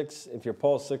you're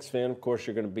Paul 6 fan, of course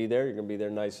you're going to be there. You're going to be there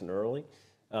nice and early.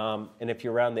 And if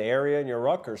you're around the area and you're a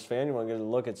Rutgers fan, you want to get a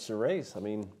look at Sarace. I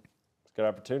mean, it's a good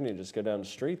opportunity to just go down the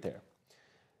street there.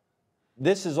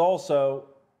 This is also.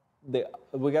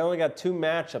 We only got 2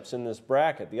 matchups in this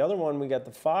bracket. The other one, we got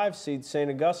the 5 seed St.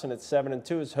 Augustine at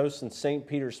 7-2 is hosting St.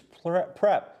 Peter's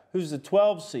Prep, who's the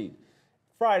 12 seed.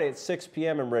 Friday at 6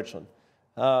 p.m. in Richland.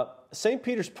 St.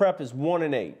 Peter's Prep is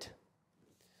 1-8,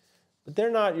 but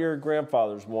they're not your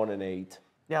grandfather's 1-8.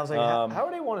 Yeah, I was like, how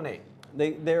are they 1-8?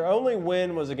 Their only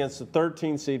win was against the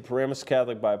 13 seed Paramus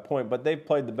Catholic by a point, but they've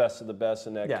played the best of the best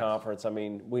in that conference. I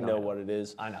mean, we know what it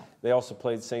is. I know. They also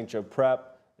played St. Joe Prep.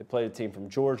 They played a team from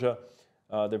Georgia.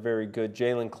 They're very good.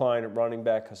 Jalen Klein at running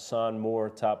back, Hassan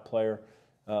Moore, top player.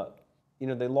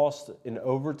 They lost in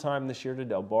overtime this year to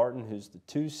Del Barton, who's the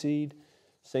 2 seed.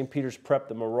 St. Peter's Prep,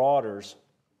 the Marauders,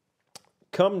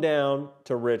 come down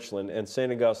to Richland, and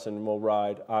St. Augustine will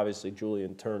ride, obviously,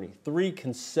 Julian Turney. 3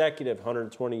 consecutive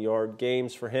 120-yard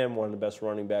games for him, one of the best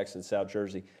running backs in South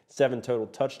Jersey. 7 total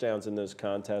touchdowns in those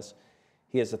contests.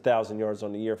 He has 1,000 yards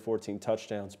on the year, 14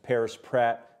 touchdowns. Paris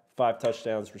Pratt, 5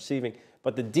 touchdowns receiving.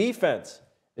 But the defense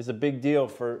is a big deal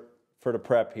for the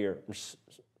Prep here.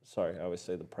 Sorry, I always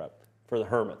say the Prep. For the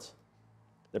Hermits.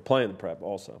 They're playing the Prep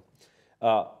also.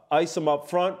 Ice them up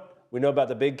front. We know about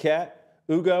the big cat,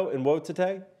 Ugo and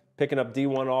Wotate, picking up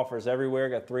D1 offers everywhere.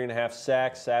 Got 3.5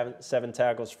 sacks, 7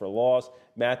 tackles for loss.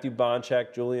 Matthew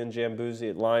Bonchak, Julian Jambuzzi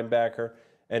at linebacker,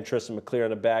 and Tristan McClear on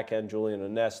the back end, Julian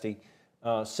Onesti.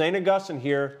 St. Augustine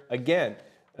here, again,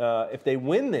 if they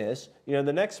win this, the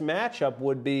next matchup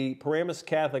would be Paramus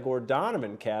Catholic or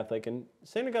Donovan Catholic, and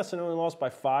St. Augustine only lost by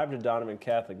 5 to Donovan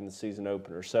Catholic in the season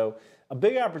opener. So a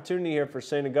big opportunity here for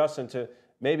St. Augustine to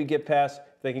maybe get past,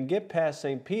 if they can get past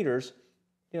St. Peter's,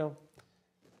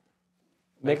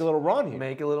 make a little run here.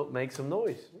 Make some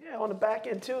noise. Yeah, on the back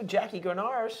end too, Jackie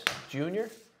Garnars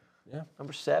Jr., Yeah.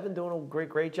 Number 7, doing a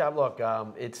great job. Look,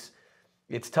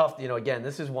 it's tough. You know, again,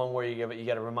 this is one where you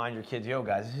got to remind your kids, yo,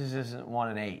 guys, this isn't 1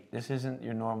 and 8. This isn't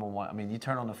your normal one. I mean, you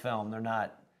turn on the film, they're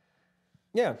not.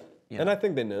 Yeah, and I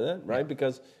think they know that, right? Yeah.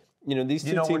 Because, you know, these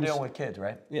two teams. We're dealing with kids,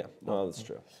 right? Yeah, well, that's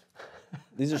true.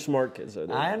 These are smart kids.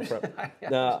 I understand. I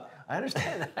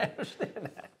understand that. I understand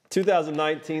that.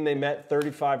 2019, they met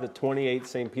 35-28.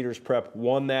 St. Peter's Prep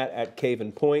won that at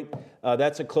Caven Point.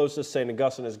 That's the closest St.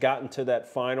 Augustine has gotten to that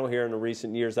final here in the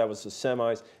recent years. That was the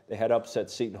semis. They had upset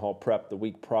Seton Hall Prep the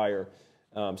week prior,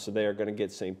 so they are going to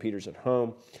get St. Peter's at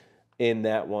home in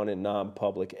that one in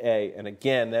non-public A. And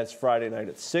again, that's Friday night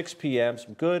at 6 p.m.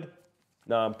 Some good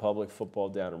non-public football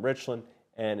down in Richland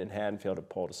and in Haddonfield at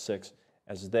Paul VI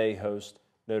as they host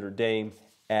Notre Dame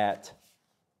at,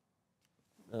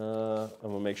 I'm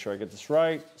going to make sure I get this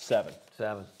right, 7.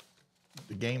 The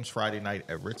game's Friday night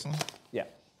at Richland? Yeah.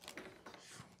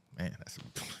 Man,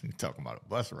 you're talking about a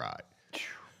bus ride.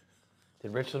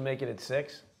 Did Richland make it at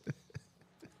 6?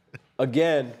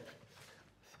 Again,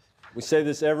 we say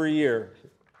this every year.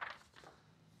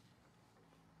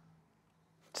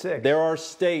 6. There are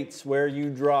states where you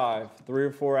drive 3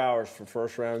 or 4 hours for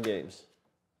first-round games.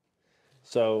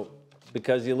 So,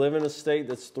 because you live in a state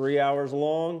that's 3 hours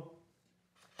long,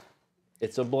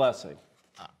 it's a blessing.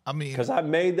 I mean, because I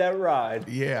made that ride.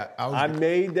 Yeah, I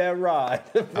made that ride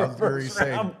for a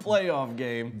first-round playoff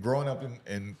game. Growing up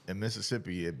in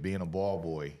Mississippi, being a ball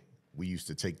boy, we used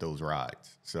to take those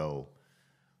rides. So.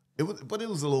 But it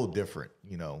was a little different,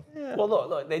 you know. Yeah. Well,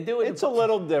 look, they do it. It's a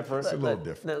little different. It's a little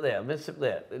different. Yeah,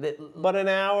 but an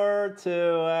hour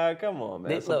to come on,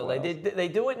 man. They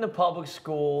do it in the public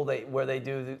school, where they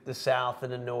do the South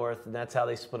and the North, and that's how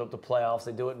they split up the playoffs.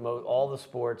 They do it in all the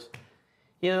sports.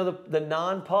 You know, the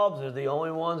non-pubs are the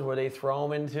only ones where they throw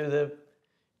them into the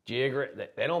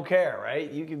geographic. They don't care, right?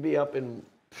 You could be up in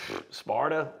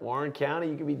Sparta, Warren County.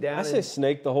 You could be down. I say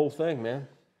snake the whole thing, man.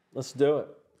 Let's do it.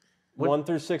 1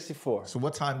 through 64. So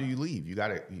what time do you leave? You got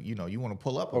to, you want to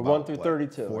pull up. Or about 1 through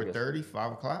 32. 4:30,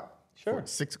 5 o'clock? Sure.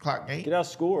 6 o'clock game? Get out of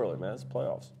school early, man. It's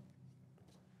playoffs.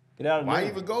 Get out of Why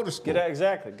even go to school? Get out,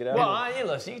 exactly. Get out. Well,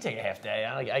 listen, you can take a half day.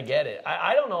 I get it.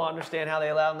 I don't understand how they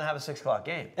allow them to have a 6 o'clock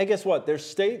game. And guess what? There's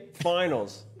state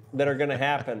finals that are going to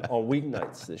happen on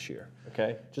weeknights this year,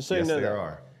 okay? Just so you know that. Yes, there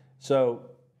are. So,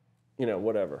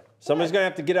 whatever. Somebody's going to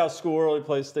have to get out of school early,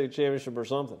 play state championship or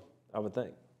something, I would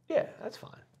think. Yeah, that's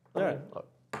fine. All right. Look,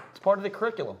 it's part of the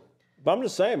curriculum. But I'm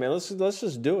just saying, man, let's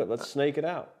just do it. Let's snake it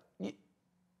out.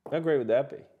 How great would that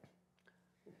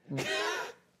be?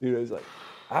 He's like,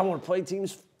 I want to play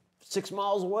teams 6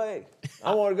 miles away.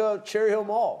 I want to go to Cherry Hill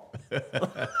Mall.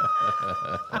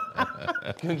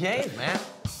 Good games, man.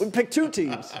 We can pick 2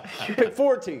 teams. We pick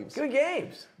 4 teams. Good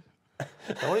games.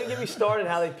 Don't even get me started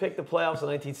how they picked the playoffs in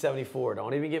 1974.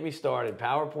 Don't even get me started.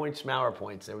 PowerPoints,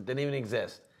 SmowerPoints. They didn't even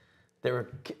exist. They were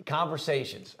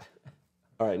conversations.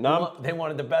 All right. They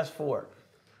wanted the best 4.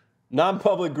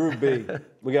 Non-public Group B.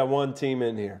 We got one team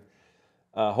in here.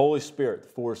 Holy Spirit, the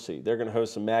 4 seed. They're going to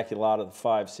host Immaculata, the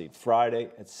 5 seed, Friday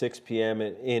at 6 p.m.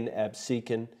 in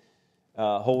Absecon.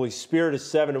 Holy Spirit is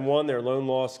 7-1. Their lone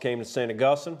loss came to St.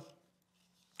 Augustine.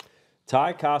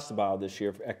 Ty Costabile this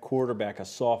year at quarterback, a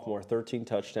sophomore, 13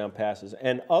 touchdown passes.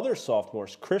 And other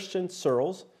sophomores, Christian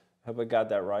Searles, I hope I got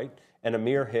that right, and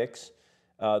Amir Hicks.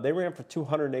 They ran for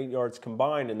 208 yards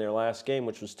combined in their last game,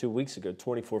 which was 2 weeks ago,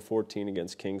 24-14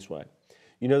 against Kingsway.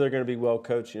 You know they're going to be well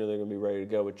coached. You know they're going to be ready to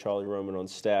go with Charlie Roman on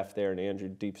staff there and Andrew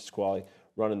DePasquale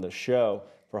running the show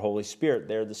for Holy Spirit.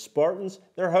 They're the Spartans.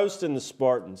 They're hosting the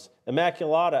Spartans.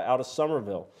 Immaculata out of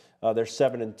Somerville. They're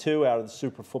 7-2 out of the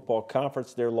Super Football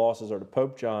Conference. Their losses are to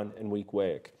Pope John and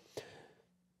Weequahic.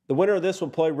 The winner of this will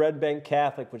play Red Bank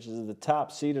Catholic, which is the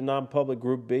top seed in non-public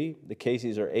Group B. The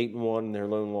Caseys are 8-1, and their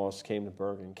lone loss came to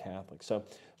Bergen Catholic. So,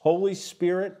 Holy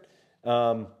Spirit,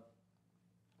 look,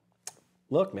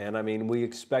 man, I mean, we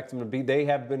expect them to be. They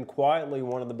have been quietly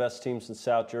one of the best teams in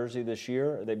South Jersey this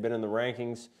year. They've been in the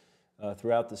rankings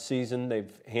throughout the season.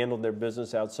 They've handled their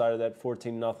business outside of that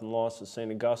 14-0 loss to St.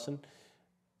 Augustine.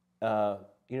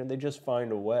 They just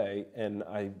find a way, and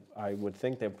I would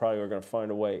think they probably are going to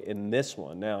find a way in this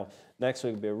one. Now, next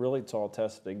week will be a really tall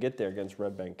test if they get there against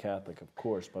Red Bank Catholic, of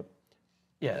course. But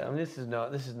yeah, I mean, this is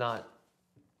not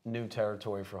new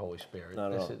territory for Holy Spirit.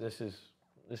 Not at all. This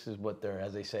is what they're,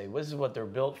 as they say, this is what they're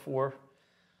built for.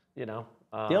 The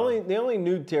only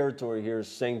new territory here is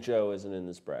St. Joe isn't in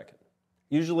this bracket.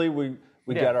 Usually we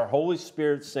got our Holy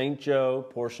Spirit St. Joe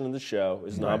portion of the show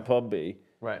is non-pub B.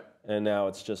 Right. And now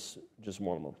it's just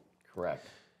one of them. Correct.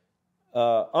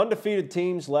 Undefeated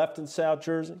teams left in South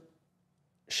Jersey.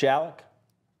 Shalleck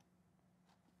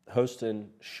hosting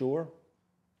Shore.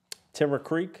 Timber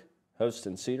Creek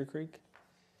hosting Cedar Creek.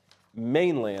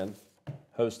 Mainland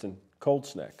hosting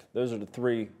Colts Neck. Those are the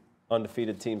 3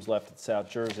 undefeated teams left at South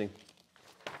Jersey.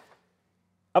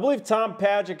 I believe Tom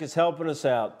Pagic is helping us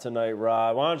out tonight,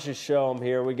 Rob. Why don't you show him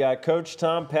here? We got Coach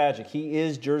Tom Pagic. He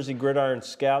is Jersey Gridiron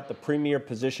Scout, the premier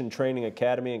position training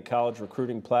academy and college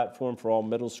recruiting platform for all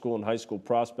middle school and high school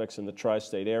prospects in the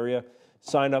tri-state area.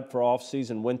 Sign up for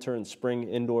off-season, winter, and spring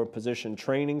indoor position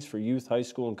trainings for youth, high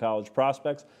school, and college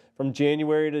prospects from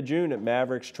January to June at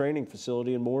Mavericks Training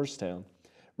Facility in Moorestown.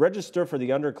 Register for the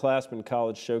Underclassmen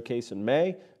College Showcase in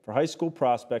May for high school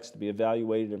prospects to be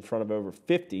evaluated in front of over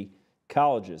 50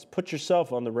 colleges. Put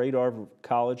yourself on the radar of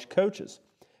college coaches.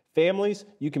 Families,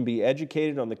 you can be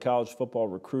educated on the college football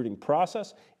recruiting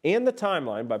process and the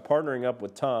timeline by partnering up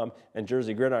with Tom and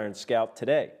Jersey Gridiron Scout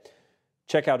today.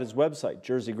 Check out his website,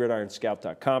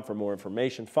 jerseygridironscout.com, for more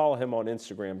information. Follow him on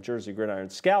Instagram, Jersey Gridiron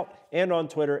Scout, and on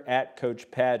Twitter at Coach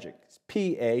Pagic,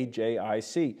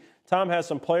 P-A-J-I-C. Tom has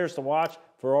some players to watch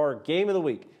for our Game of the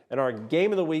Week. And our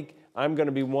Game of the Week, I'm going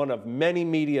to be one of many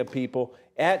media people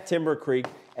at Timber Creek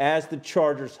as the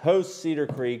Chargers host Cedar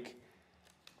Creek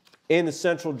in the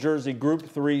Central Jersey Group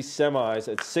 3 semis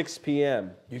at 6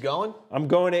 p.m. You going? I'm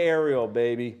going to Ariel,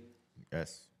 baby.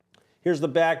 Yes. Here's the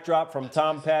backdrop from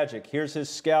Tom Pagic. Here's his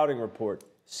scouting report.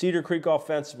 Cedar Creek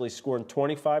offensively scoring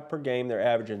 25 per game. They're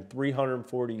averaging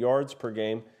 340 yards per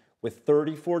game with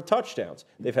 34 touchdowns.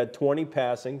 They've had 20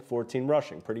 passing, 14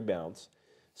 rushing, pretty balanced.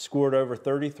 Scored over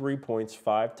 33 points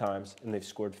 5 times, and they've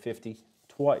scored 50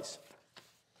 twice.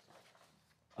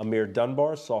 Amir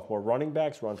Dunbar, sophomore running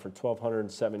backs, run for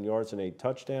 1,207 yards and 8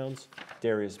 touchdowns.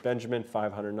 Darius Benjamin,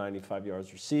 595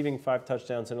 yards receiving, 5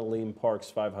 touchdowns. And Aleem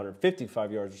Parks,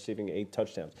 555 yards receiving, 8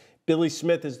 touchdowns. Billy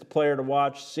Smith is the player to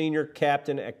watch, senior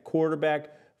captain at quarterback,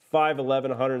 5'11",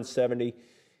 170.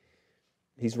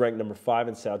 He's ranked number 5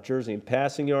 in South Jersey in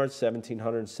passing yards,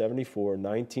 1,774,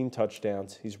 19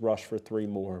 touchdowns. He's rushed for 3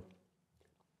 more.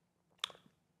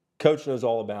 Coach knows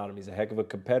all about him. He's a heck of a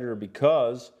competitor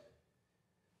because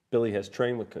Billy has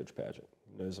trained with Coach Pagic.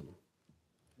 He knows him.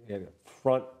 He had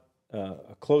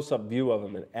a close-up view of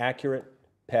him, an accurate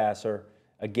passer,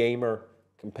 a gamer,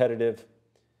 competitive.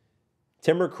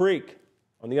 Timber Creek,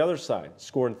 on the other side,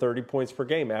 scoring 30 points per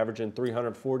game, averaging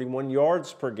 341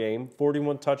 yards per game,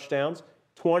 41 touchdowns,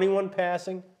 21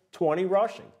 passing, 20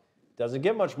 rushing. Doesn't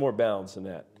get much more balance than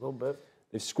that. A little bit.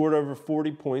 They've scored over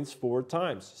 40 points 4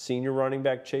 times. Senior running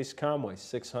back Chase Conway,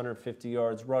 650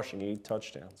 yards rushing, 8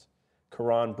 touchdowns.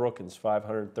 Karan Brookins,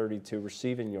 532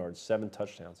 receiving yards, 7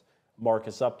 touchdowns.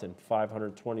 Marcus Upton,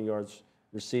 520 yards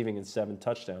receiving and 7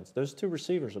 touchdowns. Those 2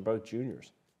 receivers are both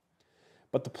juniors.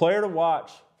 But the player to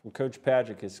watch from Coach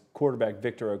Pagic is quarterback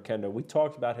Victor Okendo. We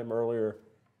talked about him earlier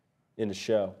in the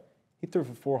show. He threw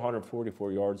for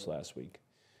 444 yards last week.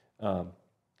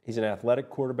 He's an athletic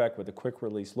quarterback with a quick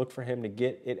release. Look for him to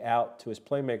get it out to his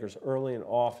playmakers early and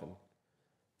often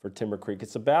for Timber Creek.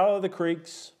 It's a battle of the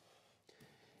creeks.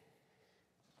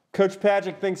 Coach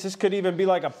Pagic thinks this could even be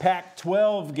like a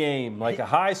Pac-12 game, like a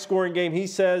high-scoring game. He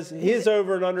says his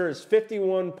over and under is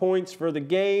 51 points for the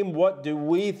game. What do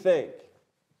we think?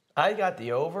 I got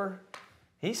the over.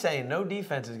 He's saying no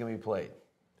defense is going to be played.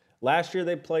 Last year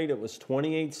they played, it was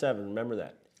 28-7. Remember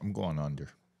that. I'm going under.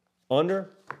 Under?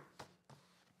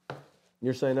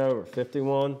 You're saying over.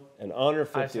 51 and under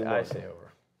 51. I say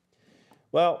over.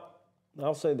 Well,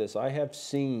 I'll say this. I have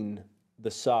seen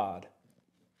the sod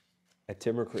at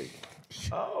Timber Creek.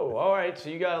 Oh, all right. So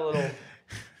you got a little...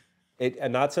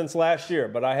 And not since last year,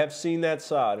 but I have seen that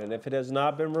sod. And if it has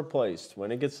not been replaced,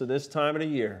 when it gets to this time of the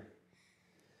year,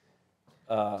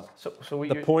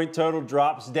 the point total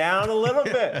drops down a little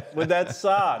bit with that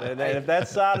sod. And if that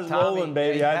sod is rolling,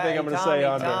 baby, I think I'm going to say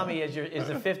under. Tommy, is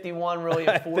the 51 really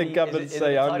a 40? I think I'm going to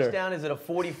say under. Touchdown? Is it a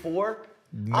 44?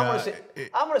 Nah,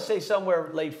 I'm going to say somewhere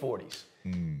late 40s.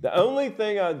 The only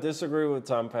thing I disagree with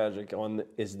Tom Pagic on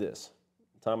is this.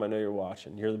 Tom, I know you're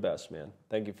watching. You're the best, man.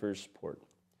 Thank you for your support.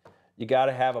 You got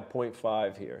to have a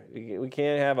 0.5 here. We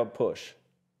can't have a push.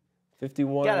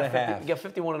 51 and a half. You got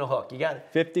 51 and a hook. You got it.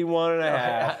 51 and a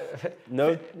half.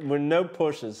 No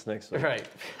pushes next week. Right.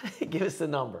 Give us the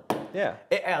number. Yeah.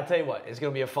 I'll tell you what. It's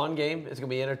going to be a fun game. It's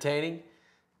going to be entertaining.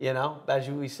 You know, as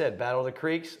we said, Battle of the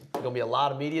Creeks. There's going to be a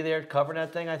lot of media there covering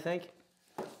that thing, I think.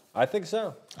 I think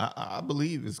so. I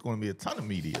believe it's going to be a ton of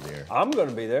media there. I'm going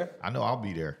to be there. I know I'll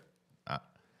be there.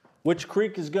 Which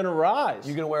creek is going to rise?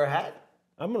 You going to wear a hat?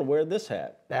 I'm going to wear this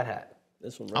hat. That hat.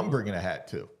 This one. I'm bringing a hat,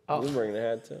 too. Oh. You're bringing a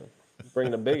hat, too.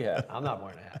 Bringing a big hat. I'm not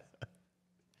wearing a hat.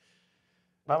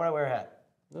 Why would I wear a hat?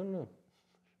 I don't know.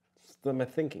 It's my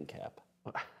thinking cap.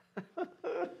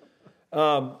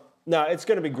 No, it's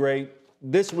going to be great.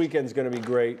 this weekend's going to be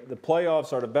great. The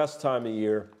playoffs are the best time of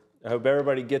year. I hope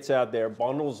everybody gets out there,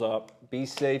 bundles up, be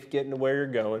safe getting to where you're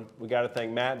going. We got to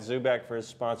thank Matt Zubak for his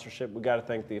sponsorship. We got to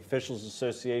thank the Officials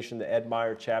Association, the Ed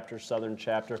Meyer chapter, Southern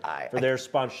chapter, for their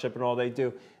sponsorship and all they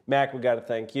do. Mac, we got to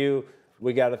thank you.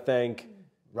 We got to thank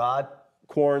Rod.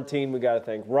 Quarantine. We got to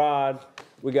thank Rod.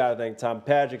 We got to thank Tom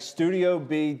Pagic. Studio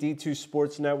B, D2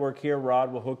 Sports Network here.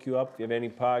 Rod will hook you up if you have any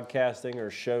podcasting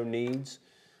or show needs.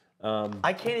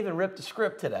 I can't even rip the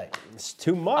script today. It's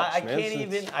too much, I man.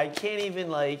 can't even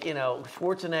like,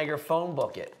 Schwarzenegger phone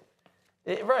book it.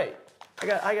 Right. I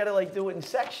got to like do it in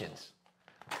sections.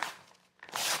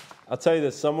 I'll tell you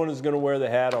this. Someone is going to wear the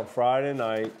hat on Friday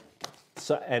night,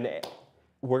 and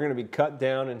we're going to be cut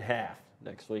down in half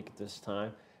next week at this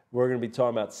time. We're going to be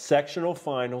talking about sectional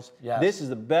finals. Yes. This is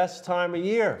the best time of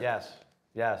year. Yes.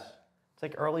 It's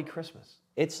like early Christmas.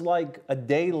 It's like a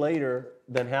day later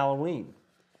than Halloween.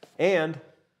 And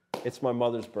it's my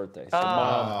mother's birthday. So,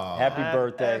 Mom, happy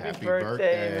birthday. Happy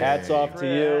birthday. Hats off to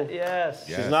you. Yes.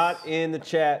 She's not in the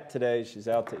chat today. She's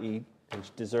out to eat, and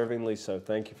deservingly so.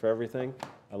 Thank you for everything.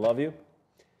 I love you.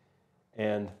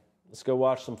 And let's go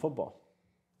watch some football.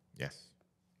 Yes.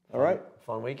 All right?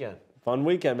 Fun weekend. Fun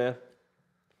weekend, man.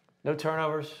 No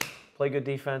turnovers. Play good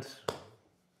defense.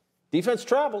 Defense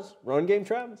travels. Run game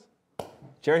travels.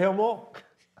 Cherry Hill Mall.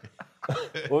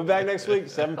 We'll be back next week,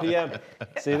 7 p.m.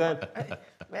 See you then.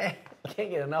 Man,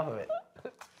 can't get enough of it.